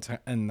says on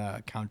in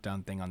the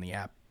countdown thing on the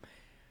app.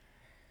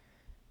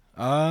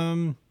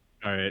 All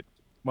right.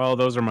 Well,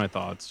 those are my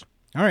thoughts.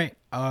 All right.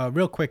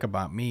 Real quick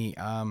about me.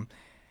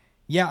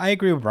 Yeah, I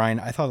agree with Brian.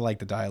 I thought like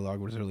the dialogue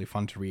was really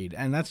fun to read,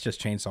 and that's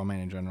just Chainsaw Man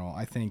in general.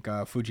 I think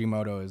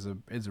Fujimoto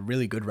is a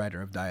really good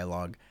writer of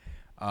dialogue.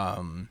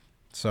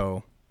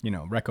 So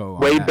Reco.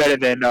 Way better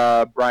than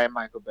Brian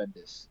Michael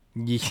Bendis.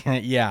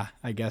 Yeah,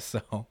 I guess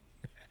so.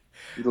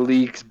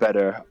 Leagues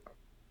better.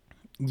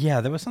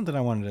 Yeah, there was something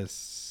I wanted to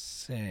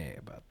say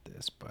about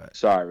this, but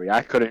Sorry,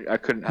 I couldn't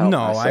help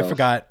no, myself. I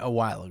forgot a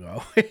while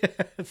ago.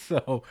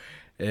 So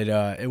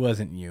it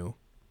wasn't you,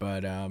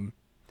 but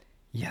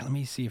yeah. Let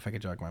me see if I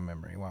could jog my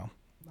memory. Wow,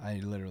 I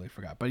literally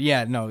forgot. But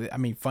yeah, no, I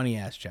mean, funny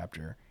ass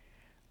chapter.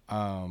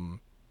 Did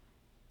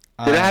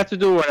it have to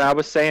do with what I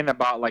was saying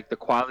about like the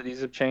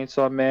qualities of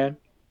Chainsaw Man,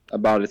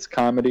 about its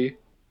comedy?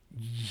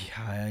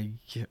 Yeah,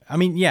 I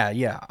mean,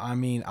 yeah. I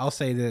mean, I'll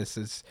say this: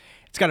 it's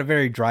got a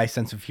very dry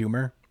sense of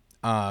humor.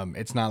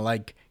 It's not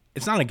a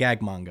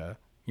gag manga.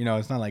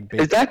 It's not like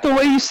big. Is that the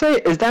way you say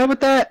it? Is that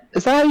what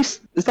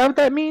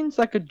that means?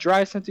 Like a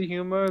dry sense of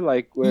humor,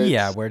 like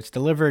where Where it's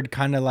delivered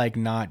kind of like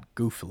not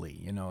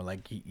goofily.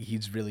 Like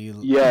he's really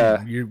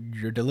Yeah.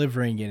 You're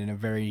delivering it in a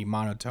very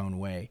monotone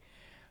way,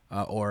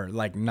 or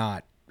like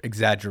not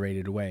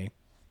exaggerated way.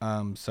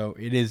 So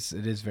it is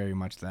very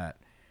much that.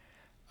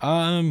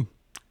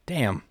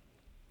 Damn.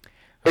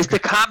 It's the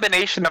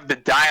combination of the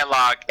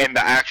dialogue and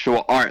the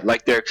actual art,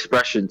 like their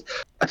expressions.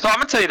 So I'm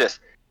gonna tell you this.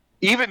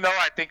 Even though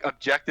I think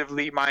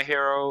objectively My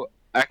Hero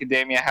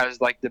Academia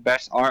has like the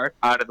best art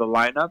out of the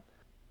lineup,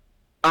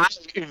 I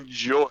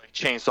enjoy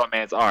Chainsaw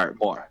Man's art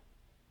more,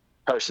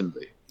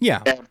 personally.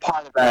 Yeah. And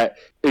part of that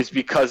is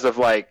because of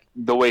like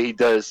the way he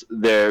does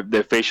their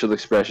facial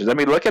expressions. I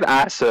mean, look at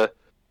Asa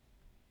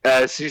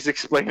as she's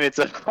explaining it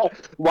to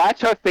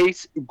watch her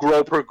face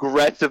grow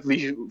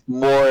progressively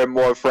more and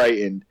more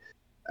frightened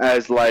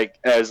as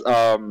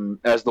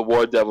the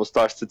War Devil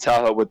starts to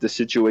tell her what the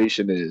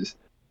situation is.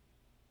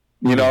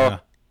 Yeah.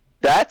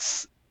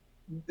 It's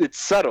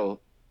subtle.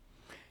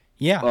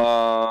 Yeah.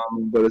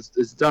 But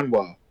it's done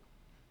well.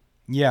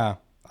 Yeah.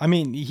 I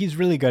mean, he's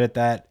really good at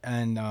that.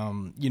 And,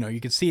 you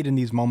can see it in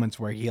these moments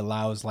where he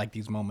allows like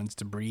these moments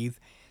to breathe.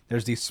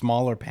 There's these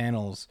smaller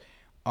panels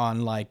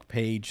on like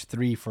page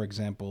 3, for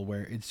example,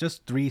 where it's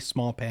just 3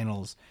 small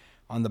panels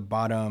on the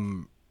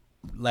bottom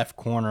left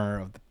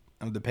corner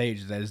of the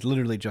page that is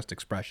literally just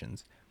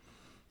expressions.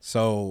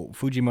 So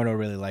Fujimoto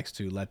really likes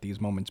to let these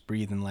moments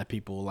breathe and let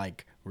people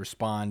like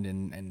respond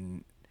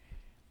and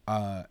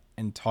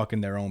talk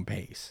in their own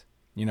pace,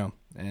 and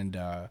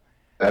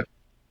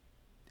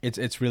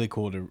it's really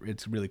cool to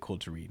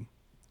read.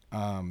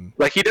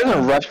 Like he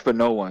doesn't rush for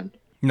no one.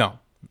 No,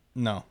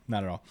 not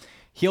at all.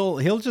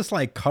 He'll just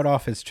like cut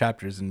off his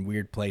chapters in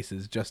weird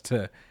places just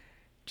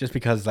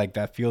because like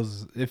it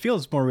feels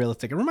more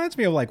realistic. It reminds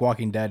me of like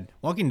Walking Dead.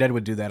 Walking Dead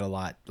would do that a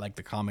lot, like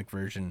the comic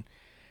version,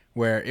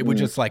 where it would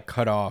just like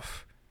cut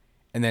off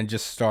and then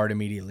just start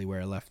immediately where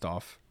it left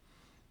off.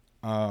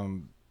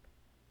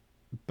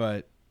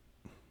 But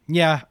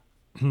yeah,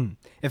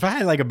 if I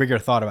had like a bigger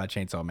thought about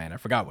Chainsaw Man, I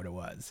forgot what it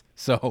was.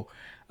 So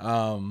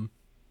I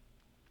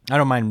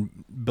don't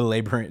mind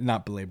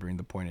not belaboring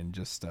the point and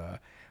just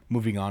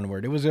moving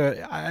onward.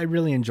 I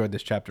really enjoyed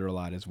this chapter a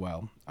lot as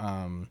well.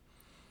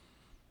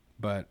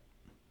 But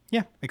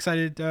yeah,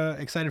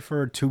 excited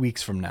for 2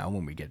 weeks from now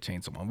when we get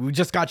Chainsaw Man. We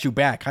just got you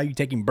back. How you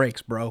taking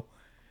breaks, bro?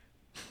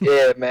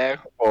 Yeah, man.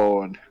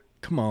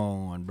 Come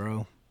on,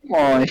 bro. Come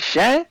on,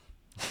 Shay.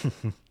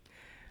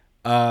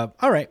 All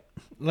right.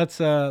 Let's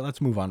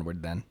move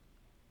onward then.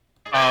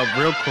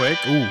 Real quick.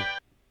 Ooh.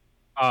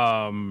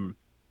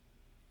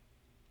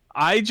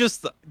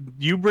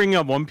 You bring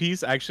up One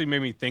Piece actually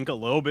made me think a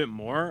little bit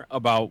more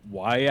about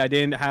why I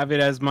didn't have it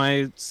as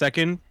my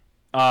second.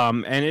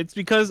 And it's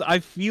because I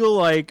feel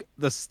like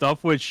the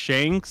stuff with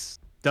Shanks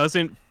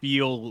doesn't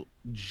feel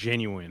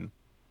genuine,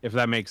 if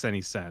that makes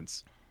any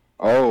sense.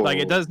 Oh. Like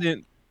it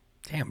doesn't.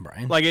 Damn,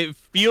 Brian. Like it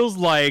feels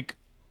like,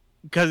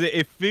 because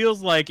it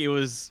feels like it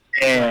was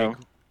like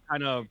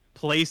kind of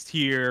placed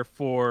here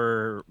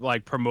for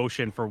like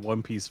promotion for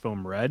One Piece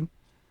Film Red.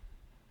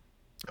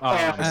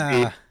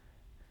 Okay.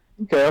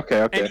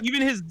 And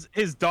even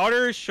his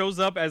daughter shows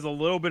up as a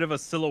little bit of a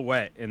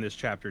silhouette in this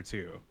chapter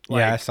too.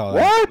 Yeah, I saw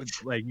that. What?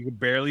 Like you could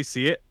barely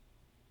see it.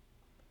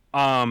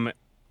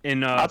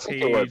 In I'll take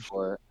your word page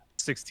for it.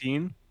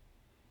 16,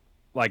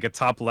 like a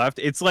top left,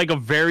 it's like a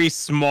very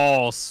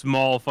small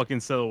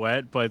fucking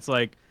silhouette, but it's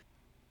like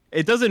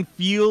it doesn't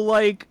feel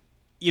like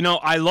you know,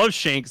 I love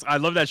Shanks. I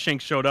love that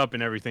Shanks showed up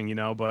and everything, you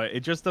know, but it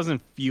just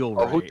doesn't feel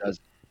Oh, who right does?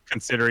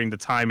 considering the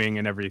timing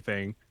and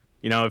everything.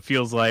 You know, it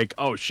feels like,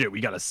 oh shit,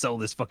 we gotta sell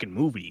this fucking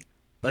movie.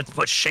 Let's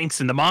put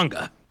Shanks in the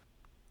manga.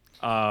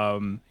 Yeah.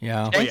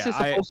 Shanks yeah, is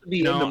supposed to be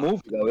in the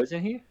movie, though,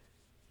 isn't he?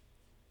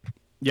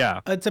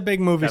 Yeah, It's a big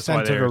movie That's why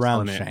centered they're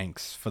around selling it.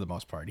 Shanks for the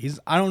most part.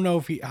 I don't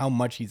know how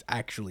much he's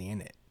actually in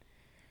it.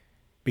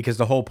 Because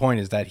the whole point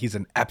is that he's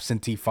an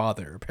absentee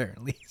father,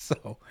 apparently.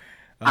 So,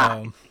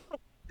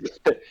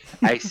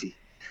 I see.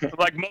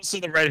 like most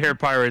of the red hair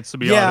pirates, to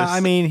be yeah, honest. I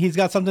mean, he's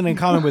got something in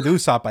common with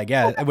Usopp, I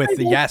guess. With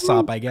the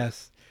Yasop, I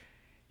guess.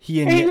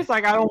 He and He was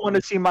like, I don't want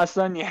to see my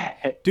son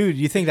yet. dude,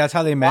 you think that's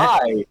how they met?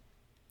 Why?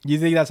 You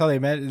think that's how they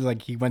met? It's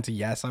like he went to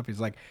Yasop. He's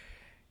like,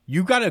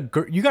 you got a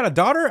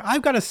daughter?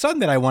 I've got a son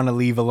that I want to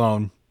leave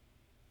alone.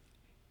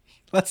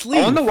 Let's I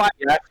leave. wonder why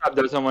Yastrop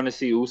doesn't want to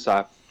see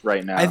Usopp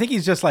right now. I think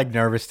he's just like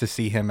nervous to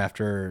see him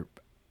after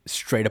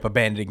straight up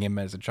abandoning him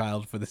as a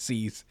child for the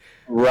seas.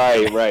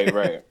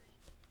 Right.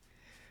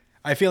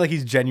 I feel like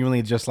he's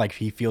genuinely just like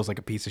he feels like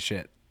a piece of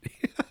shit.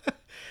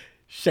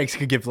 Shanks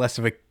could give less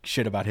of a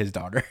shit about his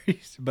daughter,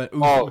 but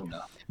Oh,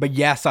 no. but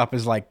Yasop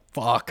is like,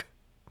 fuck.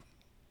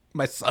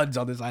 My son's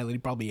on this island. He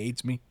probably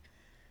hates me.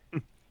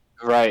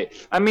 Right.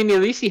 I mean, at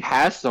least he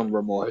has some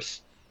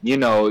remorse. You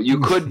know, you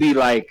could be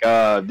like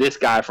this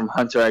guy from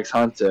Hunter x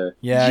Hunter.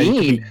 Yeah, you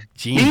could be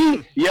Gene.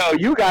 Gene. Yo,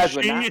 you guys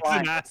were Shing not is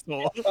lying. an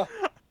asshole.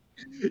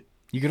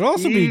 You could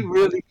also He be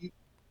really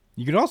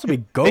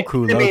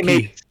Goku, They low make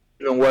key. it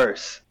even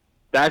worse.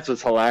 That's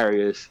what's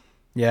hilarious.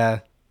 Yeah,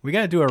 we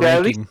gotta do a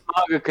At least ranking. the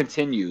manga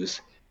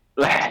continues.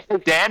 Like,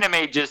 if the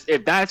anime just,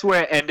 if that's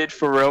where it ended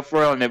for real,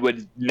 and it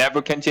would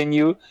never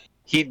continue,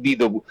 he'd be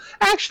the.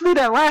 Actually,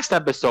 that last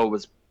episode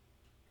was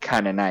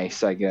kind of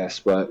nice, I guess,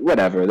 but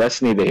whatever. That's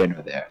neither here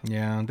nor there.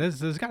 Yeah,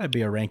 there's gotta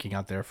be a ranking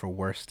out there for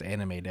worst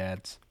anime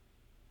dads.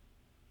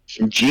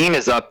 Gene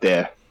is up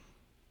there.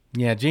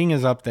 Yeah, Jing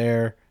is up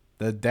there.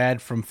 The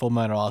dad from Full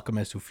Metal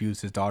Alchemist who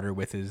fused his daughter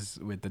with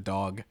the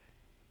dog,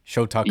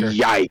 Sho Tucker.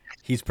 Yikes.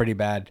 He's pretty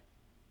bad.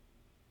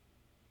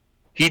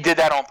 He did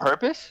that on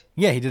purpose?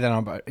 Yeah, he did that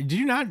on. Did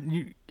you not?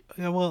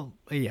 Well,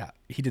 yeah,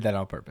 he did that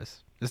on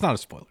purpose. It's not a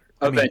spoiler.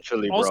 I mean,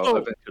 Eventually, bro. also-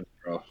 Eventually,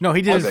 bro. no,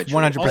 he did it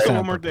Eventually. 100%. Also, on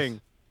one more purpose.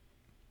 thing.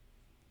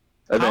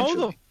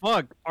 Eventually. How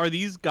the fuck are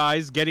these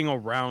guys getting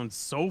around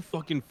so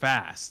fucking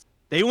fast?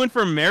 They went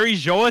from Mary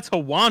Joa to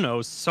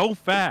Wano so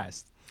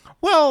fast.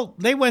 Well,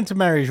 they went to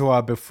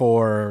Marijoa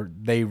before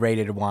they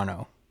raided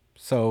Wano,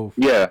 so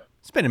Yeah.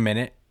 it's been a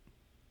minute.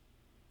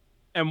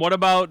 And what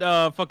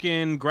about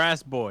fucking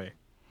Grass Boy?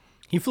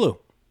 He flew.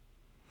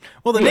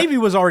 Well, the Yeah. Navy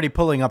was already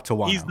pulling up to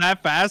Wano. He's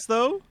that fast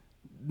though?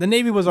 The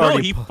Navy was No,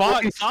 already. he pu-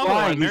 fought He's Sabo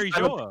flying. and Mary He's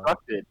Joa.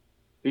 unobstructed.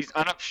 He's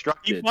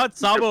unobstructed. He fought can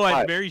Sabo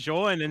fly. at Mary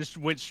Joa and then just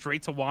went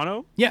straight to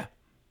Wano. yeah,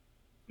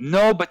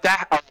 No, but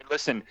that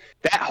listen,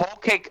 that whole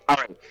cake. All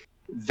right,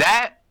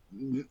 that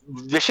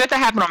the shit that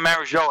happened on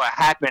Marijoa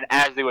happened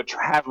as they were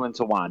traveling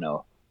to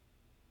Wano.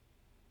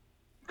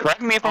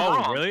 Correct me if I'm Oh,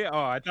 wrong. really?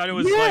 Oh, I thought it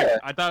was Yeah. like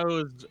I thought it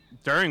was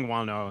during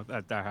Wano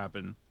that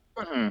happened.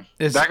 Mhm.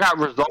 It's- That got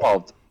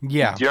resolved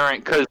yeah, during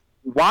because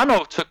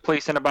Wano took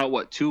place in about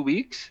what 2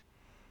 weeks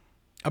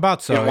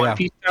about so. in One Yeah,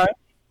 Piece time.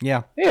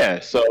 yeah. Yeah,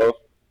 so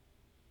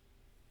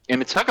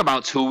and it took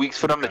about 2 weeks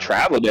for them to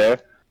travel there.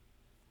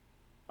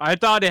 I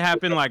thought it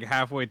happened like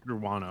halfway through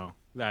Wano.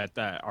 That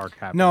arc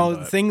happened. No,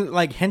 but- things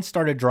like hints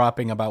started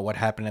dropping about what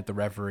happened at the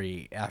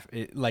Reverie,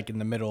 like in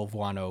the middle of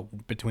Wano,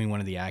 between one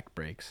of the act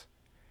breaks.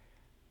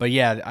 But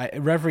yeah,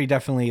 Reverie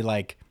definitely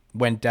like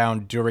went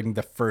down during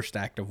the first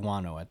act of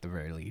Wano at the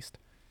very least.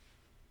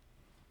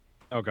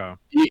 Okay.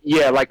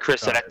 Yeah, like Chris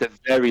said, at the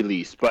very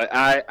least. But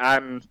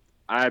I'd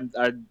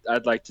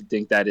like to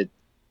think that it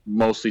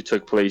mostly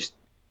took place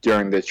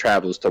during the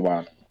travels to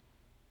Wano.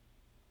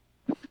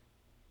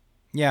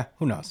 Yeah,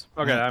 who knows?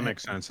 Okay, that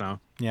makes sense now.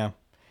 Yeah.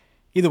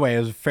 Either way, it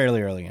was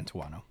fairly early into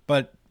Wano.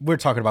 But we're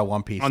talking about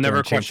One Piece. I'll never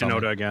during question Chainsaw Man.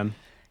 Oda again.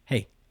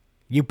 Hey,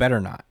 you better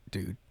not,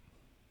 dude.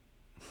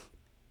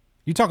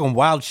 You talking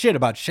wild shit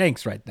about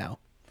Shanks right now.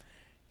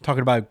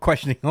 Talking about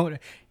questioning Oda.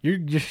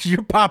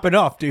 You're popping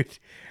off, dude.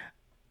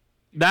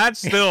 That's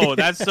still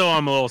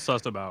I'm a little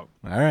sus about.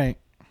 All right.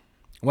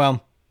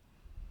 Well,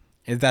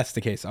 if that's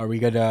the case, are we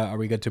good? Are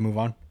we good to move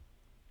on?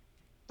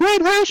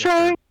 Wait, hey,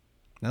 Shane.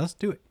 Now let's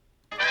do it.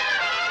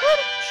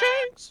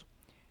 Shanks.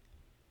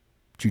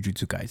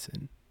 Jujutsu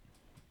Kaisen.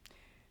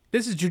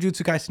 This is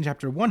Jujutsu Kaisen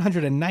chapter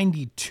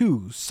 192,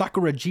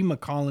 Sakurajima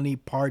Colony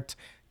Part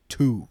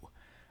 2.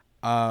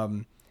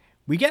 Last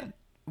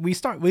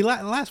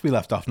we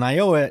left off,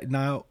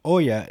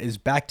 Naoya is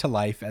back to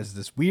life as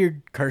this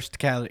weird cursed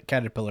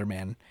caterpillar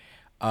man.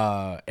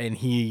 And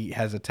he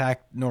has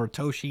attacked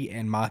Noritoshi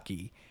and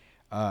Maki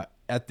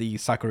at the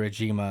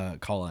Sakurajima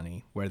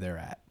colony where they're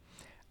at.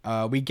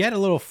 We get a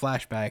little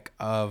flashback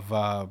of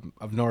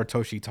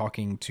Noritoshi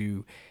talking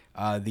to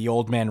the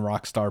old man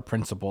rockstar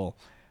principal,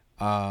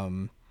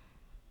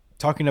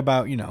 talking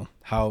about, you know,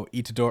 how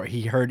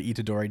he heard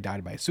Itadori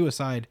died by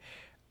suicide.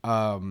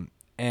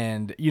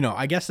 And, you know,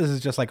 I guess this is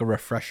just like a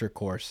refresher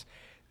course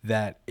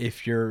that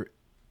if you're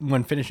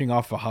when finishing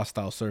off a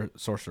hostile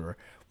sorcerer,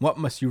 what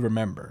must you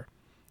remember?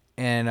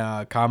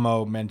 And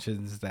Kamo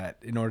mentions that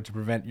in order to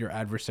prevent your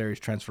adversary's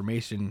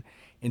transformation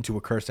into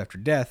a curse after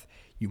death,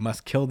 you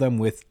must kill them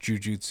with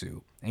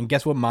jujutsu. And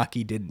guess what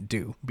Maki didn't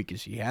do,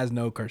 because she has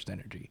no cursed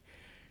energy.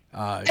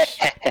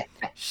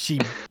 She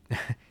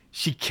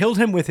killed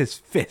him with his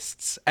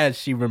fists, as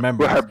she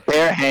remembers. With her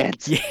bare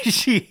hands.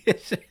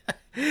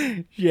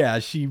 Yeah,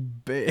 she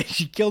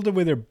killed him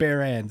with her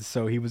bare hands,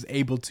 so he was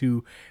able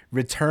to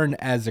return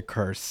as a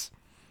curse.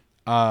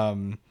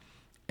 I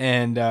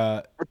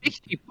think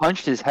he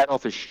punched his head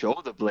off his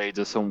shoulder blades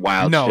or some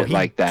wild shit he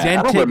like that.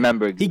 I don't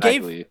remember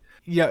exactly.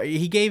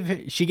 She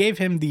gave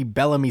him the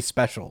Bellamy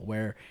special,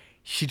 where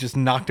she just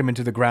knocked him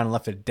into the ground and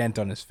left a dent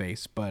on his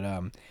face. But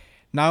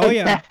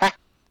Naoya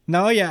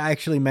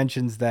actually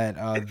mentions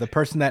that the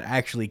person that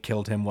actually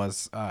killed him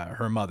was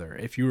her mother.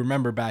 If you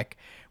remember back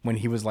when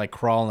he was like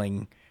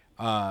crawling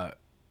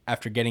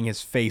after getting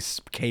his face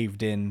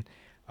caved in,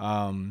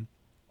 her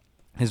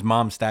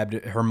mom stabbed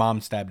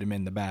him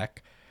in the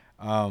back.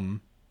 And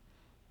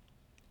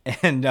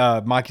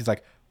Maki's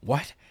like,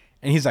 what?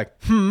 And he's like,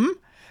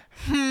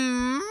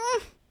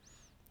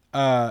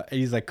 and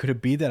he's like, could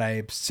it be that I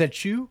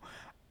upset you?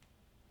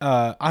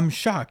 I'm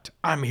shocked.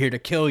 I'm here to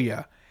kill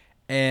you.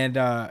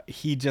 And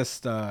he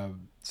just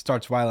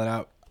starts wiling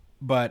out.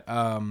 But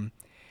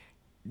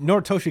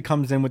Noritoshi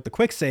comes in with the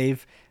quick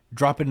save,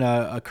 dropping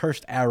a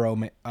cursed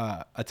arrow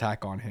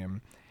attack on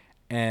him.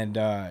 And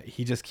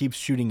he just keeps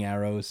shooting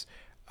arrows.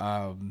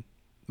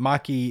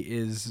 Maki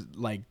is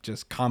like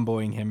just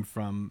comboing him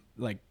from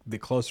like the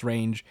close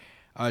range.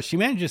 She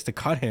manages to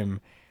cut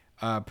him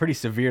pretty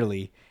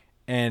severely.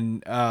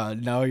 And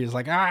now he's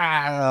like,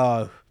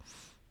 ah.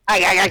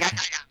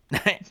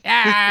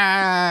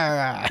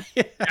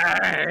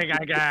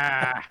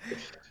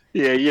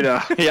 Yeah, you know,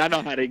 I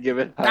know how to give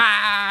it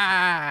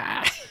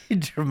up.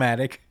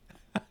 Dramatic.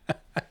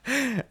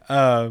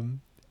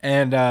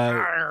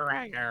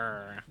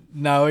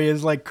 Now he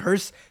is like,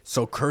 cursed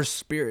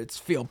spirits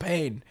feel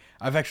pain.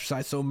 I've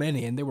exercised so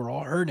many and they were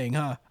all hurting,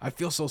 huh? I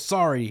feel so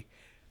sorry.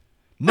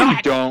 No,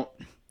 you don't.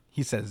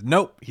 He says,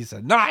 nope. He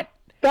said, not.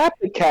 Stop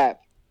the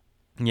cap.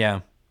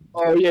 Yeah.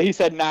 Oh, yeah, he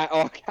said not.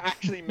 Oh, I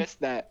actually missed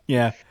that.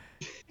 Yeah.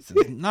 He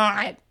says,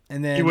 not.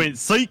 And then he went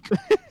psych.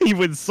 He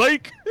went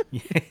psych.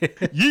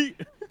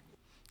 Yeet.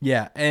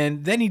 Yeah,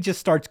 and then he just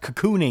starts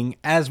cocooning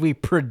as we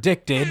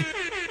predicted.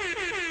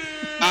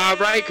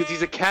 Right, because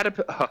he's a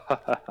caterpillar.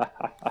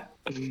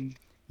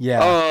 Yeah.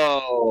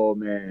 Oh,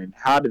 man.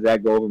 How did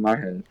that go over my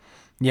head?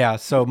 Yeah,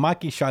 so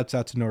Maki shouts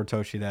out to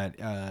Noritoshi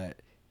that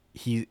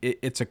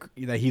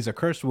he's a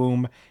cursed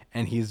womb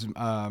and he's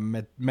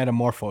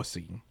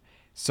metamorphosing.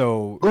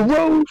 So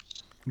gross.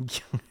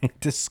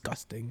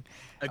 Disgusting.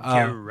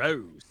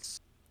 Gross.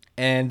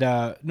 And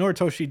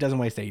Noritoshi doesn't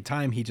waste any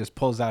time. He just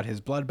pulls out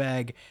his blood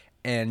bag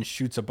and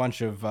shoots a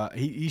bunch of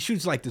he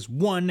shoots like this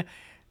one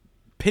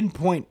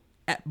pinpoint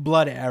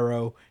blood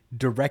arrow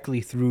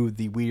directly through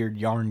the weird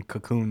yarn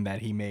cocoon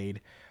that he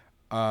made.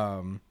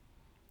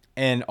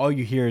 And all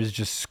you hear is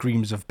just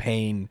screams of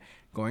pain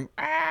going,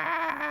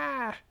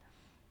 ah!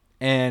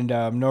 And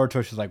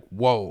Noritoshi's like,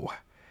 whoa.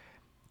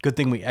 Good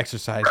thing we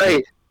exercised.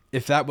 Right.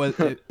 If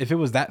it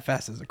was that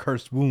fast as a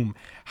cursed womb,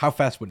 how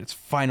fast would its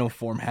final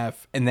form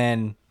have? And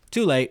then,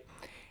 too late,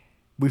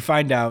 we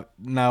find out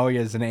Naoya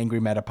is an angry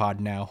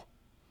metapod now.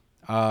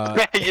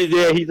 Yeah,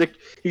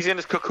 he's in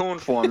his cocoon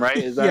form, right?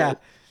 Is that yeah,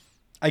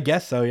 I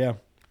guess so. Yeah,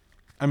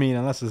 I mean,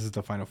 unless this is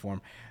the final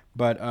form,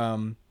 but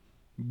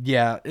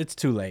yeah, it's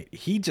too late.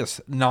 He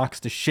just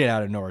knocks the shit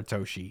out of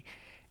Noritoshi,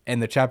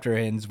 and the chapter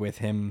ends with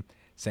him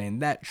saying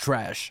that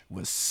trash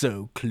was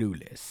so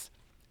clueless,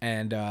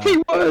 and he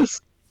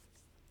was.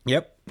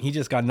 Yep, he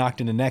just got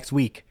knocked into next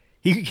week.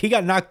 He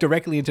got knocked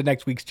directly into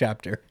next week's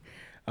chapter.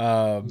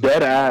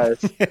 Dead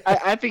ass.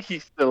 I think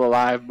he's still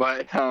alive,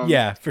 but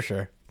yeah, for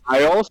sure.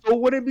 I also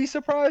wouldn't be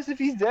surprised if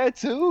he's dead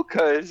too,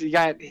 because he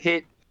got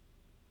hit.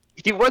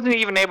 He wasn't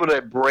even able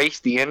to brace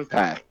the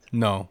impact.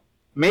 No.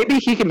 Maybe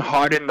he can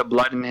harden the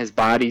blood in his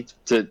body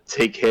to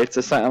take hits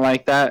or something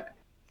like that.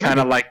 Kind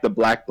of like the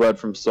black blood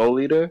from Soul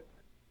Eater.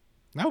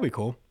 That would be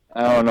cool.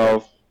 I don't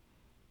know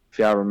if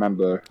y'all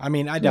remember. I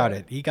mean, I doubt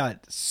it. He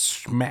got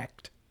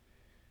smacked.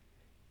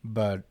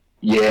 But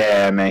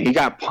yeah, man, he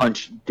got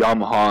punched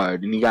dumb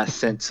hard, and he got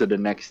sent to the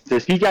next.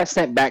 He got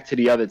sent back to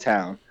the other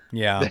town.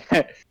 Yeah.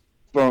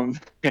 from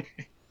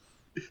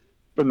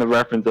the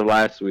reference of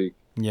last week.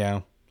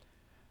 Yeah.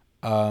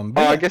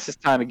 I guess it's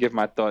time to give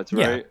my thoughts,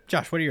 right? Yeah.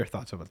 Josh, what are your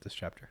thoughts about this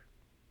chapter?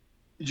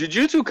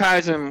 Jujutsu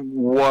Kaisen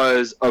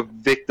was a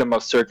victim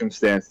of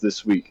circumstance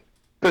this week.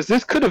 Because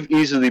this could have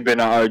easily been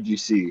an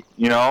RGC,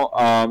 you know?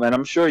 And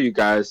I'm sure you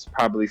guys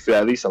probably feel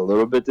at least a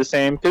little bit the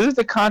same. Because it's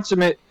the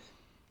consummate,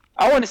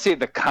 I want to say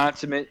the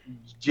consummate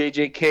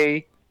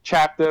JJK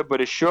chapter,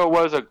 but it sure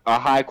was a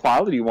high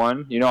quality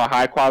one. You know, a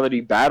high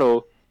quality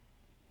battle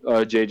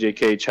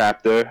JJK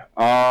chapter.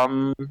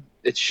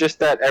 It's just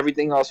that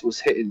everything else was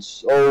hitting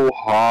so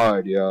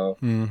hard, yo.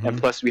 Mm-hmm. And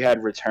plus we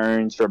had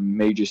returns from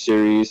major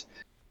series.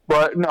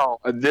 But no,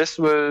 this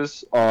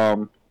was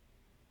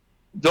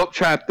Dope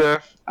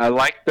chapter. I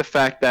like the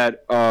fact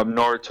that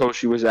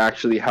Noritoshi was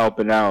actually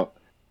helping out.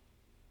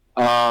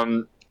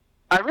 I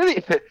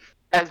really,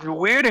 as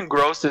weird and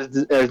gross as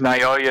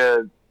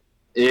Naoya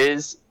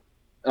is,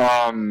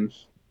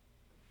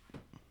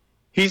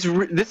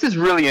 this is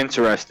really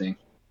interesting.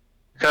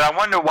 Because I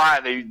wonder why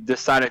they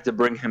decided to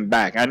bring him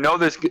back. I know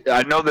there's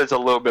a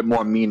little bit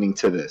more meaning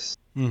to this.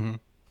 Mm-hmm.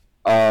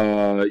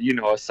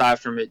 Aside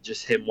from it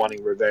just him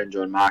wanting revenge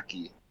on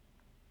Maki.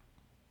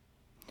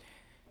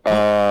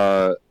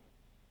 I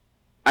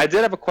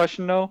did have a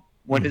question though.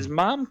 When his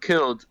mom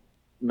killed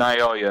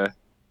Naoya,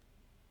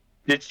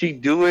 did she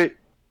do it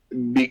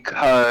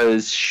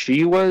because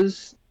she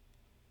was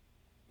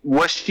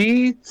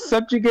she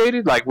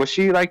subjugated? Like, was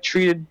she like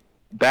treated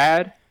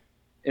bad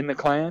in the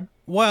clan?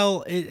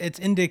 Well,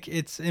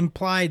 it's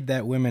implied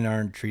that women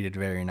aren't treated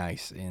very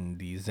nice in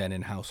the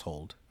Zenin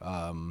household.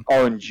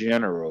 In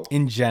general.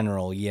 In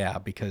general, yeah,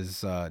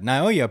 because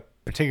Naoya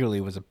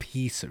particularly was a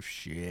piece of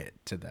shit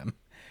to them.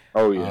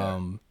 Oh yeah.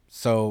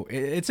 So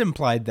it's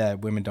implied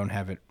that women don't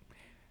have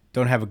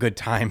a good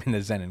time in the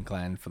Zenin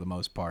clan for the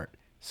most part.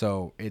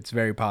 So it's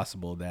very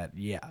possible that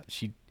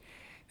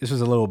this was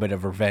a little bit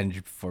of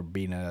revenge for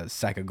being a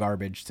sack of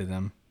garbage to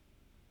them.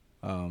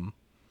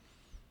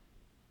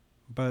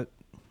 But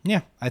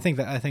yeah, I think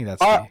that's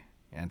the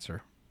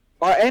answer.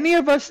 Are any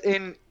of us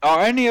in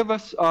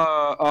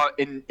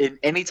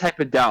any type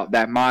of doubt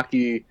that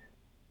Maki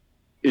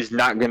is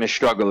not going to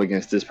struggle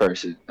against this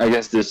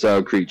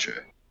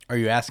creature? Are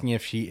you asking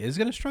if she is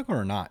going to struggle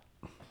or not?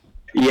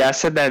 Yeah, I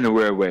said that in a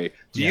weird way.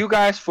 Do you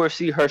guys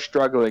foresee her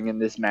struggling in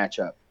this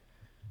matchup?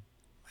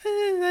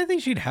 I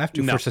think she'd have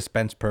to for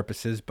suspense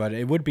purposes, but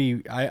it would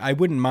be. I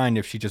wouldn't mind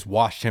if she just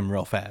washed him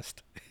real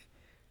fast.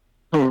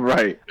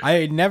 Right.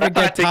 I never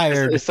get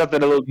tired. It's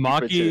something a little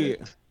Maki.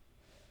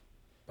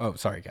 Oh,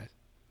 sorry, guys.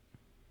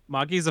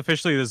 Maki's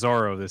officially the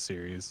Zoro of this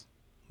series.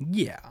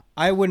 Yeah,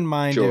 I wouldn't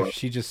mind if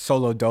she just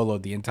solo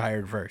doloed the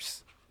entire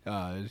verse,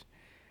 because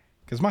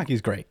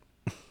Maki's great.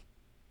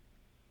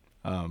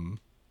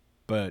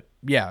 But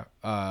yeah,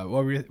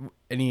 what were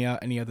any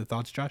other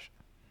thoughts, Josh?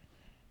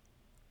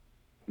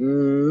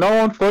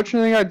 No,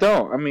 unfortunately, I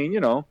don't. I mean,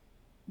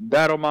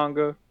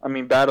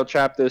 battle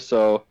chapter.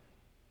 So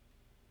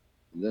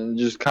then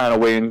just kind of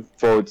waiting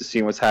forward to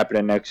seeing what's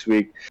happening next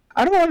week.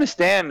 I don't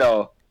understand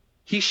though.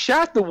 He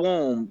shot the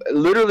womb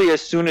literally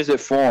as soon as it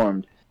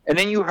formed, and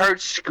then you heard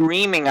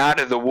screaming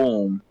out of the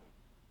womb.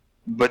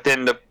 But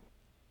then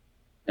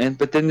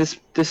this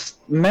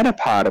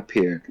metapod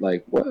appeared.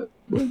 Like what?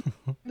 I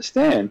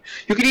understand.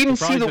 You could even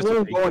see the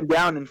womb going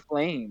down in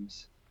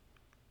flames.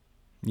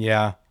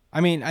 Yeah,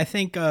 I mean, I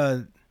think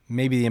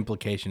maybe the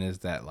implication is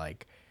that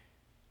like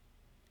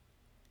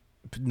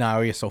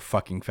Naoya's so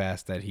fucking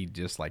fast that he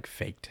just like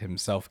faked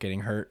himself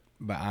getting hurt.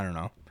 But I don't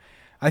know.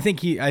 I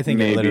think it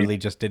literally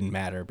just didn't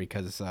matter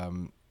because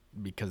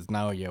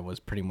Naoya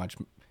was pretty much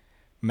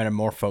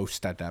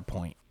metamorphosed at that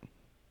point.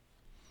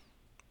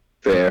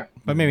 Fair.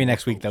 But maybe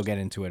next week they'll get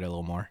into it a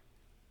little more.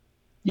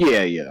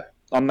 Yeah.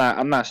 I'm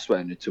not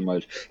sweating it too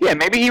much. Yeah,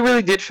 maybe he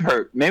really did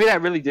hurt. Maybe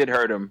that really did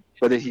hurt him,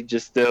 but he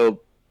just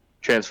still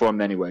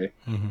transformed anyway.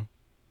 Mm-hmm.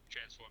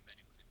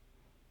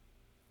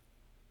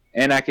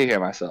 And I can hear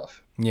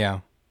myself. Yeah.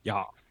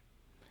 Yeah.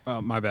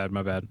 My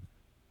bad.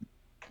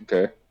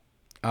 Okay.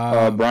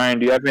 Brian,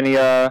 do you have any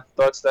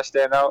thoughts that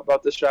stand out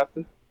about this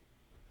chapter?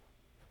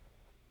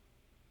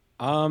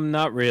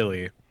 Not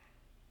really.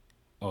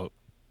 Oh,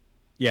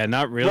 yeah,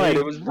 not really. Right,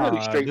 it was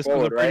really straightforward, this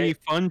was a pretty right?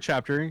 fun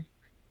chapter.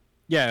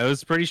 Yeah, it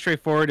was pretty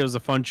straightforward. It was a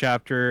fun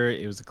chapter.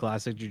 It was a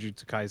classic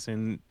Jujutsu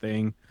Kaisen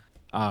thing.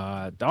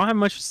 Don't have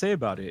much to say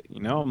about it.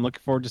 I'm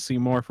looking forward to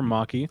seeing more from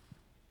Maki.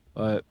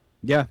 But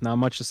yeah, not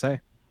much to say.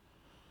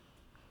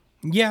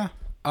 Yeah,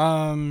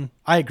 I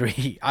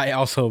agree. I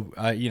also,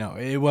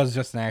 it was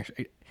just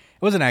it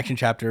was an action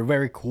chapter.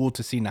 Very cool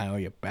to see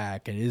Naoya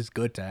back. It is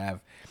good to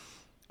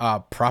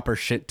have proper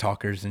shit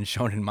talkers in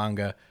shonen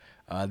manga.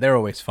 They're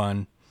always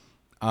fun.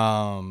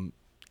 And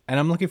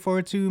I'm looking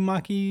forward to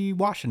Maki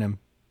washing him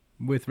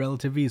with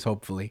relative ease,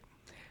 hopefully.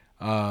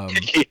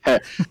 Yeah,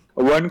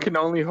 one can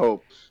only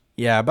hope.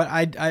 Yeah, but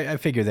I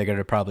figure they're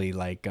gonna probably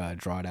like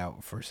draw it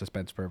out for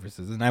suspense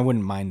purposes, and I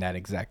wouldn't mind that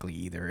exactly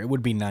either. It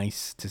would be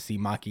nice to see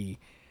Maki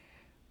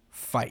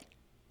fight.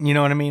 You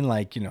know what I mean?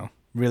 Like,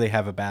 really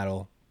have a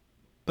battle.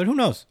 But who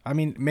knows? I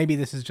mean, maybe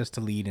this is just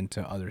to lead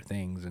into other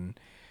things and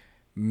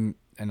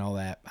all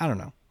that. I don't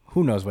know.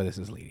 Who knows where this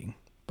is leading?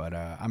 But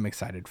I'm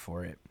excited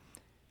for it.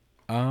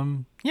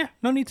 Yeah,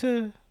 no need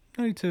to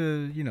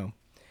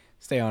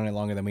stay on it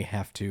longer than we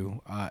have to.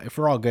 If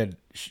we're all good,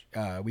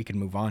 we can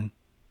move on.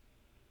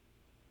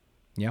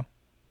 Yeah.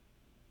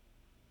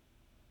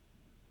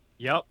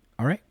 Yep.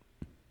 All right.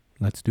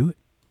 Let's do it.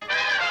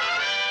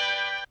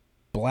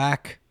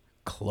 Black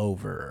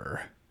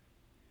Clover.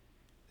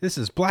 This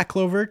is Black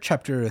Clover,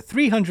 chapter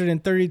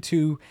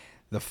 332,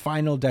 the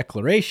final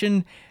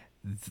declaration.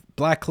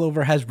 Black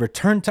Clover has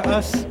returned to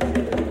us.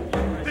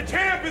 The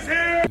champ is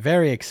here!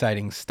 Very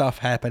exciting stuff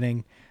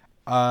happening.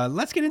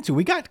 Let's get into it.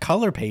 We got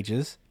color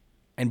pages,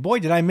 And boy,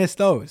 did I miss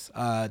those.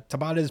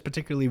 Tabata is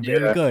particularly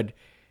very good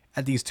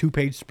at these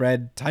 2-page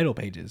spread title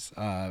pages.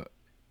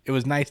 It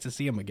was nice to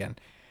see him again.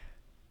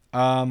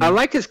 I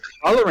like his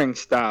coloring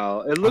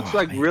style. It looks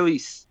like really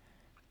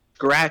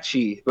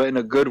scratchy, but in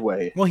a good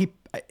way. Well,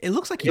 it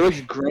looks like it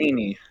looks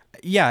grainy.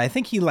 Yeah, I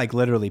think he like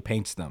literally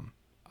paints them.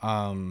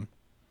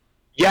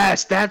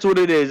 Yes, that's what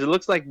it is. It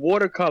looks like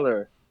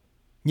watercolor.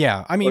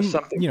 Yeah, I mean,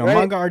 right?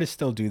 manga artists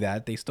still do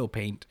that. They still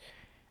paint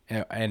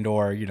and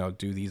or,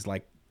 do these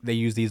like they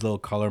use these little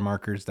color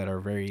markers that are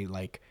very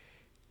like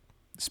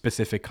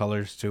specific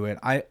colors to it.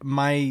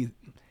 My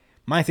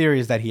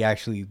theory is that he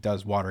actually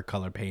does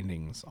watercolor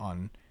paintings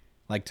on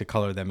like to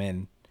color them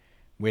in,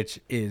 which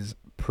is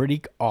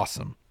pretty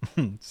awesome.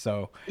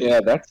 So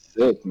yeah, that's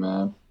sick,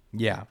 man.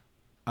 Yeah.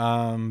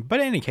 But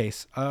in any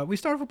case, we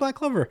start with Black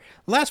Clover.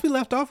 Last we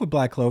left off with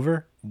Black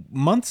Clover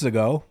months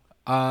ago,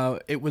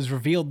 it was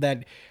revealed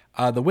that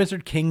the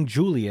Wizard King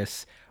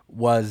Julius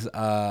was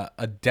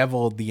a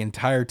devil the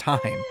entire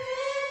time.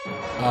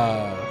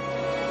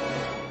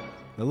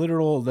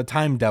 The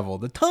time devil,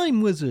 the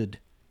time wizard.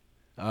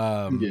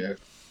 Yeah.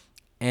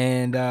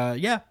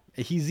 And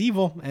he's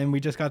evil, and we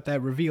just got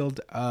that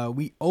revealed.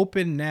 We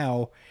open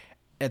now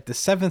at the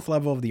 7th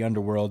level of the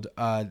underworld.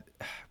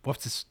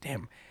 What's his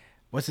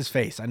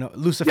face? I know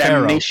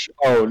Lucifero.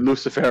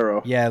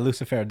 Lucifero. Yeah,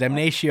 Lucifero.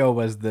 Damnatio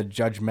was the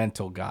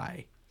judgmental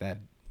guy.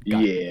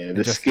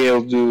 The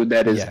scale dude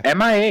that is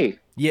MIA.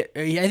 Yeah,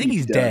 I think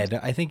he's dead.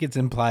 I think it's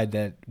implied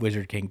that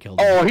Wizard King killed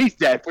him. Oh, he's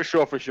dead for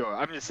sure.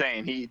 I'm just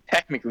saying he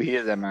technically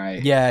is MIA.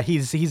 Yeah,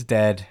 he's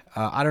dead.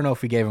 I don't know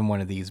if we gave him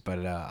one of these,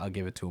 but I'll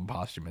give it to him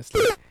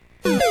posthumously.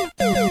 In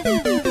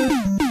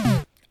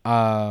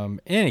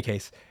any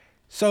case,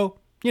 so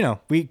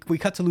we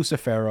cut to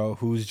Lucifero,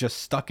 who's just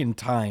stuck in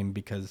time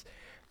because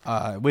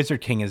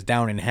Wizard King is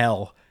down in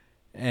hell,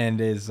 and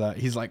he's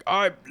like,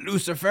 I'm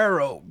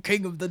Lucifero,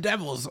 king of the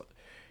devils.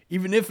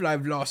 Even if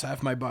I've lost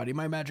half my body,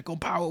 my magical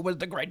power was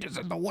the greatest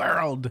in the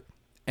world.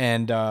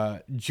 And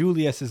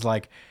Julius is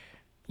like,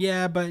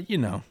 yeah, but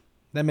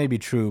that may be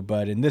true,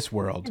 but in this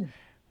world,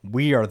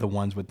 we are the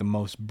ones with the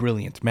most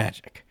brilliant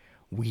magic.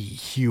 We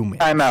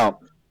humans. I'm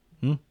out.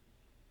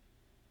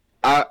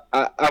 I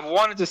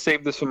wanted to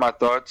save this for my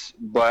thoughts,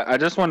 but I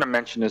just want to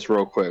mention this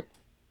real quick.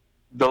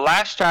 The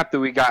last chapter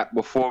we got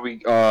before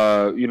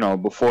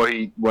before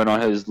he went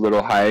on his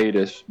little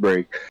hiatus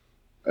break,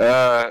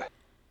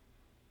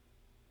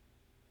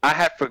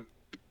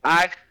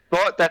 I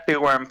thought that they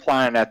were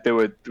implying that there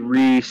were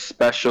 3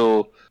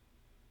 special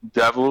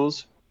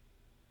devils,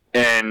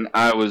 and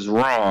I was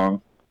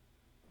wrong.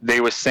 They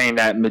were saying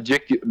that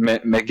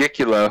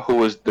Magicula, who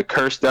was the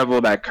cursed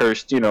devil that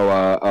cursed, the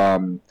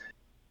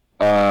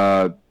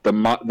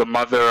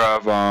mother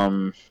of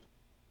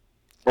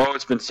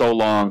it's been so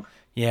long.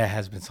 Yeah, it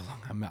has been so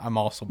long. I'm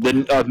also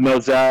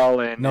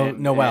Nozel and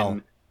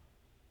Noel.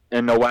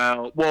 And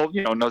Noel. Well,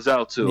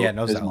 Nozel too. Yeah,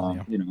 Nozel. His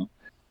mom,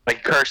 Like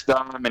he cursed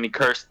them, and he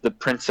cursed the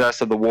princess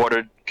of the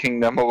Water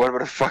Kingdom, or whatever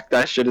the fuck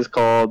that shit is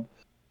called,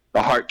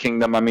 the Heart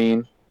Kingdom. I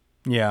mean,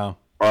 yeah.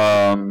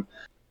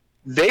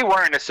 They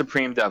weren't a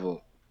supreme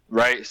devil,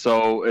 right?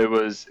 So it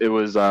was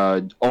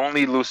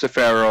only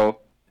Lucifero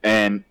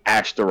and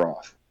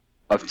Ashtaroth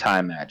of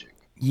time magic.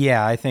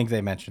 Yeah, I think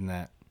they mentioned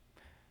that.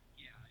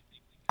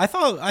 I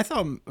thought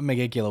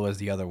Megicula was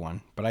the other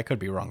one, but I could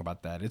be wrong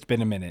about that. It's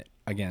been a minute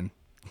again.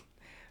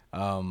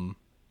 But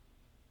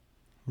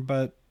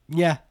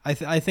yeah,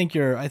 I think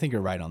you're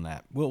right on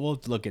that. We'll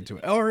look into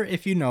it, or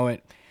if you know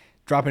it,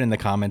 drop it in the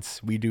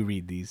comments. We do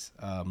read these.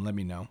 Let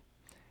me know.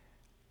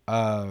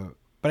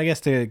 But I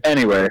guess to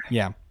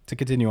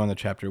continue on the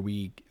chapter,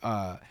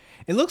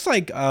 it looks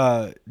like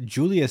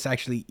Julius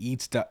actually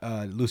eats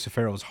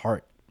Lucifero's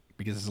heart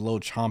because it's a little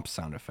chomp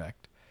sound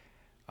effect.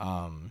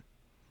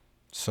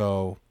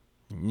 So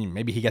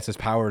maybe he gets his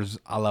powers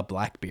a la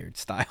Blackbeard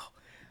style.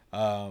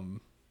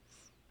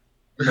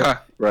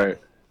 Right.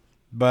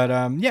 But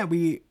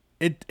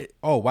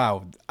oh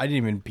wow, I didn't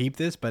even peep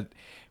this, but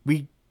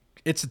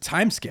it's a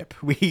time skip.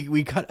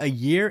 We cut a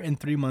year and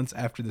 3 months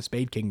after the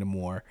Spade Kingdom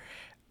War.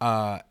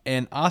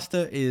 And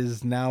Asta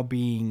is now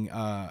being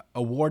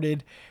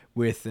awarded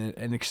with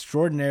an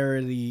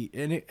extraordinary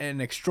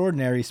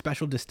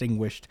special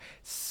distinguished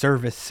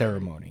service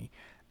ceremony,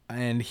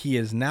 and he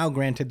is now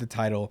granted the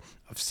title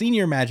of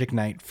Senior Magic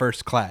Knight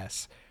First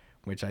Class,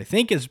 which I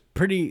think is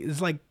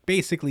like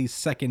basically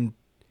second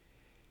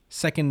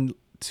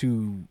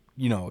to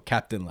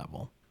captain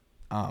level,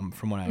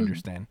 from what I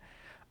understand.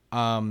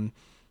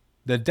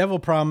 The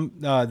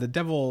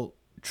devil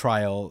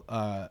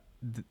trial.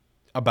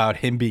 About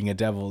him being a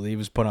devil, he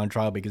was put on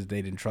trial because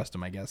they didn't trust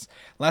him, I guess.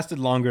 Lasted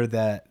longer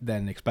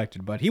than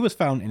expected, but he was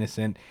found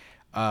innocent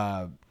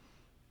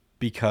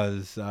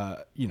because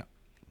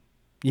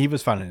he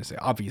was found innocent,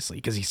 obviously,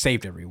 because he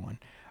saved everyone.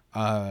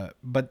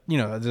 But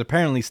there's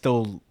apparently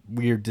still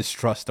weird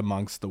distrust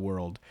amongst the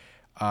world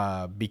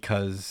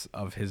because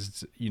of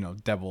his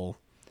devil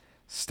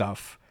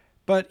stuff.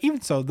 But even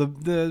so,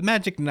 the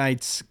Magic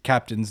Knights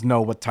captains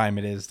know what time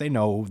it is. They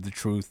know the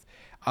truth.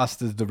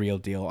 Asta's the real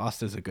deal.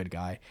 Asta's a good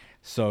guy.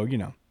 So,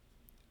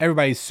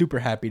 everybody's super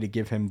happy to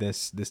give him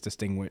this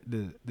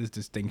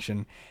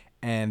distinction,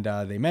 and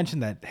they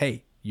mentioned that,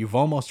 hey, you've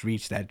almost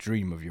reached that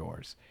dream of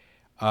yours.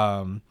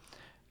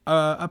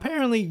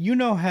 Apparently,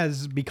 Yuno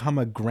has become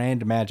a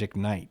Grand Magic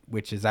Knight,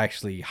 which is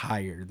actually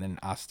higher than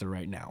Asta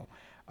right now.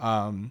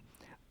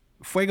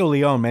 Fuego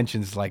Leon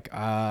mentions like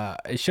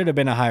it should have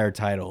been a higher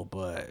title,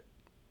 but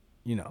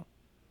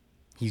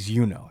he's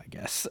Yuno, I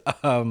guess.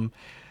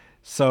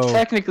 So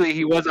technically,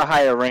 he was a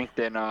higher rank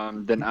than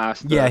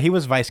Asta. Yeah, he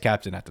was vice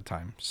captain at the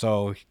time.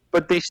 So,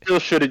 but they still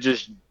should have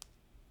just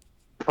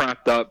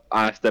propped up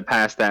Asta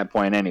past that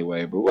point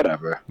anyway. But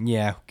whatever.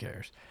 Yeah, who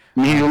cares?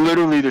 I mean, he's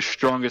literally the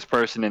strongest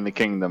person in the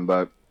kingdom.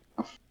 But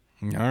all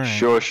right.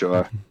 Sure.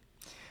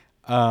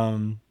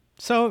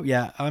 So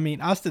yeah, I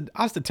mean,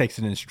 Asta takes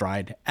it in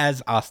stride,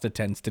 as Asta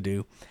tends to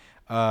do.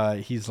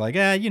 He's like,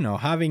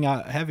 having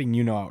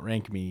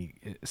outrank me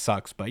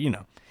sucks, but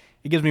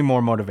it gives me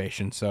more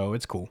motivation, so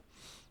it's cool.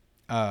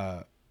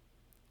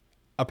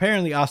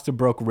 Apparently Asta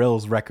broke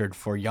Rill's record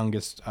for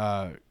youngest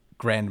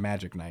Grand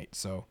Magic Knight.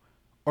 So,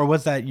 or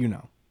was that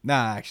Yuno?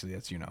 Nah, actually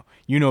that's Yuno.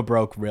 Yuno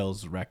broke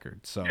Rill's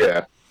record. So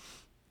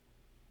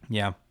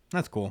yeah,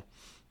 that's cool.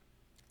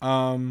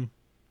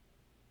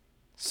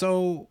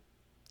 So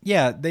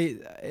yeah,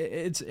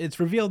 it's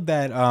revealed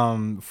that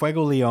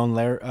Fuego Leon,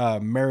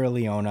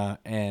 Marileona,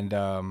 and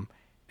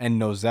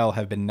Nozel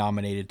have been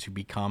nominated to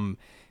become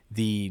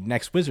the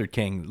next Wizard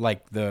King,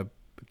 like the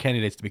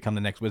candidates to become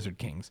the next Wizard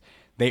Kings.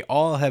 They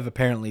all have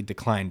apparently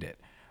declined it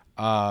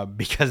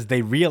because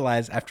they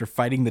realize after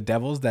fighting the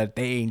devils that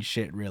they ain't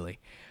shit really.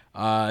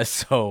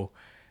 So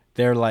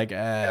they're like,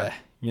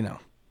 we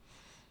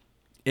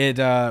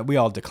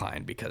all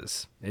declined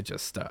because it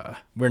just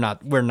we're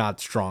not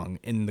strong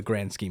in the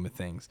grand scheme of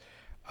things.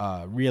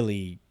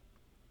 Really,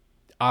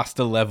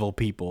 Asta level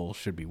people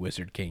should be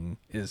Wizard King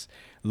is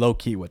low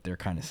key what they're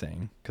kind of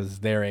saying because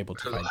they're able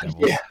to fight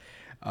devils. Yeah.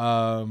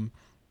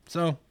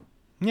 So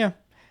yeah.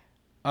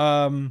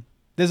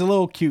 There's a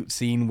little cute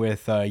scene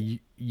with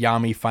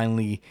Yami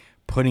finally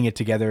putting it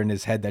together in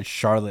his head that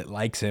Charlotte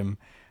likes him.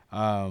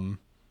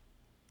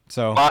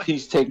 So while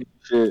he's taking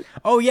shit.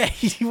 Oh yeah,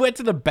 he went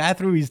to the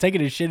bathroom, he's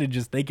taking his shit and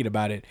just thinking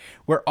about it.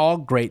 Where all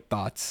great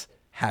thoughts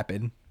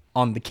happen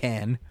on the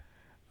can.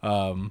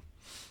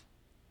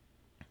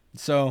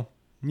 So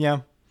yeah.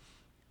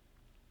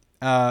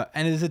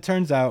 And as it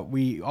turns out,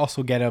 we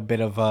also get a bit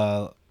of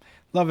a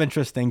love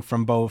interest thing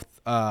from both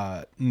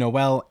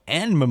Noelle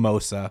and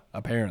Mimosa,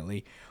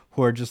 apparently,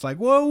 who are just like,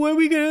 whoa, what are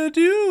we going to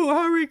do?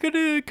 How are we going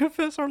to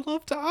confess our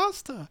love to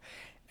Asta?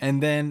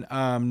 And then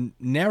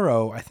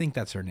Nero, I think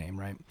that's her name,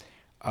 right?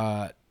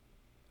 I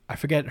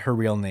forget her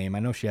real name. I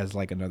know she has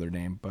like another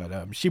name,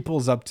 but she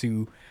pulls up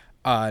to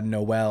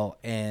Noelle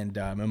and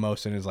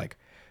Mimosa and is like,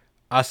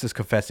 Asta's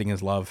confessing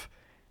his love.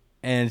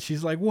 And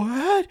she's like,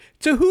 what?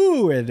 To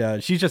who?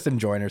 And she's just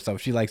enjoying herself.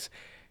 She likes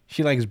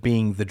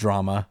being the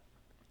drama.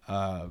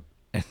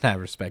 In that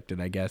respect,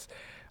 I guess.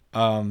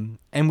 And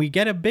we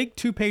get a big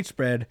 2-page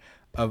spread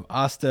of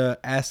Asta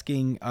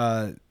asking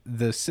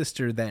the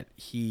sister that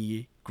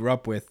he grew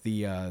up with,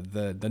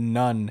 the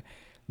nun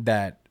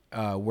that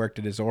worked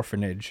at his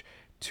orphanage,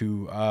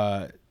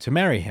 to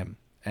marry him.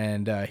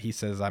 And he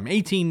says, I'm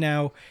 18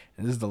 now,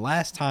 and this is the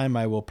last time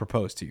I will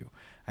propose to you.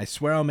 I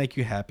swear I'll make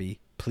you happy.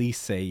 Please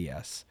say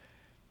yes.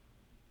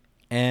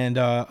 And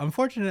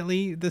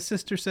unfortunately, the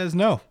sister says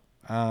no.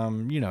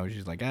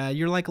 She's like,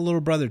 you're like a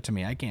little brother to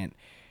me. I can't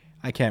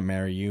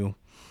marry you.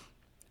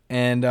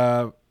 And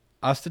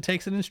Asta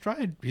takes it in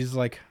stride. He's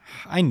like,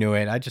 I knew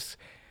it. I just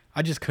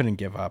couldn't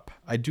give up.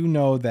 I do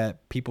know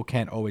that people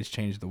can't always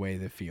change the way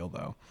they feel,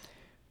 though.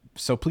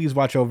 So please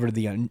watch over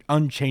the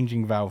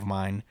unchanging vow of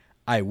mine.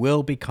 I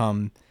will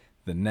become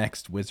the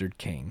next Wizard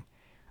King.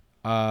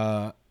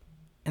 And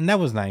that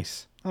was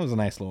nice. That was a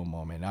nice little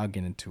moment. I'll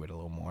get into it a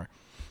little more.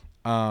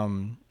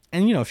 And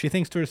she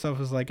thinks to herself,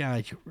 is like,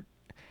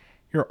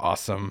 you're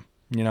awesome.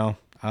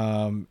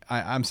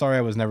 I'm sorry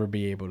I was never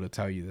be able to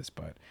tell you this,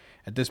 but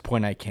at this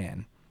point I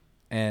can.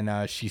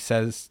 And she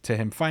says to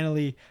him,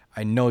 finally,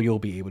 I know you'll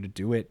be able to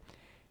do it.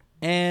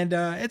 And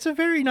it's a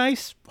very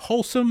nice,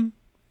 wholesome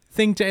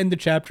thing to end the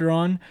chapter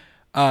on,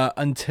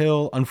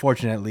 until,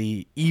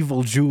 unfortunately,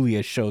 evil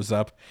Julius shows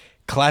up,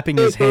 clapping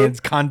his hands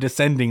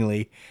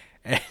condescendingly,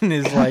 and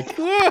is like,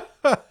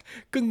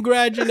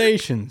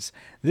 congratulations,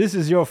 this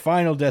is your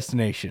final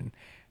destination.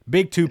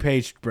 Big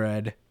 2-page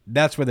spread.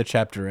 That's where the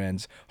chapter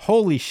ends.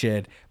 Holy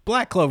shit,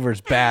 Black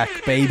Clover's back,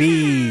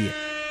 baby.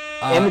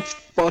 And it's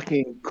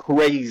fucking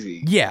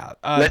crazy. Yeah.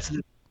 Let's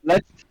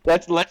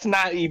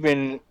not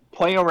even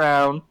play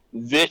around.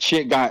 This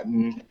shit got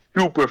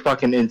super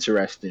fucking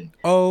interesting.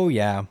 Oh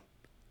yeah.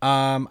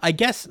 I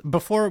guess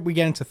before we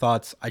get into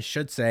thoughts, I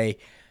should say,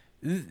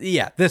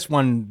 this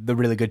won the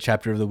really good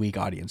chapter of the week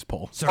audience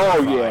poll.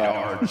 Oh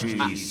yeah.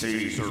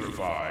 RGC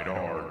certified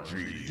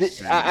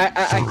RGC.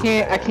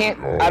 I can't.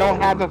 I don't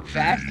have a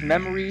vast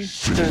memory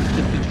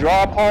to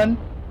draw upon.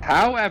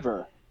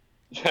 However,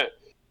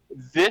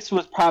 this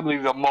was probably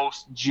the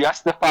most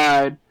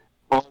justified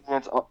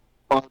audience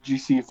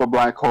RGC for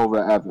Black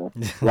Clover ever.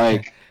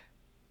 Like,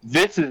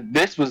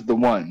 this was the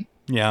one.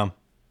 Yeah.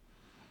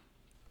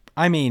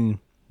 I mean,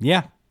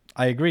 yeah,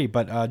 I agree.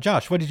 But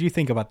Josh, what did you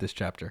think about this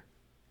chapter?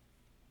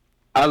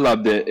 I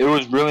loved it. It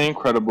was really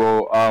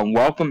incredible.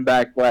 Welcome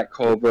back, Black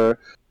Clover.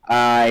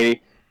 I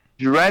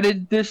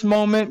dreaded this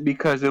moment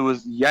because it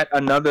was yet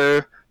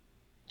another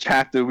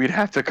chapter we'd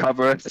have to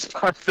cover as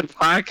part of the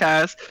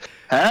podcast.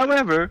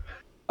 However,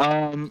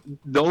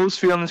 those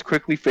feelings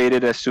quickly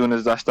faded as soon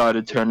as I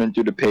started turning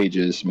through the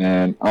pages,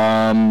 man.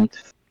 I'm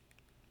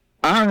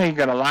not even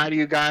gonna lie to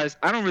you guys.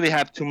 I don't really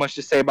have too much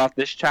to say about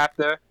this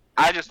chapter.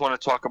 I just want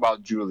to talk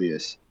about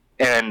Julius.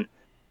 And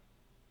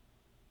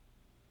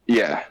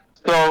yeah.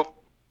 So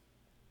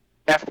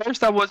at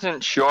first I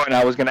wasn't sure and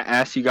I was gonna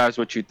ask you guys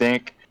what you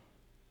think.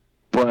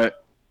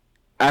 But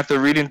after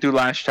reading through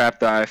last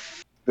chapter, I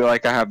feel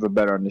like I have a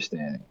better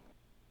understanding.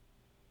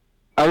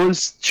 I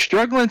was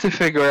struggling to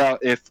figure out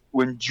if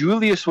when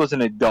Julius was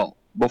an adult,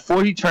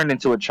 before he turned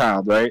into a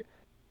child, right?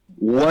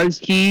 Was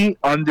he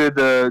under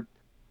the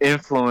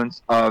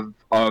influence of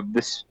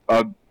this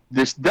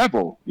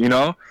devil, you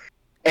know?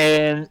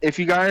 And if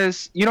you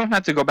guys, you don't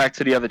have to go back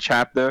to the other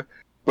chapter,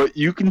 but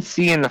you can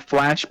see in the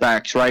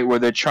flashbacks, right, where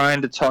they're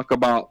trying to talk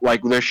about,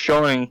 like, they're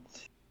showing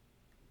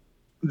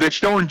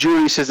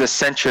Julius's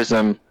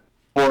eccentricism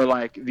for,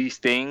 like, these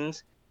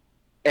things.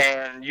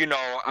 And, you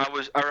know, I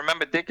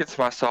remember thinking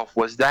to myself,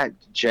 was that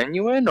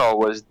genuine, or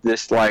was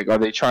this, like, are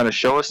they trying to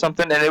show us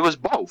something? And it was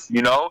both,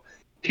 you know?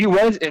 He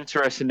was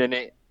interested in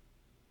it,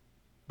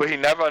 but he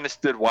never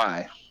understood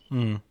why.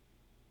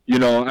 You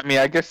know, I mean,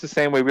 I guess the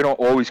same way we don't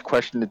always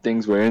question the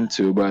things we're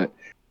into, but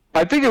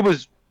I think it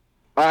was,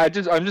 I'm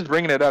just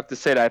bringing it up to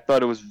say that I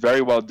thought it was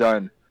very well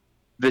done.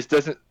 This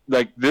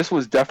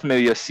was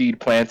definitely a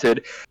seed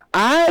planted.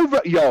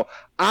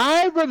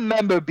 I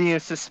remember being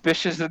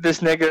suspicious of this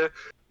nigga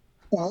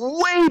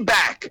way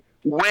back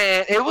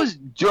when it was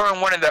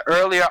during one of the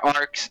earlier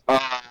arcs,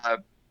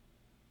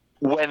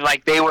 when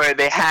like they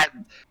had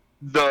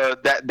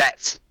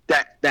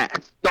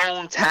that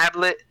stone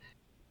tablet,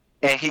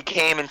 and he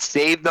came and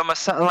saved them or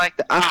something like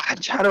that. I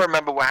try to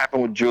remember what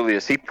happened with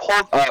Julius. He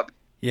pulled up.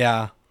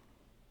 Yeah.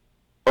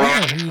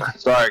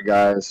 Sorry,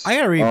 guys. I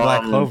gotta read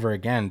Black Clover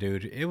again,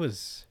 dude. It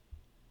was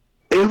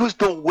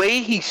the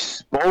way he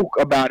spoke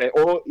about it,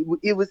 or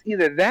it was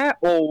either that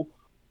or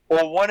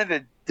one of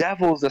the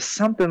devils or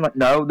something like.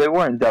 No, they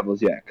weren't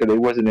devils yet because they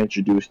wasn't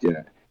introduced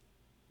yet.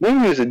 Maybe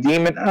he was a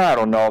demon. I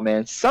don't know,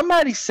 man.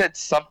 Somebody said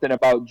something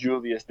about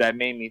Julius that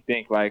made me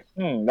think, like,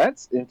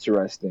 that's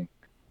interesting.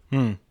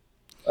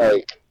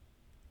 Like,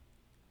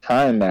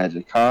 time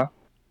magic, huh?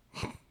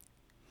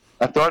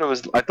 I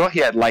thought he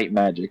had light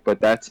magic,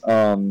 but that's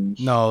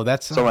no,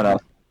 that's someone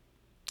else.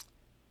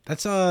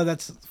 That's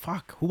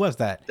fuck. Who was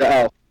that? The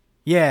elf.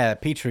 Yeah,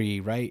 Petrie,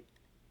 right?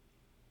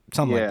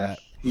 Something like that.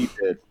 He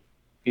did.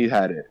 He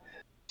had it.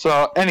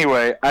 So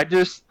anyway, I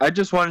just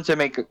wanted to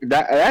make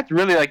that. That's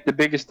really like the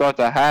biggest thought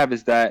I have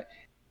is that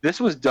this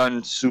was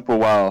done super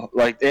well.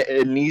 Like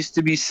it needs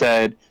to be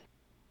said.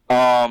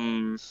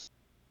 And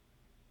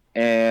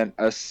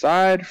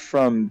aside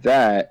from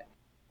that,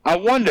 I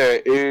wonder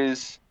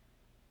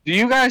do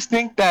you guys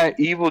think that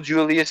evil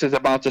Julius is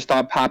about to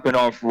start popping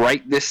off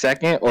right this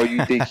second, or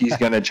you think he's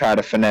gonna try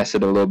to finesse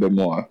it a little bit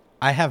more?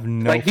 I have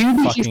no. Like, do you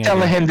think he's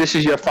telling idea. him this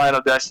is your final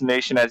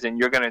destination, as in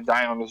you're gonna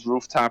die on this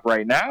rooftop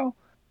right now,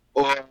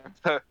 or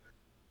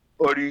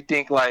do you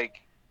think like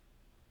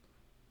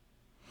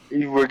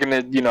we're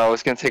gonna,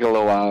 it's gonna take a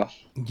little while?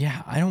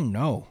 Yeah, I don't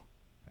know.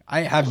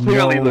 I have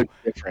different.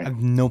 I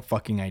have no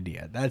fucking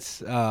idea.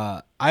 That's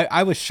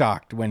I was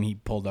shocked when he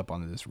pulled up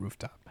onto this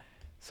rooftop.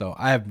 So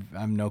I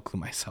have no clue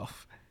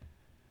myself.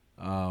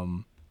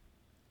 I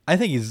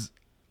think he's.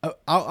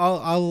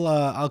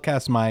 I'll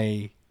cast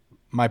my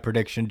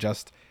prediction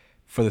just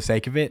for the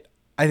sake of it.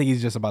 I think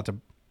he's just about to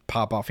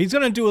pop off. He's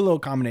gonna do a little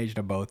combination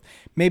of both.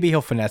 Maybe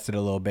he'll finesse it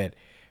a little bit,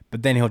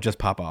 but then he'll just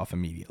pop off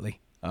immediately.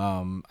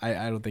 I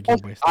don't think he'll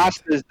waste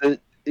it.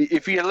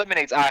 If he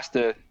eliminates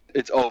Asta,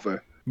 it's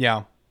over.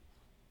 Yeah.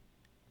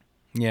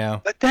 Yeah.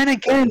 But then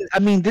again, I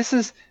mean, this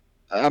is.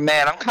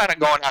 Man, I'm kind of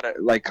going out of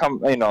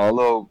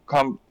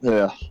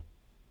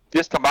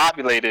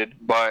discombobulated,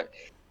 but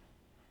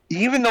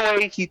even the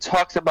way he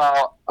talks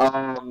about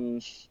in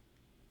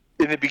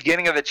the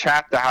beginning of the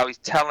chapter how he's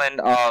telling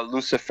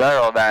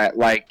Lucifero that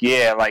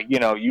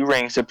you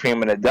reign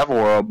supreme in the devil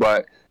world,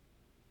 but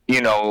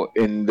in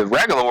the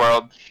regular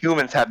world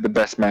humans have the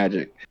best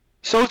magic.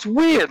 So it's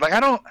weird. Like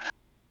I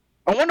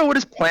wonder what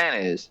his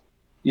plan is,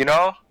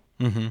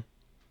 because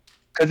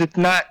it's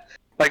not.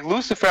 Like,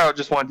 Lucifero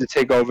just wanted to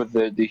take over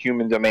the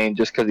human domain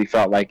just because he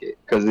felt like it.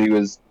 Because he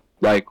was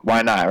like,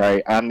 why not,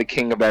 right? I'm the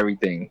king of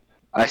everything.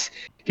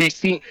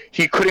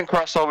 He couldn't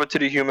cross over to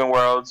the human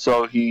world,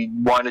 so he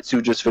wanted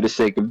to just for the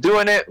sake of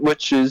doing it,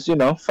 which is,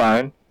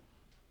 fine.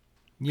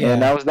 Yeah.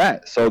 And that was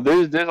that. So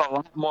there's a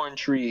lot more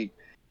intrigue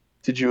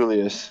to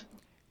Julius.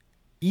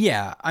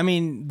 Yeah, I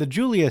mean, the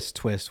Julius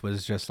twist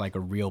was just like a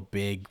real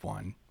big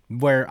one.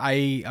 Where I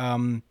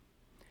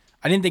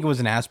didn't think it was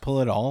an ass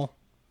pull at all.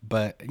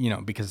 But,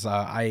 because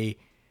I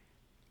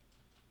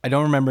I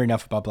don't remember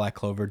enough about Black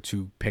Clover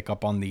to pick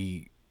up on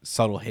the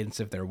subtle hints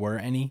if there were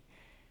any.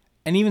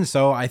 And even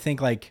so, I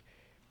think like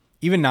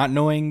even not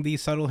knowing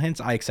these subtle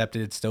hints, I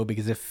accepted it still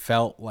because it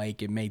felt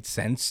like it made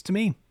sense to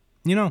me.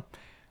 You know,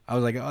 I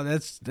was like, oh,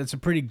 that's a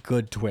pretty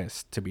good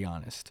twist, to be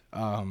honest.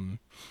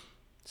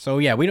 So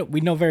yeah,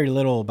 we know very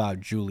little about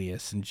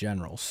Julius in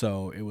general,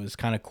 so it was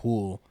kind of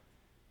cool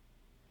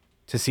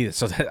to see this.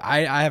 So that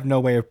I have no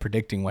way of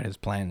predicting what his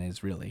plan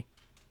is really,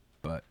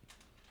 but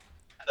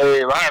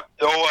Hey, I have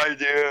no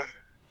idea.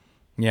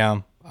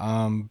 yeah.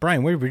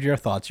 Brian, what were your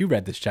thoughts? You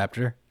read this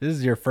chapter. This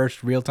is your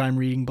first real time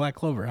reading Black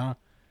Clover, huh?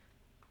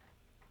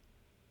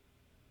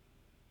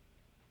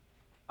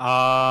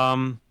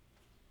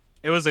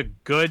 It was a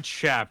good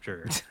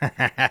chapter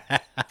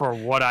for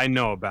what I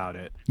know about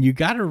it. You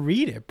gotta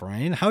read it,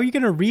 Brian. How are you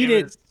gonna read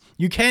it?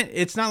 You can't.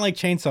 It's not like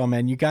Chainsaw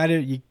Man. You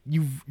gotta.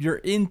 You're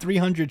in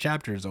 300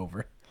 chapters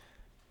over.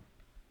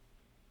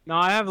 No,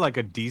 I have like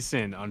a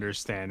decent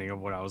understanding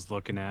of what I was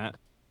looking at,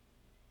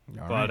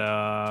 All but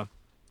right.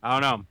 I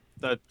don't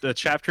know. The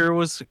chapter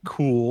was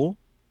cool.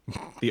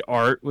 The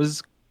art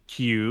was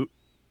cute.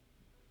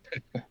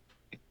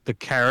 The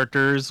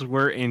characters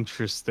were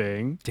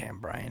interesting, Damn,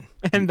 Brian.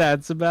 and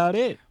that's about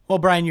it. Well,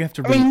 Brian, you have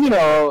to read. I mean, you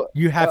know,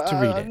 You have to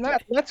read it.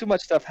 Not too much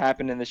stuff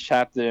happened in this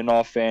chapter. In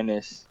all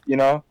fairness, you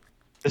know,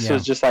 this Yeah.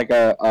 was just like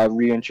a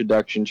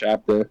reintroduction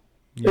chapter.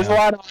 There's a Yeah.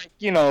 lot of like,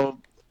 you know,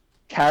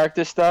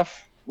 character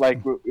stuff,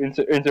 like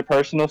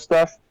interpersonal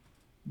stuff,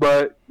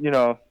 but you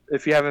know,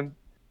 if you haven't,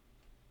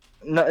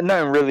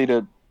 nothing really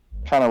to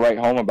kind of write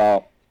home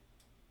about.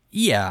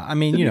 Yeah, I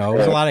mean, To you be know, it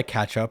was a fair. lot of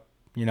catch up.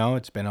 You know,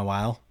 it's been a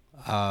while.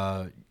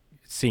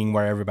 Seeing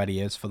where everybody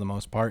is for the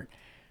most part.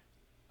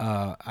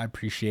 I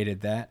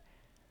appreciated that.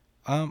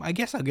 I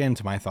guess I'll get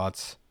into my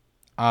thoughts.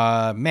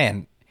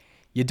 Man,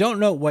 you don't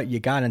know what you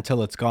got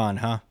until it's gone,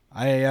 huh?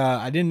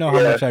 I didn't know how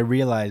Yeah. much I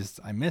realized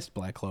I missed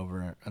Black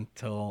Clover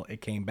until it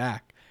came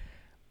back.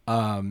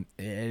 It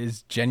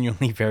is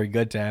genuinely very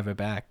good to have it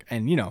back.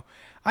 And, you know,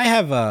 I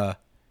have a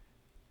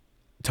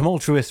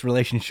tumultuous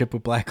relationship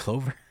with Black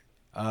Clover.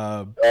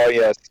 Oh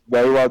yes,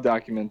 very well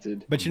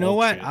documented. But you know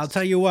what? I'll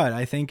tell you what.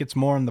 I think it's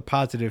more on the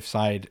positive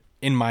side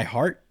in my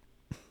heart.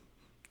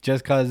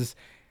 Just because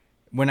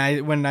when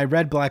I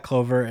read Black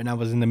Clover and I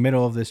was in the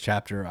middle of this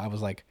chapter, I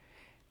was like,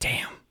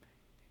 damn,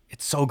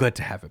 it's so good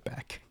to have it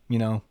back. You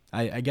know,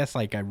 I guess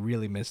like I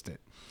really missed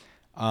it.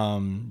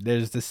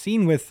 There's the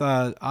scene with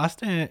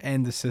Asta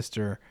and the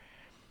sister.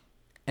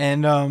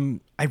 And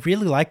I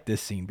really like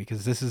this scene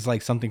because this is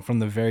like something from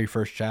the very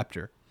first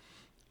chapter.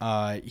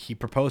 He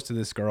proposed to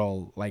this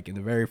girl like in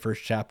the very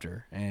first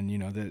chapter, and you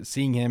know,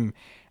 seeing him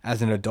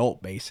as an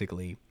adult,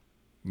 basically,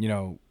 you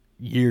know,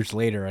 years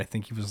later. I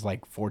think he was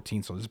like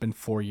 14, so it's been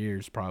 4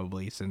 years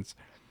probably since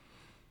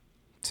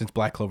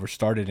Black Clover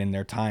started in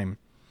their time.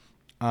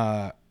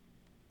 And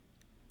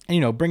you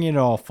know, bringing it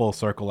all full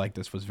circle like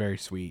this was very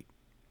sweet.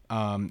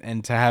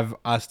 And to have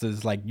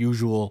Asta's like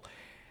usual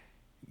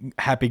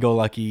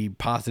happy-go-lucky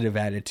positive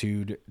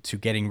attitude to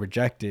getting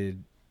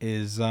rejected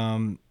is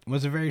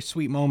was a very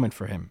sweet moment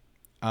for him.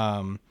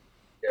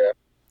 Yeah.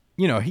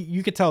 You know,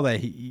 you could tell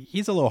that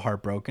he's a little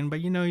heartbroken, but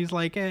you know, he's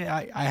like, hey,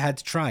 I had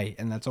to try,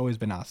 and that's always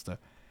been Asta.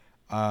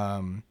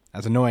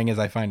 As annoying as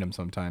I find him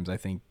sometimes, I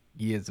think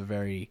he is a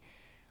very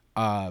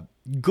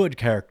good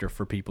character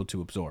for people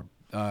to absorb.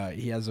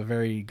 He has a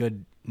very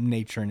good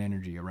nature and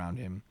energy around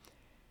him.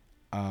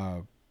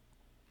 And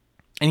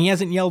he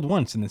hasn't yelled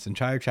once in this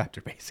entire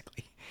chapter,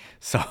 basically.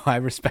 So I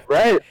respect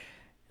Right.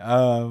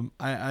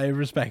 I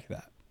respect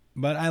that,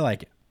 but I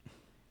like it.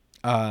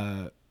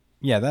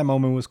 Yeah, that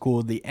moment was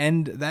cool. The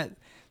end,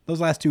 those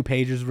last 2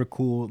 pages were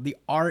cool. The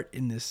art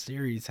in this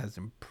series has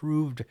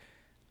improved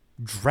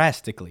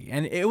drastically,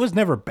 and it was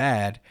never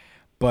bad,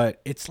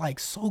 but it's like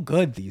so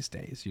good these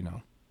days. You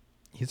know,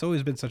 he's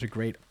always been such a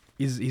great.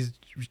 He's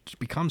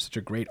become such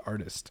a great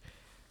artist,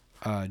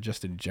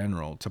 just in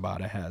general.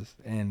 Tabata has,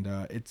 and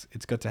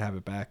it's good to have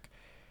it back.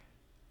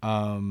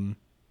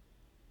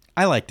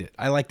 I liked it.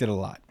 I liked it a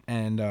lot,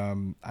 and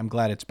I'm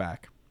glad it's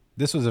back.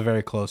 This was a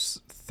very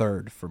close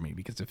third for me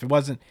because if it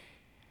wasn't,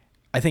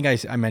 I think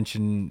I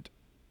mentioned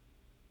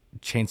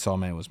Chainsaw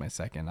Man was my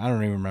second. I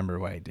don't even remember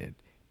what I did,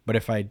 but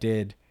if I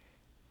did,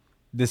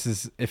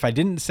 if I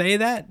didn't say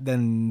that,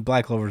 then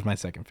Black Clover is my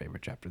second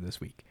favorite chapter this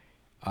week.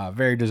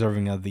 Very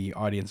deserving of the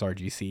audience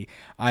RGC.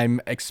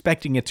 I'm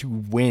expecting it to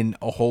win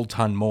a whole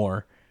ton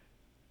more.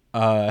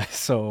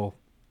 So,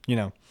 you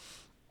know,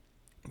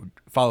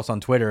 follow us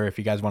on Twitter if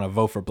you guys want to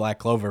vote for Black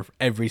Clover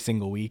every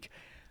single week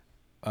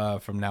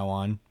from now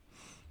on.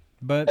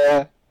 But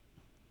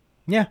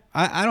yeah,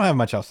 I don't have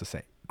much else to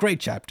say. Great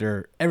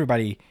chapter.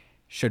 Everybody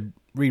should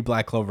read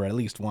Black Clover at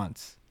least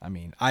once. I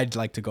mean, I'd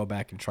like to go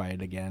back and try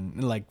it again,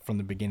 like from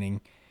the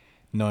beginning,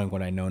 knowing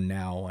what I know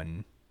now,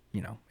 and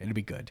you know, it'll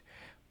be good.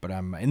 But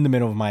I'm in the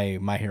middle of my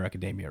My Hero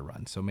Academia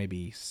run, so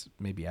maybe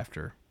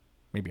after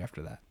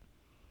that.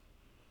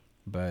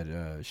 But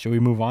should we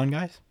move on,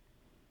 guys?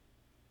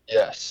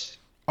 Yes.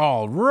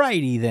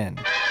 Alrighty then.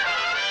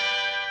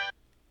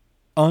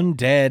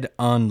 Undead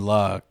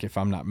Unluck, if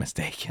I'm not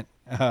mistaken.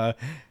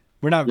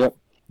 We're not. Yep.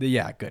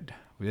 Yeah, good.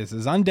 This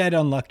is Undead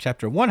Unluck,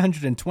 chapter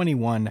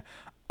 121,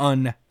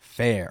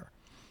 Unfair.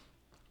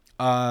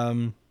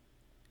 So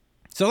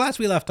last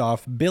we left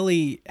off,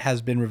 Billy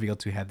has been revealed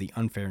to have the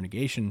unfair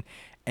negation,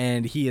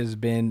 and he has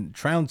been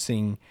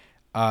trouncing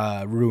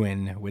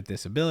Ruin with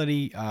this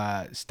ability,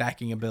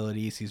 stacking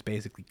abilities. He's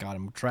basically got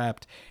him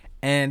trapped.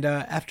 And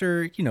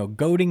after,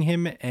 goading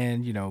him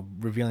and,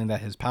 revealing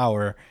that his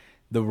power,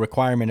 the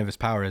requirement of his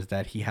power is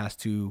that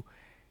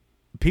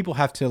people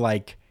have to,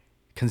 like,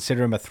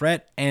 consider him a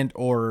threat and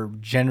or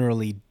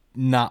generally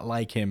not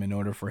like him in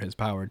order for his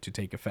power to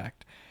take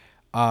effect.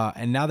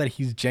 And now that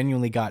he's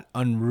genuinely got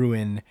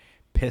Unruin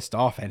pissed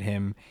off at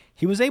him,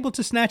 he was able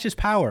to snatch his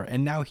power,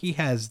 and now he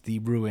has the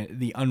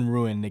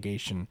Unruin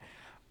negation,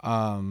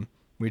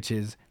 which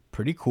is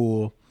pretty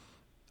cool.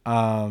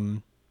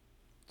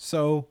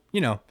 So,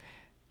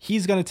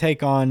 he's going to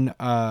take on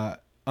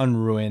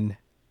Unruin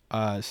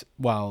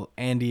while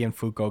Andy and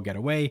Fuko get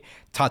away.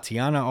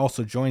 Tatiana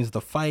also joins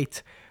the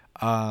fight.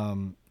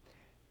 And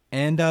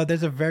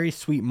there's a very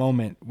sweet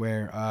moment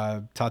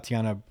where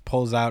Tatiana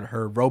pulls out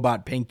her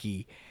robot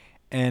pinky,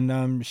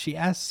 and she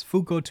asks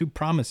Fuko to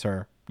promise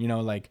her,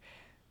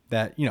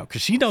 that,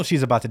 because she knows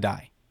she's about to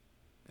die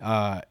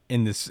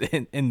in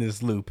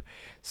this loop.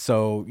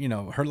 So,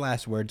 her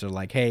last words are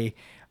like, hey,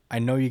 I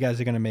know you guys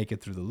are going to make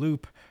it through the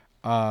loop.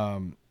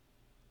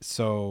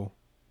 So,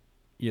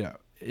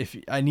 if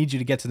I need you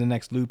to get to the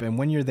next loop, and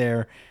when you're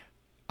there,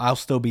 I'll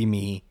still be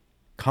me.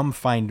 Come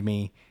find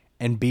me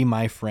and be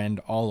my friend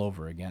all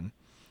over again.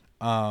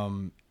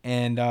 And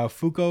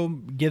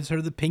Fuko gives her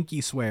the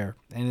pinky swear,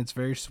 and it's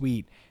very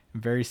sweet,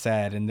 very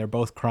sad, and they're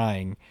both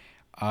crying.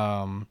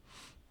 And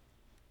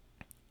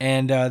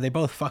they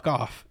both fuck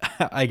off,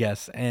 I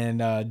guess,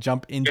 and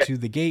jump into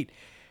the gate.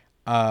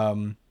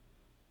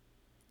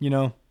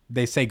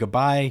 They say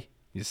goodbye.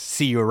 You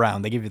see you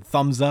around. They give you a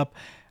thumbs up,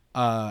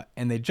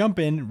 and they jump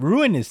in.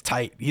 Ruin is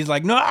tight. He's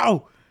like,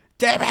 no,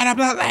 damn it, I'm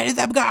not letting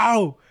them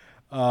go.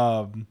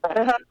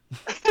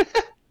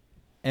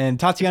 And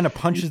Tatiana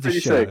punches the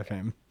shit out of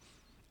him.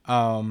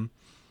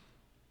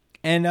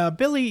 And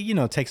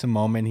Billy, takes a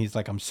moment. He's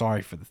like, I'm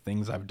sorry for the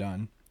things I've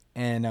done.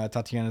 And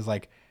Tatiana's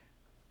like,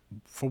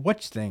 for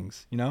which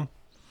things,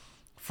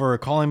 For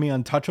calling me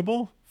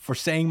untouchable? For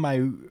saying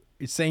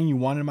you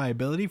wanted my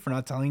ability? For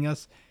not telling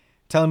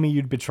me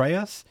you'd betray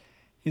us?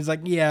 He's like,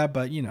 yeah,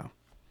 but,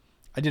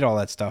 I did all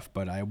that stuff,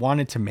 but I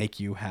wanted to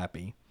make you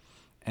happy.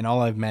 And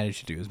all I've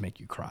managed to do is make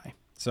you cry.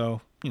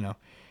 So,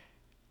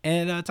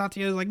 And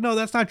Tatiana's like, no,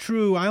 that's not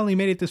true. I only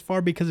made it this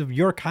far because of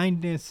your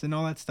kindness and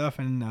all that stuff.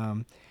 And,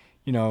 all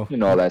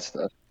that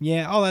stuff.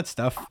 Yeah, all that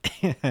stuff.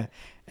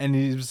 And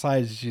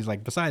she's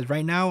like, besides,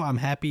 right now, I'm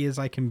happy as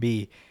I can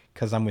be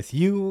because I'm with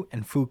you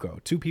and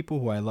Fuko, two people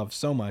who I love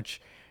so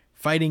much,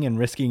 fighting and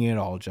risking it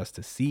all just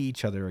to see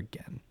each other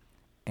again.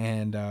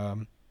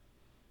 And,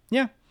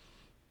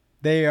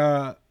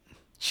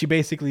 she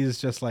basically is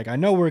just like, I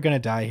know we're going to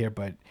die here,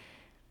 but,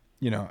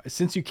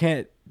 since you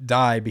can't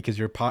die because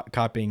you're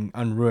copying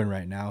Unruin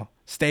right now,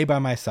 stay by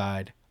my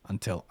side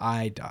until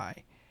I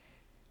die.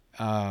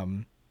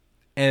 And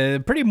a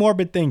pretty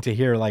morbid thing to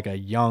hear, like a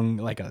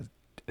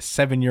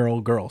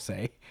 7-year-old girl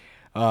say,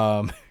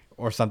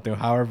 or something,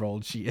 however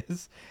old she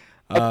is.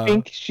 I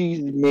think she's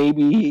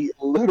maybe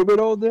a little bit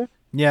older.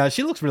 Yeah,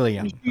 she looks really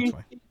young. That's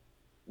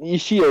why.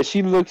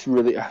 She looks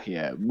really.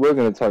 Yeah, we're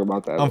gonna talk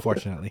about that.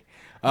 Unfortunately,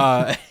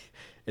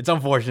 it's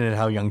unfortunate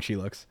how young she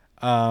looks.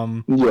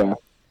 Yeah,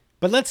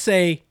 but let's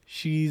say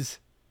she's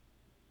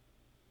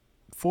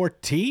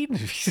 14.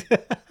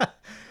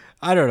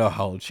 I don't know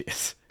how old she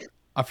is.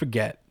 I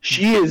forget.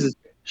 She is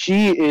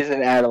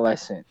an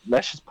adolescent.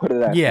 Let's just put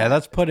it at yeah.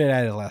 Let's put it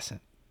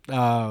adolescent.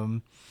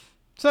 So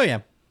yeah,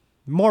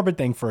 morbid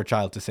thing for a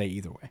child to say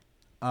either way.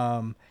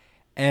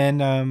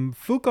 And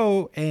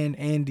Fuko and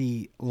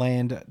Andy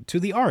land to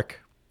the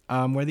Ark,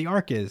 where the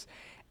Ark is,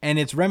 and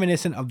it's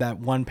reminiscent of that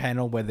one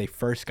panel where they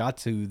first got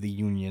to the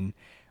Union,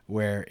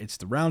 where it's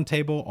the round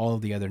table, all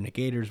of the other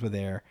negators were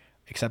there,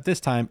 except this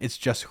time it's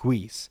just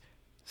Whis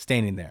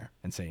standing there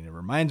and saying, it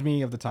reminds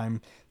me of the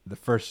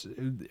first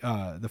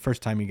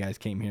time you guys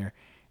came here.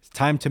 It's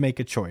time to make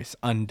a choice,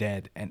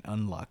 undead and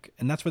unluck.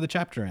 And that's where the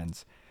chapter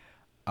ends.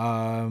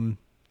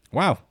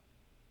 Wow.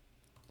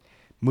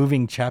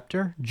 Moving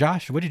chapter.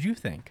 Josh, what did you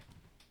think?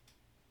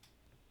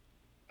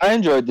 I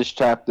enjoyed this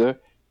chapter.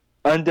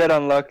 Undead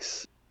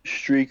Unluck's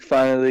streak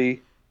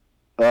finally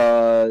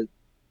died.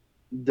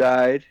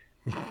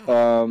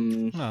 Well,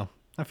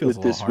 that feels a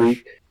little this harsh.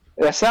 week.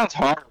 That sounds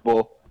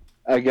horrible,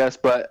 I guess,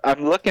 but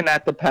I'm looking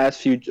at the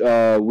past few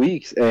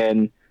weeks,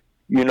 and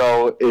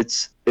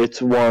it's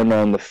one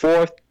on the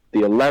 4th, the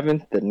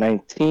 11th, the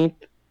 19th,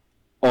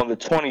 on the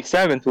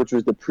 27th, which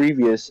was the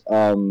previous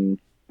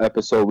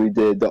episode we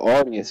did. The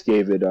audience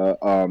gave it a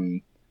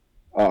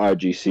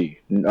RGC,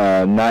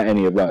 not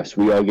any of us.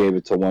 We all gave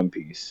it to One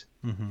Piece.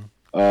 Mm-hmm.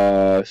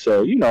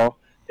 So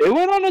it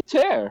went on a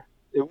tear.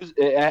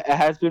 It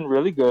has been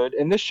really good,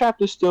 and this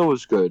chapter still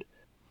was good.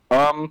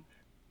 But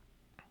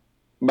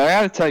I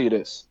gotta tell you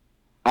this.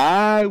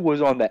 I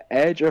was on the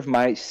edge of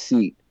my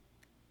seat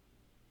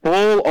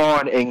full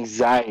on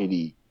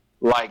anxiety.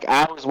 Like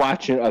I was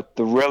watching a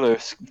thriller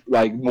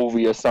like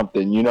movie or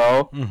something, you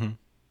know?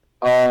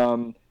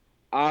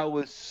 I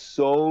was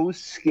so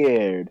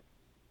scared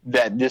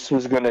that this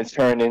was gonna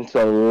turn into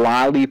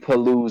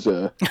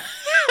Lollipalooza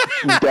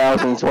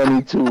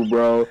 2022,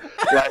 bro.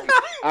 Like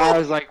I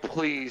was like,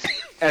 please.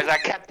 As I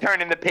kept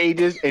turning the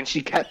pages and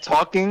she kept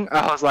talking,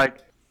 I was like,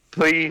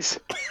 please,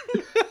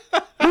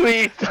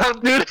 please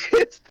don't do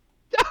this.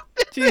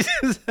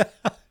 Jesus.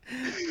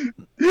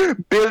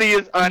 Billy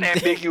is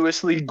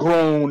unambiguously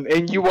grown,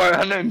 and you are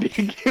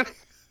unambiguously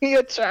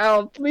a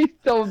child. Please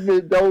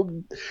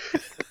don't.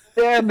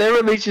 Yeah, their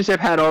relationship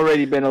had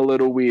already been a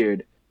little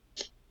weird.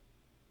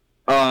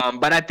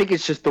 But I think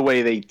it's just the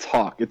way they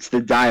talk. It's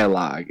the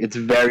dialogue. It's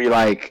very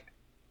like.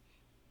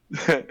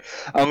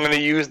 I'm gonna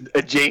use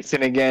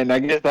adjacent again. I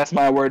guess that's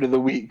my word of the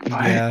week.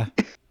 But Yeah.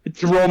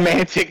 it's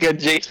romantic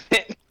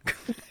adjacent.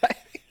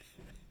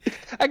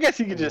 I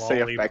guess you could just say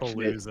affectionate.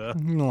 Lollipalooza.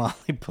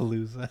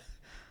 Lollipalooza.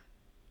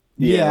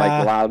 Yeah,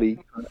 like lolly.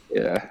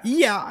 Yeah.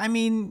 Yeah, I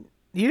mean,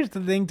 here's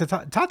the thing.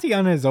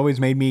 Tatiana has always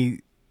made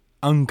me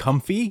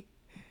uncomfy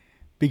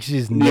because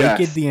she's naked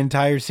Yes. the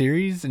entire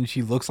series and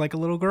she looks like a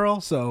little girl.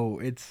 So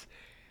it's...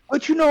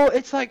 But you know,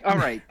 it's like, all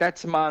right,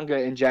 that's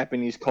manga in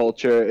Japanese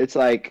culture. It's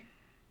like,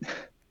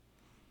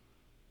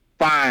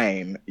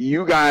 fine,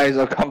 you guys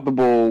are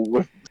comfortable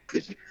with.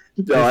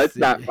 No, it's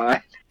not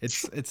fine. It's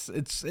something.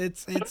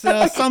 It's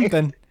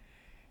something.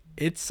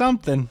 It's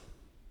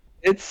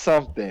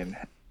something.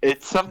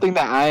 It's something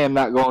that I am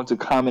not going to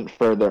comment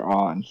further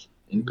on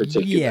in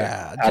particular.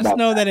 Yeah, How just about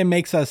know that? that it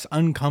makes us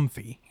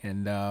uncomfy,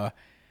 and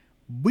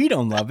we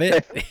don't love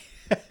it.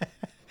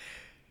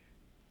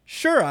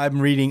 Sure, I'm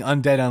reading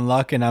Undead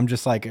Unluck, and I'm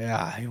just like,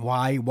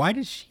 why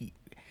does she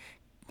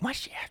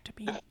have to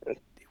be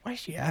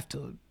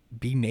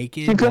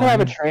naked? She could have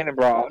a training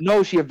bra.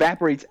 No, she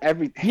evaporates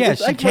everything. Yeah,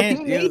 It's she like, can't.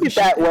 He made it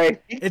that way.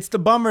 It's the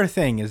bummer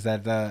thing is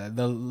that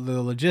the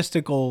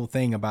logistical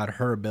thing about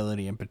her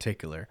ability in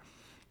particular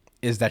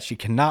is that she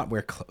cannot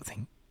wear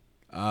clothing.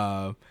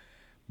 But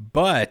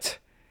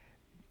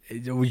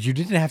you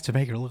didn't have to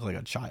make her look like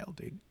a child,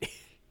 dude.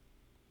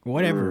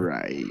 Whatever.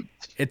 Right.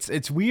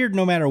 It's weird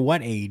no matter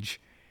what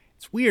age.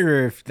 It's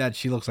weirder if that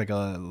she looks like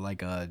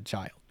a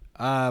child.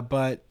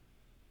 But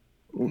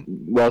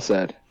Well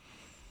said.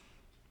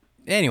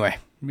 anyway,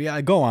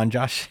 yeah, go on,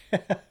 Josh.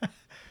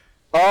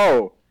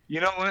 Oh, you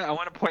know what? I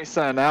want to point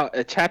something out.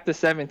 At chapter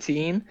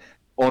 17,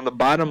 on the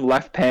bottom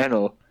left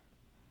panel,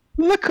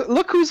 look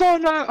who's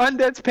on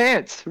Undead's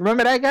pants.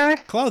 Remember that guy?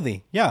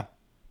 Clothy, yeah.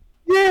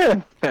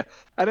 Yeah.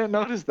 I didn't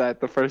notice that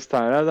the first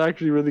time. That was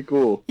actually really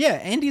cool. Yeah,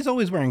 Andy's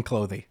always wearing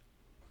clothy.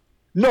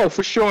 No,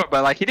 for sure,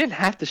 but like he didn't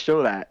have to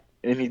show that,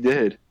 and he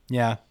did.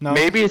 Yeah, no.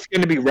 Maybe it's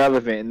going to be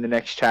relevant in the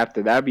next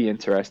chapter. That'd be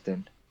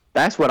interesting.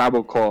 That's what I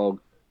would call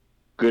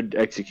good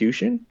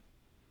execution.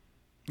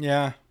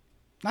 Yeah.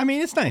 I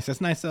mean, it's nice.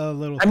 It's nice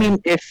little I mean,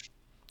 if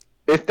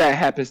that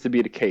happens to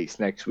be the case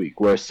next week,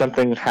 where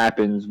something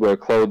happens where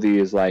Clothy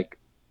is like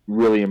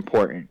really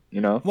important,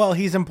 you know? Well,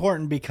 he's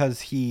important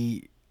because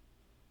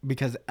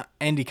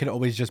Andy could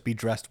always just be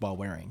dressed while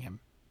wearing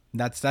him.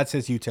 That's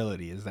his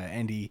utility, is that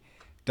Andy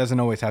doesn't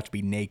always have to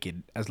be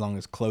naked as long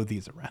as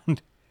Clothy's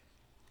around.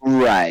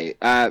 Right.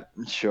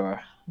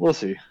 Sure. We'll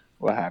see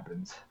what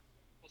happens.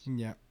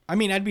 Yeah. I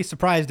mean, I'd be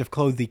surprised if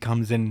Clothy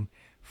comes in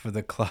for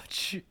the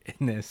clutch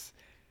in this.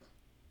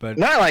 But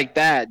Not like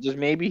that. Just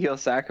maybe he'll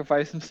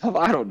sacrifice himself.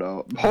 I don't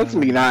know.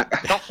 Hopefully not.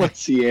 I don't want to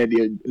see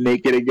Andy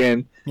naked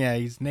again. yeah,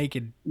 he's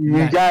naked.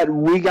 We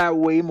got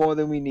way more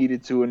than we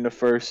needed to in the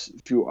first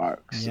few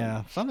arcs.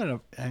 Yeah,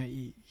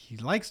 he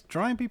likes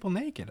drawing people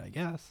naked, I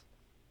guess.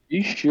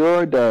 He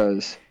sure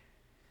does.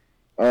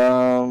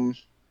 Beyond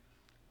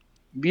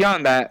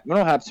that, we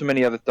don't have too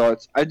many other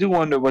thoughts. I do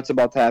wonder what's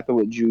about to happen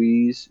with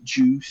Juice.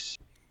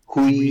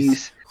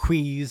 Wheeze.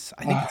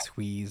 I think it's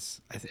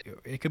Wheeze.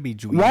 It could be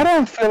Juice. Why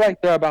don't I feel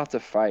like they're about to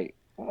fight?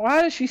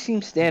 Why does she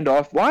seem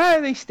standoff? Why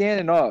are they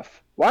standing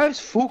off? Why is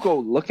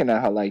Fuko looking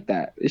at her like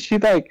that? Is she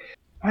like,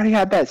 why do you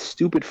have that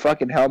stupid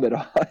fucking helmet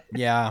on?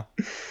 Yeah.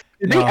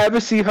 Did they ever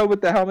see her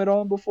with the helmet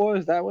on before?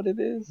 Is that what it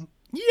is?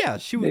 Yeah,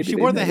 she Maybe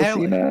wore they've the never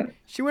seen helmet. that.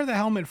 She wore the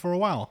helmet for a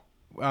while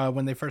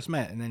when they first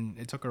met, and then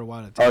it took her a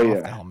while to take off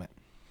yeah. the helmet.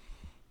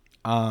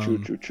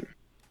 True.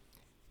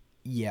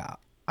 Yeah,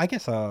 I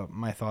guess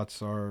my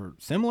thoughts are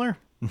similar.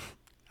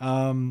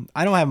 I don't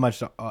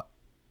have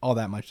all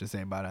that much to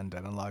say about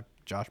Undead Unluck.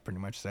 Josh pretty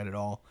much said it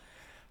all.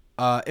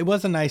 It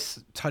was a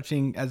nice,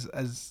 touching,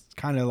 as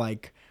kind of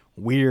like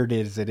weird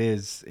as it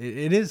is.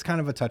 It is kind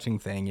of a touching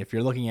thing if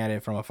you're looking at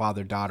it from a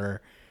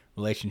father-daughter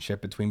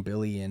relationship between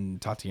Billy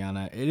and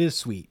Tatiana. It is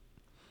sweet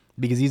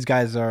because these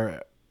guys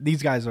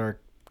are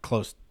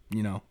close.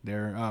 You know,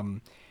 they're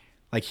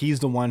like he's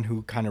the one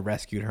who kind of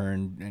rescued her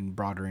and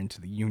brought her into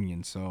the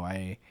Union. So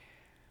I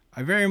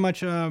very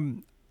much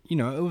you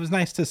know, it was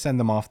nice to send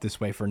them off this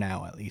way for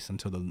now, at least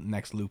until the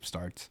next loop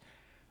starts.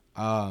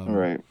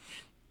 Right.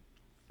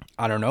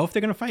 I don't know if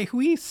they're gonna fight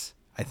Huis.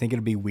 I think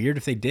it'd be weird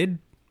if they did.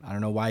 I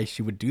don't know why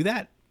she would do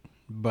that,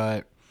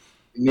 but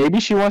Maybe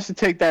she wants to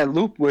take that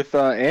loop with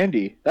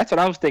Andy. That's what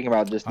I was thinking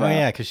about just now. Oh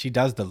yeah, because she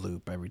does the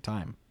loop every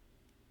time.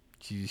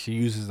 She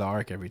uses the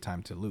arc every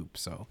time to loop.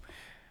 So,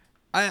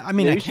 I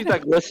mean, Maybe she's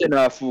like, listen,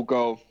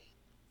 Fuko,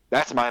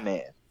 that's my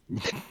man.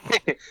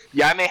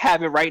 Yeah, I may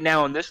have it right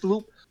now in this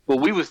loop, but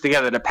we was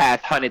together the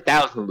past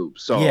 100,000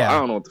 loops. So Yeah. I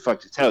don't know what the fuck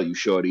to tell you,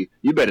 shorty.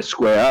 You better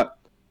square up.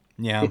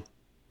 yeah.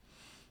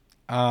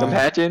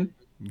 Imagine.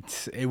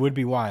 It would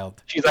be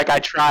wild. She's like, I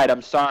tried.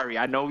 I'm sorry.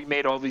 I know we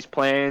made all these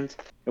plans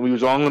and we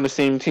was all on the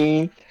same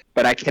team,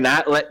 but I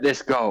cannot let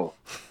this go.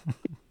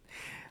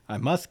 I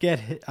must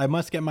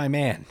get my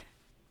man.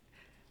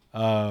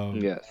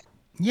 Yes.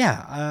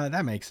 Yeah,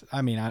 that makes.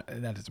 I mean, that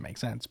doesn't make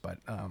sense, but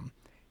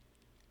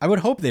I would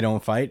hope they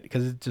don't fight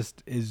because it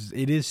just is.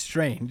 It is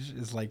strange.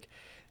 It's like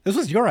this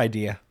was your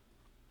idea.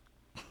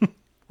 What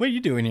are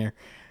you doing here?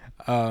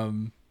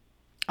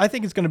 I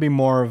think it's going to be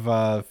more of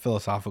a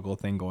philosophical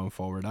thing going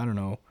forward. I don't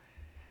know,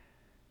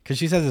 because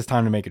she says it's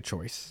time to make a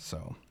choice.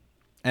 So,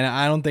 and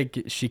I don't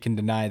think she can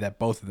deny that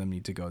both of them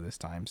need to go this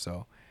time.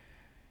 So,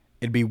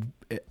 it'd be.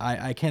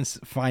 I can't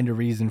find a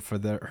reason for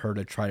her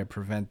to try to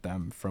prevent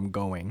them from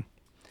going.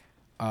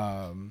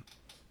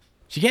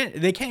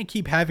 They can't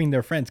keep having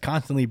their friends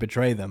constantly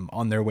betray them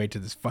on their way to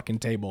this fucking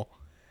table.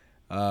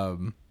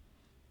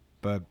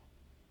 But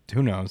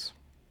who knows?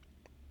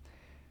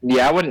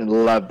 Yeah, I wouldn't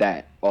love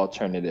that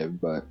alternative,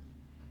 but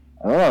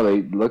I don't know.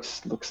 They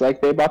looks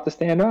like they're about to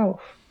stand off.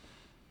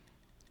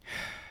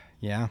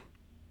 Yeah.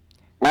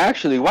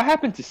 Actually, what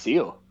happened to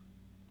Seal?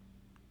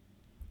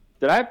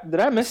 Did I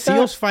miss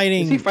Seal's that?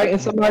 fighting. Is he fighting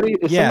somebody?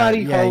 Is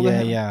somebody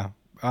holding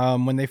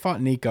him? When they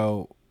fought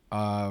Nico,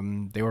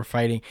 they were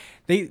fighting.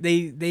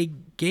 They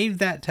gave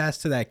that task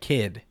to that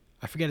kid.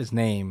 I forget his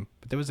name,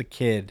 but there was a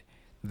kid.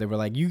 They were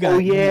like, "You got." Oh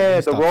yeah,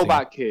 the stop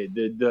robot kid,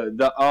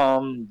 the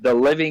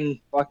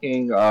living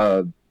fucking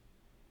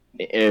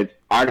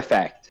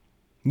artifact.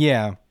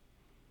 Yeah.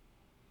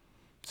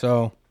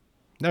 So,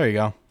 there you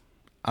go.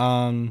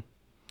 But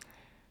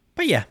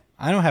yeah,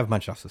 I don't have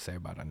much else to say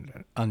about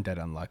Undead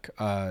Unluck.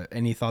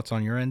 Any thoughts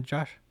on your end,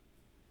 Josh?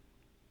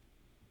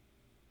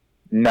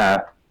 Nah,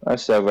 I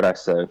said what I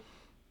said.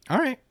 All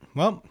right.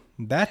 Well,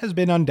 that has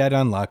been Undead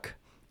Unluck,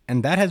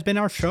 and that has been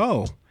our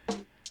show.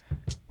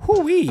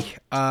 Hoo-wee.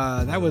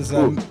 That was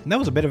a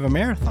bit of a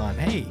marathon.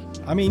 Hey,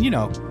 I mean,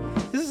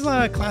 this is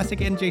a classic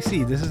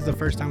NJC. This is the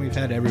first time we've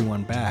had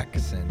everyone back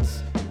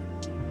since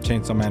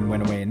Chainsaw Man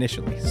went away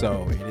initially.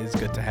 So it is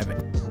good to have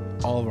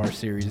all of our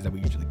series that we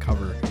usually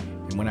cover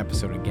in one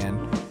episode again.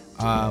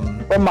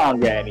 For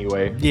manga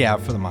anyway. Yeah,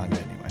 for the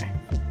manga anyway.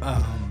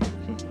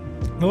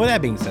 But with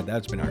that being said,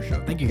 that's been our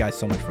show. Thank you guys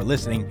so much for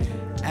listening.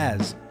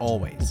 As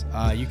always,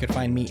 you can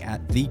find me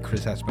at the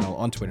Chris Espinal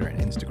on Twitter and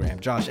Instagram.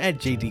 Josh at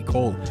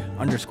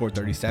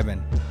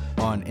JDCole_37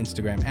 on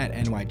Instagram, at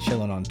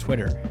NYChillin on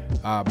Twitter.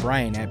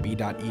 Brian at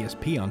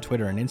B.ESP on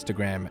Twitter and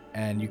Instagram.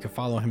 And you can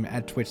follow him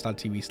at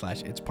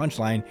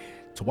twitch.tv/itspunchline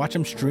to watch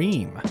him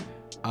stream.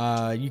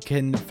 You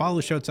can follow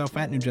the show itself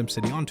at New Jump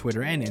City on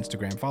Twitter and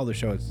Instagram. Follow the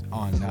show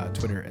on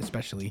Twitter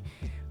especially,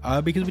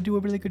 because we do a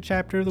really good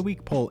chapter of the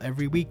week poll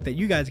every week that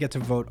you guys get to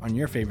vote on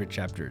your favorite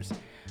chapters.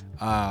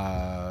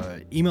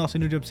 Email us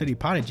at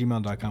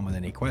newjumpcitypod@gmail.com with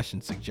any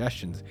questions,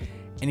 suggestions,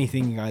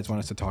 anything you guys want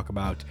us to talk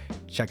about.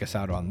 Check us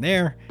out on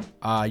there.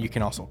 You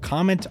can also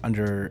comment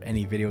under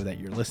any video that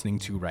you're listening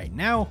to right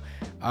now.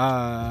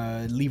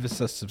 Leave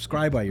us a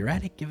subscribe while you're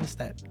at it. Give it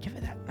that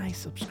nice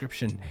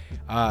subscription.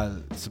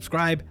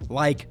 Subscribe,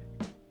 like,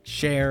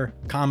 share,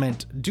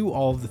 comment, do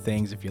all of the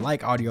things. If you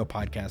like audio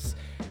podcasts,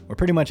 we're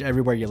pretty much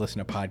everywhere you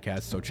listen to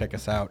podcasts, so check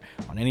us out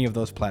on any of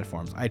those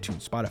platforms: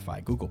 iTunes,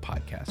 Spotify, Google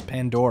Podcasts,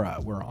 Pandora,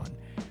 we're on.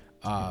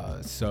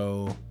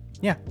 So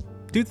yeah,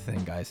 do the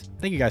thing, guys.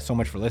 Thank you guys so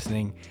much for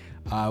listening.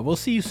 We'll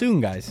see you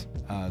soon, guys.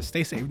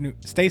 Stay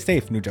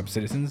safe, New Jump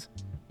citizens.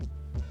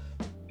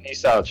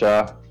 Peace out,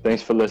 y'all.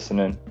 Thanks for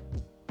listening.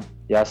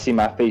 Y'all see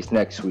my face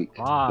next week.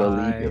 Bye.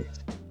 Believe it.